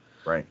 Yeah.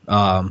 Right.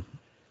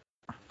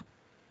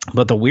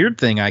 But the weird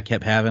thing I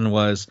kept having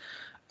was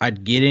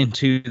I'd get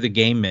into the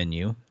game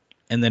menu,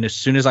 and then as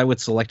soon as I would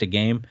select a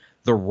game,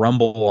 the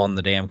rumble on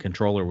the damn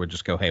controller would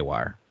just go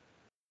haywire.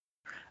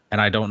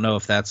 And I don't know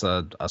if that's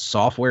a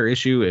software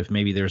issue, if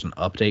maybe there's an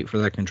update for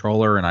the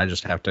controller, and I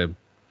just have to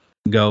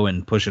go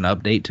and push an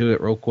update to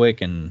it real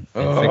quick and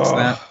fix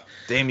that.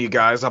 Damn you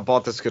guys! I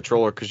bought this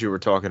controller because you were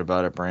talking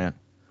about it, Brant.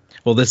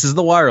 Well, this is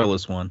the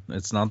wireless one.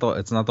 It's not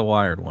the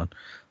wired one.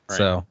 Right.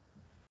 So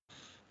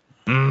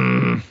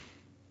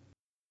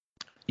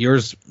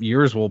yours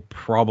will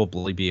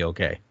probably be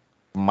okay.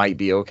 Might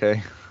be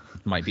okay.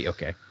 Might be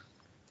okay.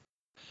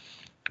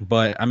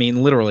 But I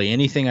mean, literally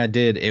anything I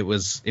did, it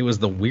was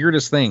the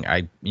weirdest thing.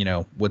 I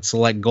would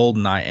select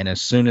GoldenEye, and as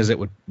soon as it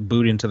would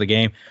boot into the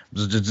game,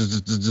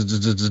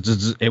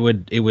 it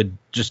would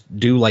just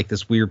do like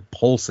this weird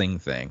pulsing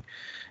thing.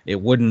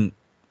 It wouldn't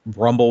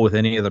rumble with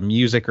any of the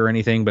music or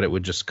anything, but it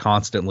would just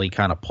constantly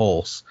kind of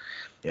pulse.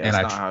 Yeah, and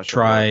I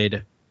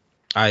tried.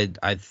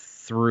 I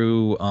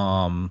threw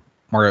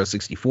Mario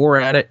 64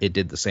 at it. It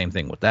did the same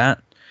thing with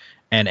that.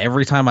 And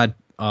every time I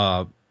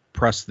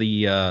press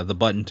the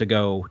button to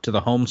go to the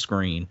home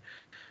screen,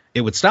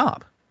 it would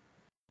stop.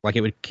 Like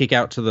it would kick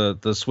out to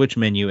the Switch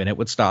menu and it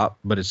would stop.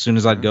 But as soon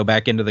as I'd go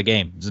back into the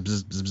game,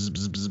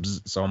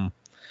 so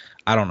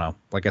I don't know.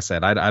 Like I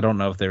said, I don't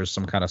know if there's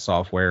some kind of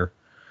software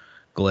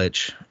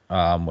glitch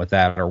with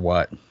that or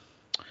what.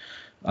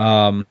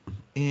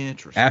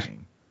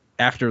 Interesting.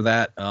 After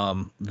that,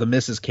 the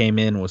missus came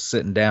in, was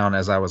sitting down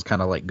as I was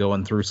kind of like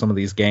going through some of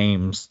these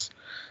games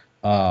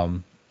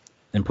and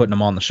putting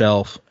them on the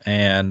shelf,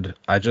 and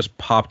I just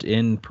popped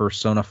in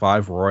Persona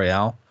 5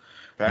 Royale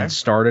and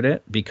started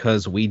it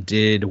because we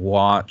did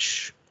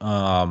watch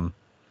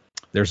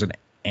there's an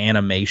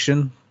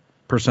animation,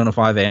 Persona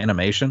 5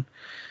 animation,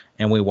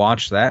 and we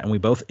watched that and we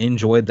both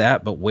enjoyed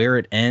that, but where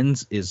it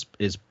ends is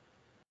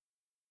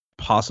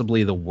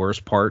possibly the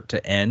worst part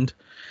to end.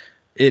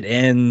 It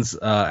ends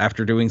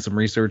after doing some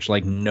research,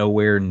 like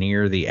nowhere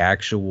near the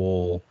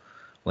actual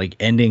like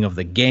ending of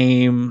the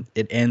game.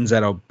 It ends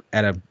at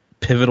a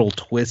pivotal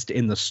twist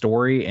in the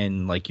story,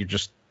 and like you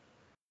just,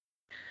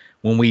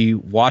 when we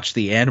watch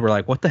the end, we're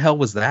like, what the hell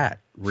was that?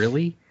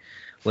 Really?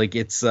 Like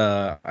it's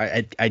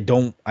I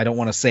don't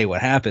want to say what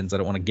happens. I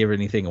don't want to give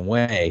anything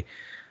away.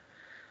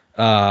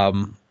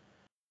 But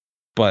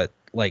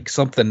like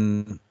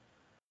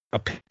a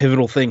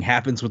pivotal thing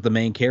happens with the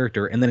main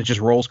character, and then it just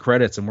rolls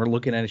credits, and we're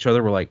looking at each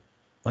other. We're like,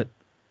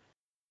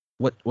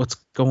 what's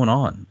going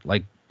on?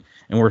 Like,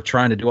 and we're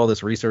trying to do all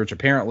this research.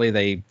 Apparently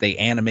they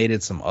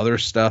animated some other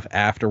stuff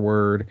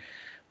afterward,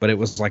 but it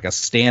was like a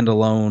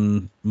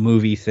standalone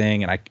movie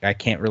thing, and I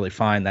can't really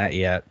find that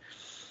yet.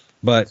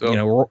 But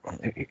so,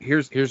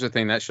 here's the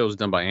thing, that show's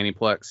done by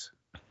Aniplex.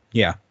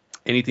 Yeah.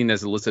 Anything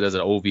that's listed as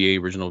an OVA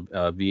original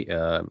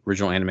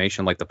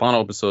animation, like the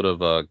final episode of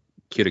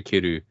Kira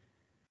Kiru,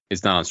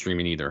 is not on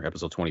streaming either.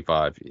 Episode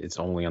 25, it's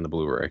only on the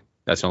Blu-ray.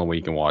 That's the only way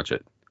you can watch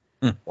it.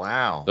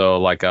 Wow. So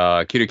like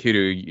Kira Kiru,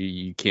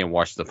 you can't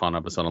watch the final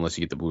episode unless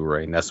you get the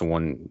Blu-ray, and that's the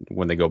one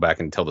when they go back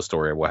and tell the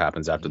story of what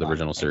happens after the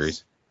original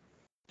series.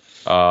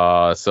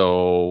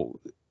 So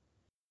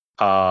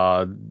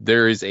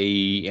there is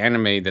a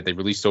anime that they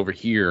released over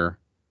here,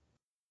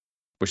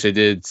 which they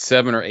did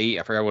 7 or 8.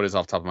 I forgot what it is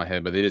off the top of my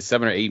head, but they did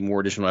 7 or 8 more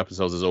additional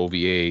episodes as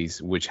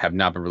OVAs, which have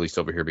not been released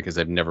over here because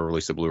they've never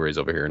released the Blu-rays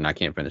over here, and I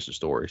can't finish the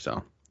story.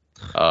 So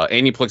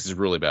Aniplex is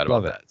really bad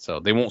about that. So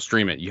they won't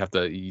stream it. You have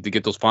to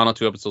get those final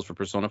 2 episodes for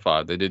Persona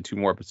 5. They did 2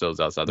 more episodes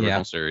outside the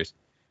original series.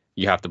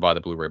 You have to buy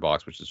the Blu-ray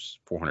box, which is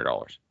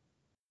 $400.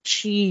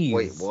 Jeez.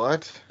 Wait,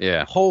 what?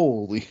 Yeah.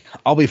 Holy.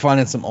 I'll be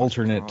finding some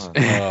alternate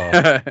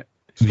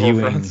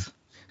viewing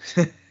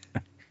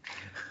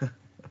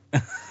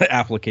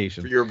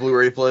application for your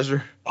Blu-ray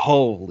pleasure.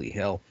 Holy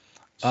hell.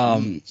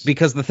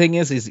 Because the thing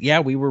is yeah,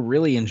 we were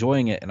really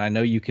enjoying it, and I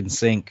know you can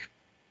sink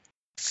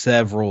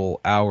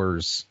several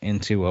hours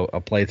into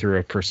a playthrough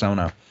of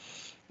Persona.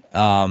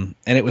 And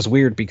it was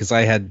weird because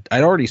I'd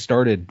already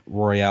started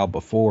Royale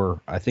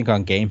before, I think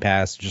on Game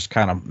Pass, just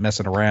kind of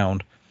messing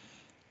around.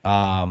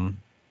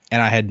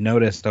 And I had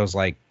noticed, I was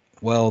like,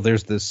 well,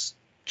 there's this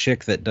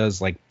chick that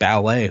does like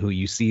ballet who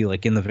you see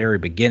like in the very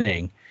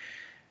beginning,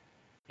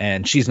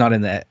 and she's not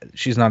in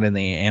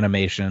the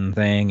animation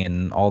thing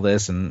and all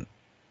this, and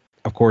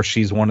of course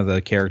she's one of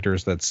the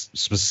characters that's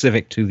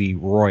specific to the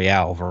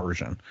Royale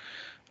version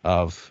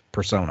of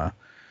Persona.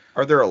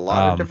 Are there a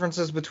lot of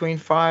differences between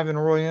 5 and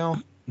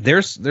Royale?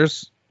 There's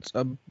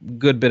a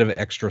good bit of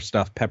extra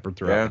stuff peppered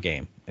throughout the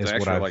game. It's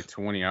actually like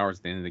 20 hours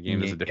at the end of the game.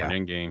 There's a different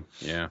end game.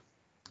 Yeah.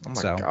 Oh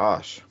my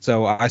gosh.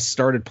 So I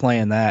started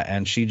playing that,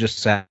 and she just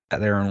sat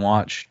there and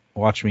watched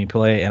me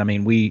play. And I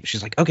mean,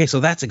 she's like, okay,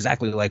 so that's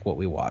exactly like what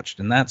we watched,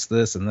 and that's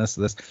this and this,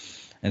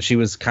 and she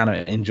was kind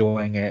of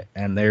enjoying it.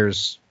 And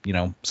there's,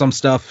 some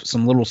stuff,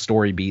 some little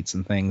story beats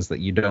and things that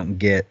you don't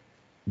get.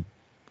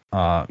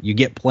 You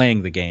get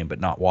playing the game,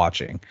 but not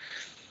watching.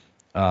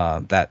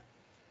 that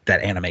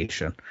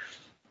animation.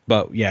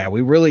 But yeah,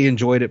 we really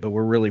enjoyed it, but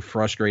we're really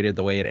frustrated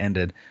the way it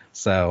ended.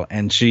 So,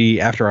 and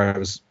she, after I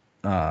was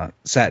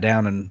sat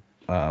down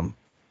and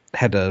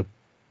had to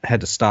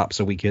stop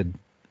so we could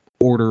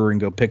order and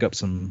go pick up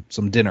some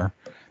dinner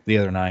the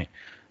other night.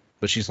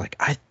 But she's like,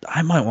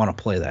 I might want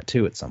to play that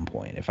too at some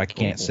point if I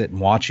can't sit and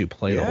watch you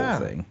play the whole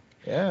thing.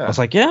 Yeah. I was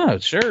like, yeah,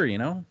 sure,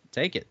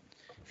 take it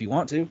if you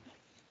want to.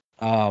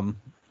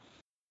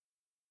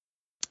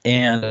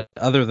 And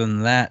other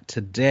than that,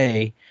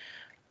 today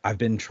I've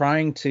been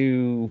trying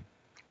to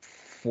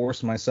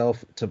force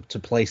myself to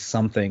play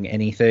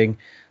anything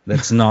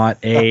that's not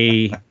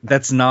a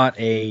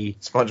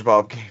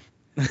SpongeBob game.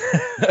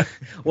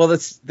 well,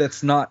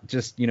 that's not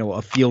just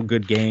a feel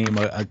good game,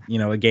 a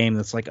game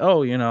that's like,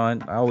 oh, I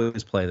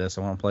always play this,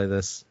 I want to play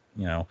this.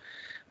 What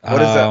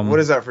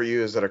is that for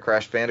you? Is it a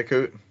Crash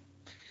Bandicoot?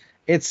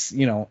 It's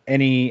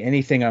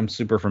anything I'm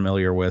super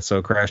familiar with.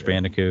 So Crash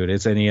Bandicoot,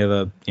 it's any of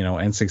the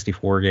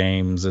N64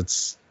 games.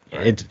 It's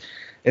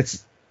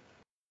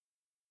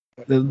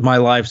my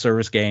live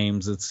service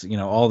games. It's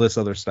all this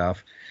other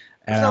stuff.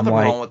 There's nothing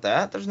wrong with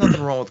that. There's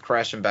nothing wrong with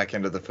crashing back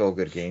into the feel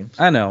good games.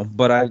 I know,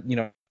 but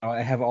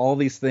I have all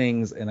these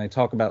things and I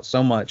talk about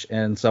so much,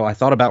 and so I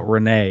thought about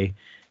Renee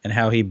and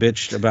how he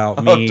bitched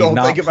about me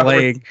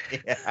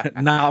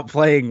not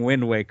playing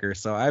Wind Waker.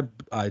 So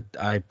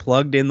I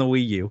plugged in the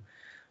Wii U.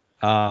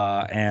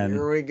 And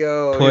here we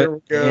go.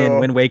 Put in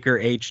Wind Waker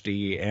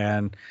HD,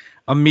 and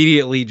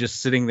immediately just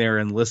sitting there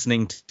and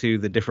listening to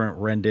the different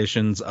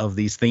renditions of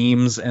these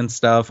themes and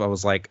stuff, I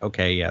was like,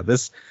 okay, yeah,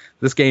 this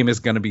game is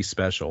going to be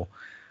special.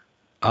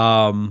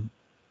 And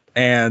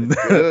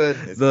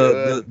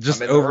the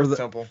just over the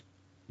temple.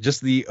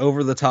 Just the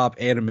over the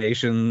top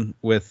animation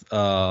with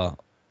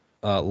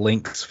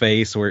Link's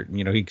face, where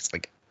he's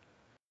like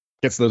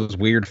gets those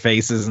weird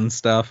faces and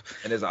stuff,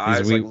 and his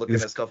eyes looking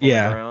at stuff on the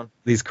ground.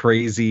 These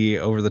crazy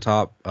over the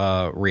top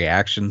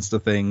reactions to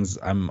things.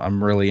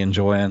 I'm really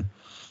enjoying.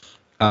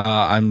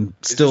 I'm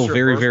still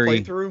very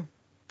playthrough?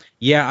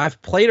 Yeah,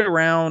 I've played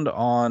around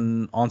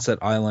on Onset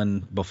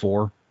Island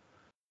before.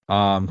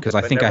 Because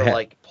I think I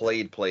had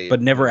played,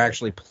 but never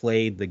actually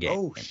played the game.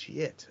 Oh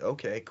shit!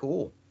 Okay,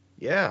 cool.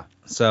 Yeah.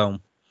 So,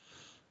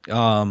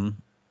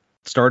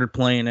 started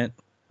playing it,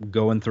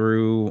 going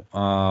through.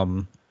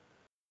 My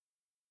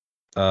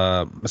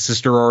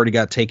sister already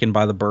got taken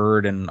by the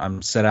bird, and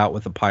I'm set out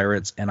with the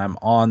pirates, and I'm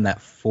on that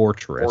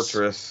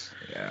fortress.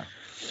 Yeah.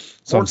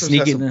 So I'm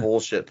sneaking. Has some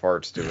bullshit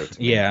parts to it.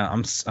 Yeah,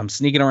 I'm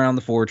sneaking around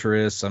the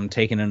fortress. I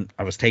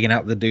was taking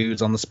out the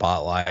dudes on the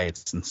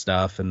spotlights and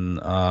stuff,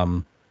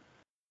 and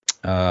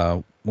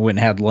went and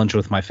had lunch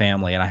with my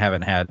family, and I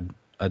haven't had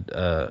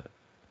a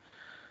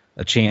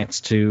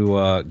chance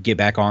to get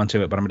back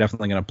onto it, but I'm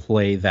definitely going to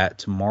play that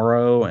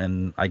tomorrow,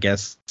 and I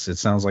guess it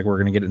sounds like we're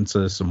going to get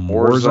into some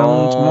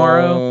Warzone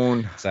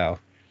tomorrow. So,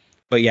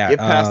 but yeah, get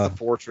past the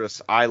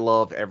fortress. I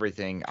love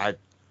everything. I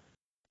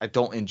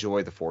don't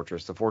enjoy the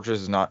fortress. The fortress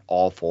is not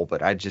awful,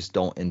 but I just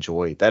don't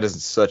enjoy it. That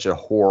is such a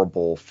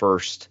horrible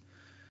first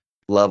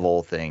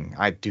level thing.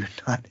 I do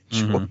not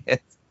enjoy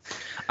it.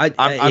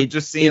 I'm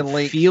just seeing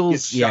Link.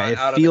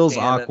 It feels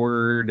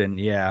awkward, and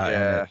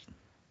yeah.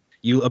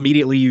 You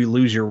immediately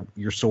lose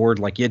your sword.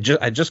 Like I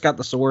just got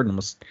the sword and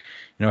was,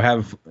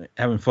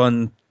 having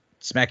fun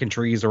smacking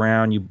trees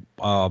around. You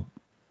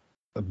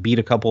beat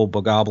a couple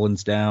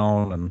bogoblins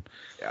down, and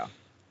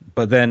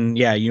but then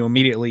you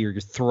immediately you're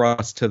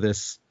thrust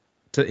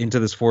into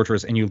this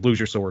fortress, and you lose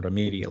your sword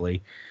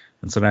immediately,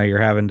 and so now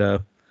you're having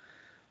to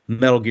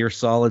Metal Gear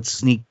Solid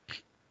sneak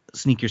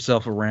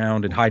yourself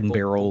around and hide in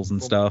barrels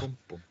and stuff.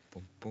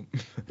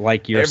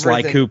 Like your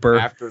Sly Cooper.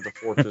 After the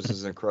fortress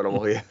is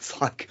incredible. Yeah,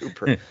 Sly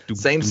Cooper.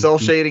 Same cell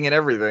shading and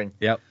everything.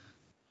 Yep.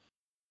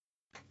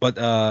 But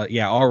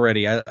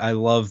already I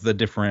love the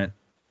different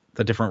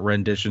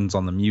renditions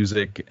on the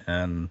music,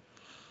 and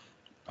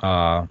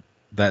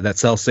that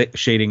cell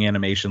shading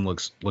animation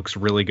looks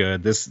really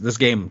good. This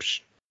game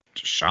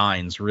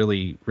shines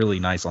really, really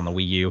nice on the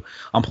Wii U.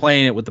 I'm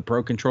playing it with the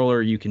Pro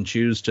Controller. You can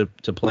choose to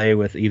play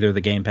with either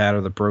the gamepad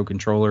or the Pro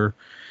Controller.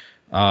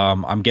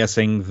 I'm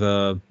guessing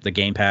the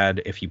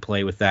gamepad, if you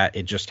play with that,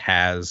 it just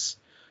has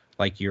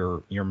like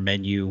your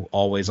menu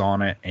always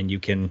on it, and you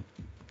can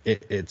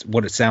it's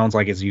what it sounds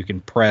like is you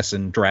can press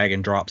and drag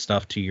and drop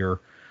stuff to your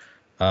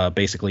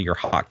basically your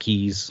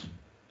hotkeys,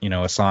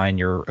 assign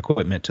your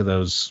equipment to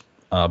those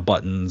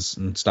buttons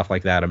and stuff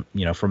like that,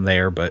 from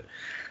there. But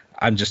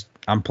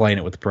I'm playing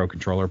it with the Pro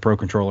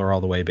Controller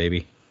all the way,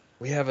 baby.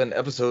 We have an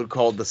episode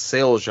called The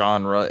Sale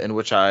Genre, in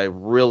which I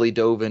really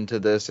dove into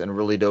this and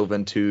really dove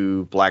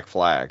into Black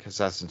Flag,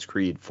 Assassin's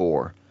Creed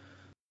 4.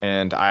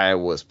 And I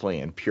was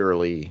playing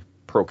purely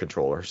Pro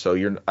Controller. So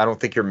I don't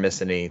think you're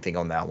missing anything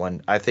on that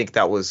one. I think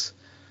that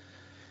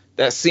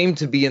seemed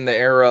to be in the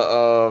era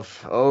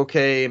of,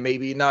 okay,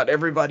 maybe not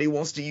everybody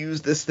wants to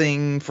use this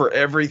thing for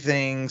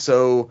everything,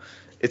 so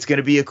it's going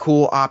to be a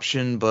cool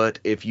option, but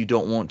if you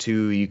don't want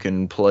to, you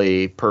can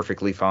play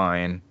perfectly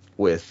fine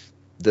with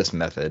this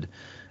method.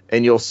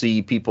 And you'll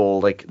see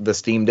people like the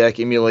Steam Deck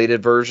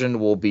emulated version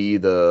will be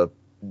the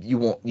you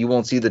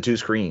won't see the two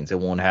screens. It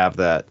won't have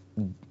that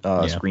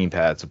screen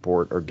pad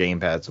support or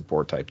gamepad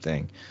support type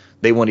thing.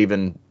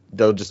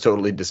 They'll just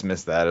totally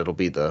dismiss that.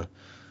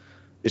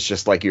 It's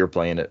just like you're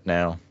playing it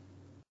now.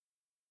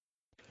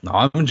 No,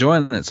 I'm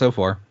enjoying it so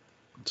far.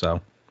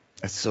 So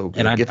it's so good.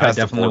 And I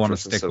definitely want to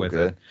stick with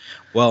it.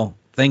 Well,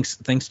 thanks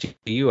to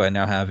you, I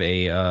now have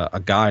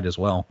a guide as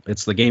well.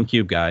 It's the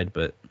GameCube guide,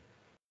 but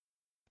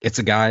it's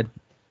a guide,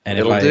 and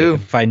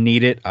if I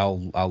need it,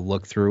 I'll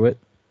look through it.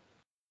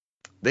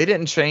 They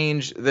didn't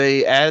change.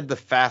 They add the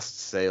fast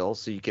sail,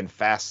 so you can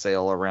fast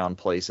sail around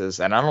places.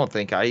 And I don't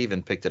think I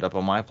even picked it up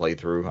on my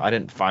playthrough. I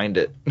didn't find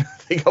it. I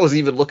think I was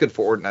even looking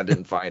for it, and I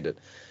didn't find it.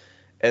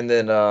 And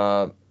then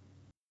I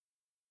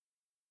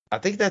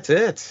think that's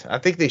it. I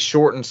think they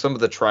shortened some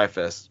of the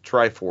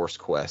Triforce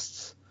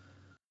quests,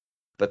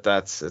 but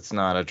it's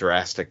not a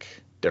drastic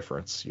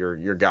difference.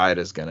 Your guide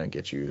is gonna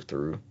get you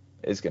through.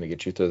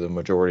 The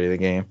majority of the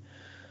game.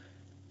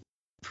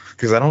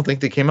 Because I don't think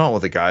they came out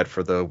with a guide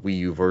for the Wii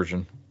U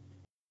version.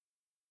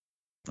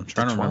 I'm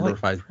trying to remember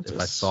if I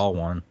saw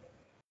one.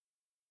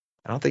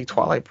 I don't think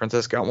Twilight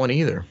Princess got one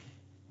either.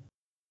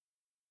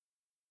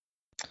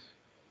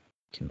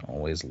 Can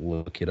always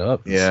look it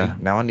up. Yeah,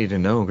 now I need to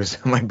know because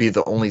that might be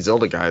the only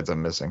Zelda guides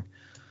I'm missing.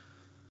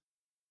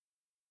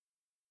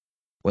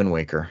 Wind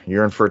Waker,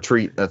 you're in for a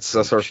treat. That's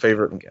our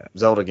favorite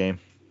Zelda game.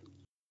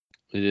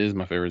 It is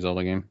my favorite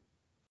Zelda game.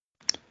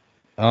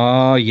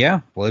 Yeah,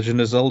 Legend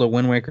of Zelda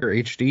Wind Waker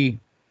HD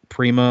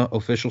Prima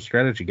official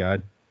strategy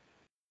guide.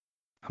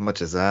 How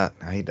much is that?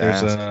 I hate to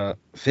ask.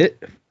 There's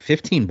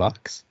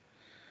 $15.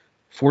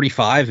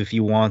 $45 if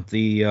you want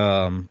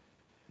the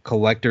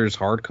collector's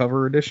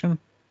hardcover edition.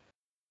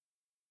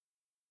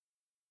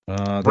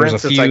 There's a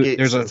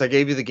few. Since I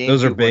gave you the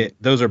GameCube,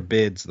 those are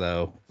bids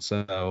though.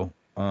 So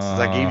since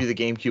I gave you the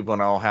GameCube one,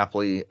 I'll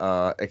happily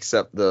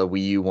accept the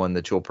Wii U one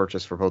that you'll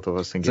purchase for both of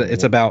us. And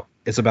it's about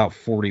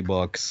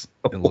 $40.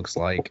 It looks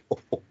like.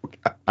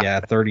 Yeah,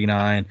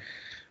 $39.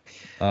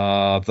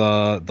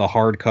 The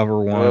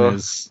hardcover one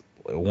is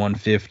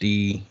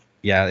 $150.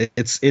 Yeah,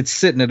 it's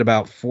sitting at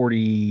about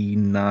 $49,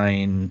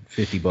 $50,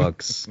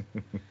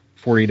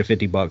 $40 to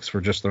 $50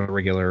 for just the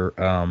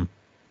regular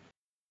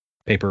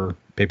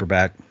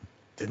paperback.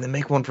 Didn't they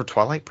make one for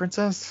Twilight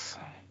Princess?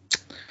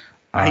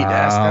 I hate to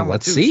ask that one.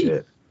 Let's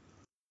see.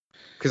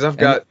 Because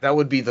that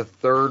would be the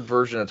third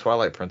version of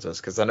Twilight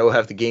Princess. Because I know I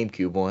have the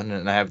GameCube one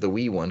and I have the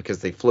Wii one. Because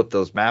they flipped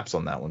those maps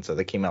on that one, so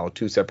they came out with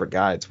two separate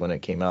guides when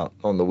it came out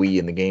on the Wii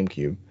and the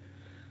GameCube.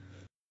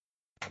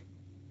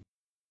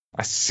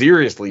 I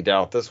seriously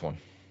doubt this one.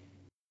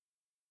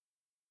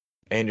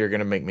 And you're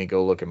gonna make me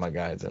go look at my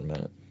guides in a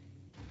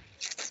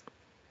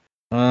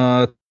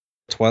minute.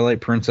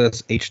 Twilight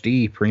Princess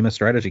HD Prima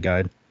Strategy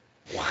Guide.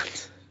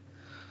 What?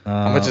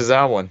 How much is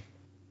that one?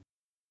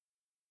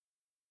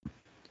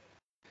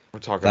 We're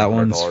talking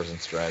 $100 in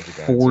strategy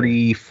guides.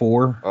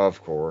 44. Here.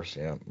 Of course,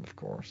 yeah, of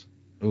course.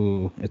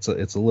 Ooh, it's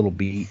a little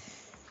beat.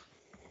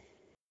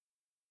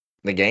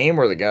 The game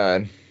or the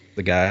guide?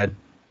 The guide.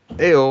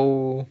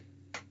 Ew.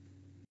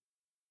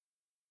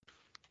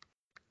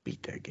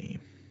 Beat that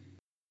game.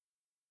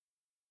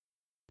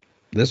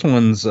 This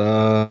one's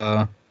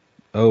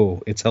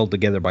it's held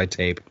together by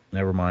tape.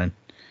 Never mind.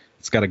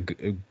 It's got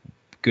a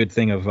good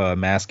thing of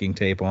masking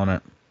tape on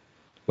it,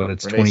 but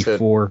it's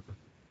 24.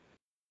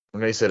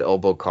 Renee said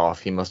elbow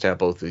cough. He must have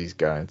both of these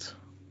guides.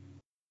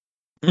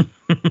 But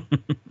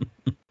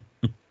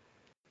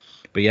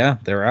yeah,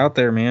 they're out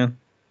there, man.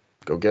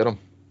 Go get them.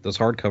 Those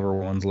hardcover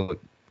ones look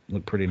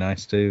pretty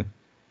nice too.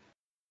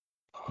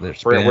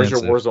 Where's your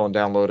Warzone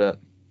download at?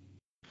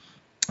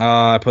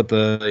 I put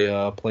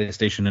the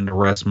PlayStation into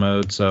rest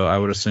mode, so I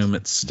would assume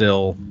it's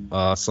still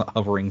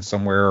hovering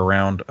somewhere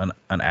around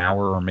an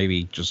hour or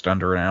maybe just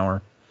under an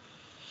hour.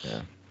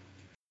 Yeah.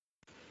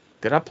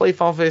 Did I play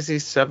Final Fantasy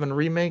VII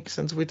Remake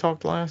since we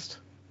talked last?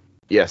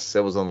 Yes,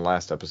 that was on the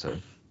last episode.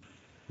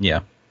 Yeah.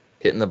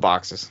 Hitting the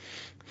boxes.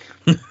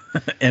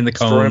 And the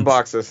cones. Destroying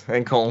boxes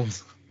and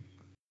cones.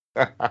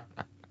 All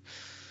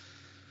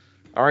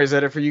right, is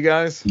that it for you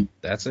guys?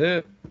 That's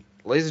it.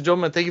 Ladies and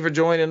gentlemen, thank you for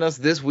joining us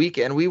this week,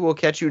 and we will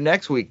catch you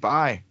next week.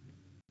 Bye.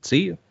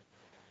 See you.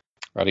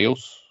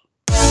 Adios.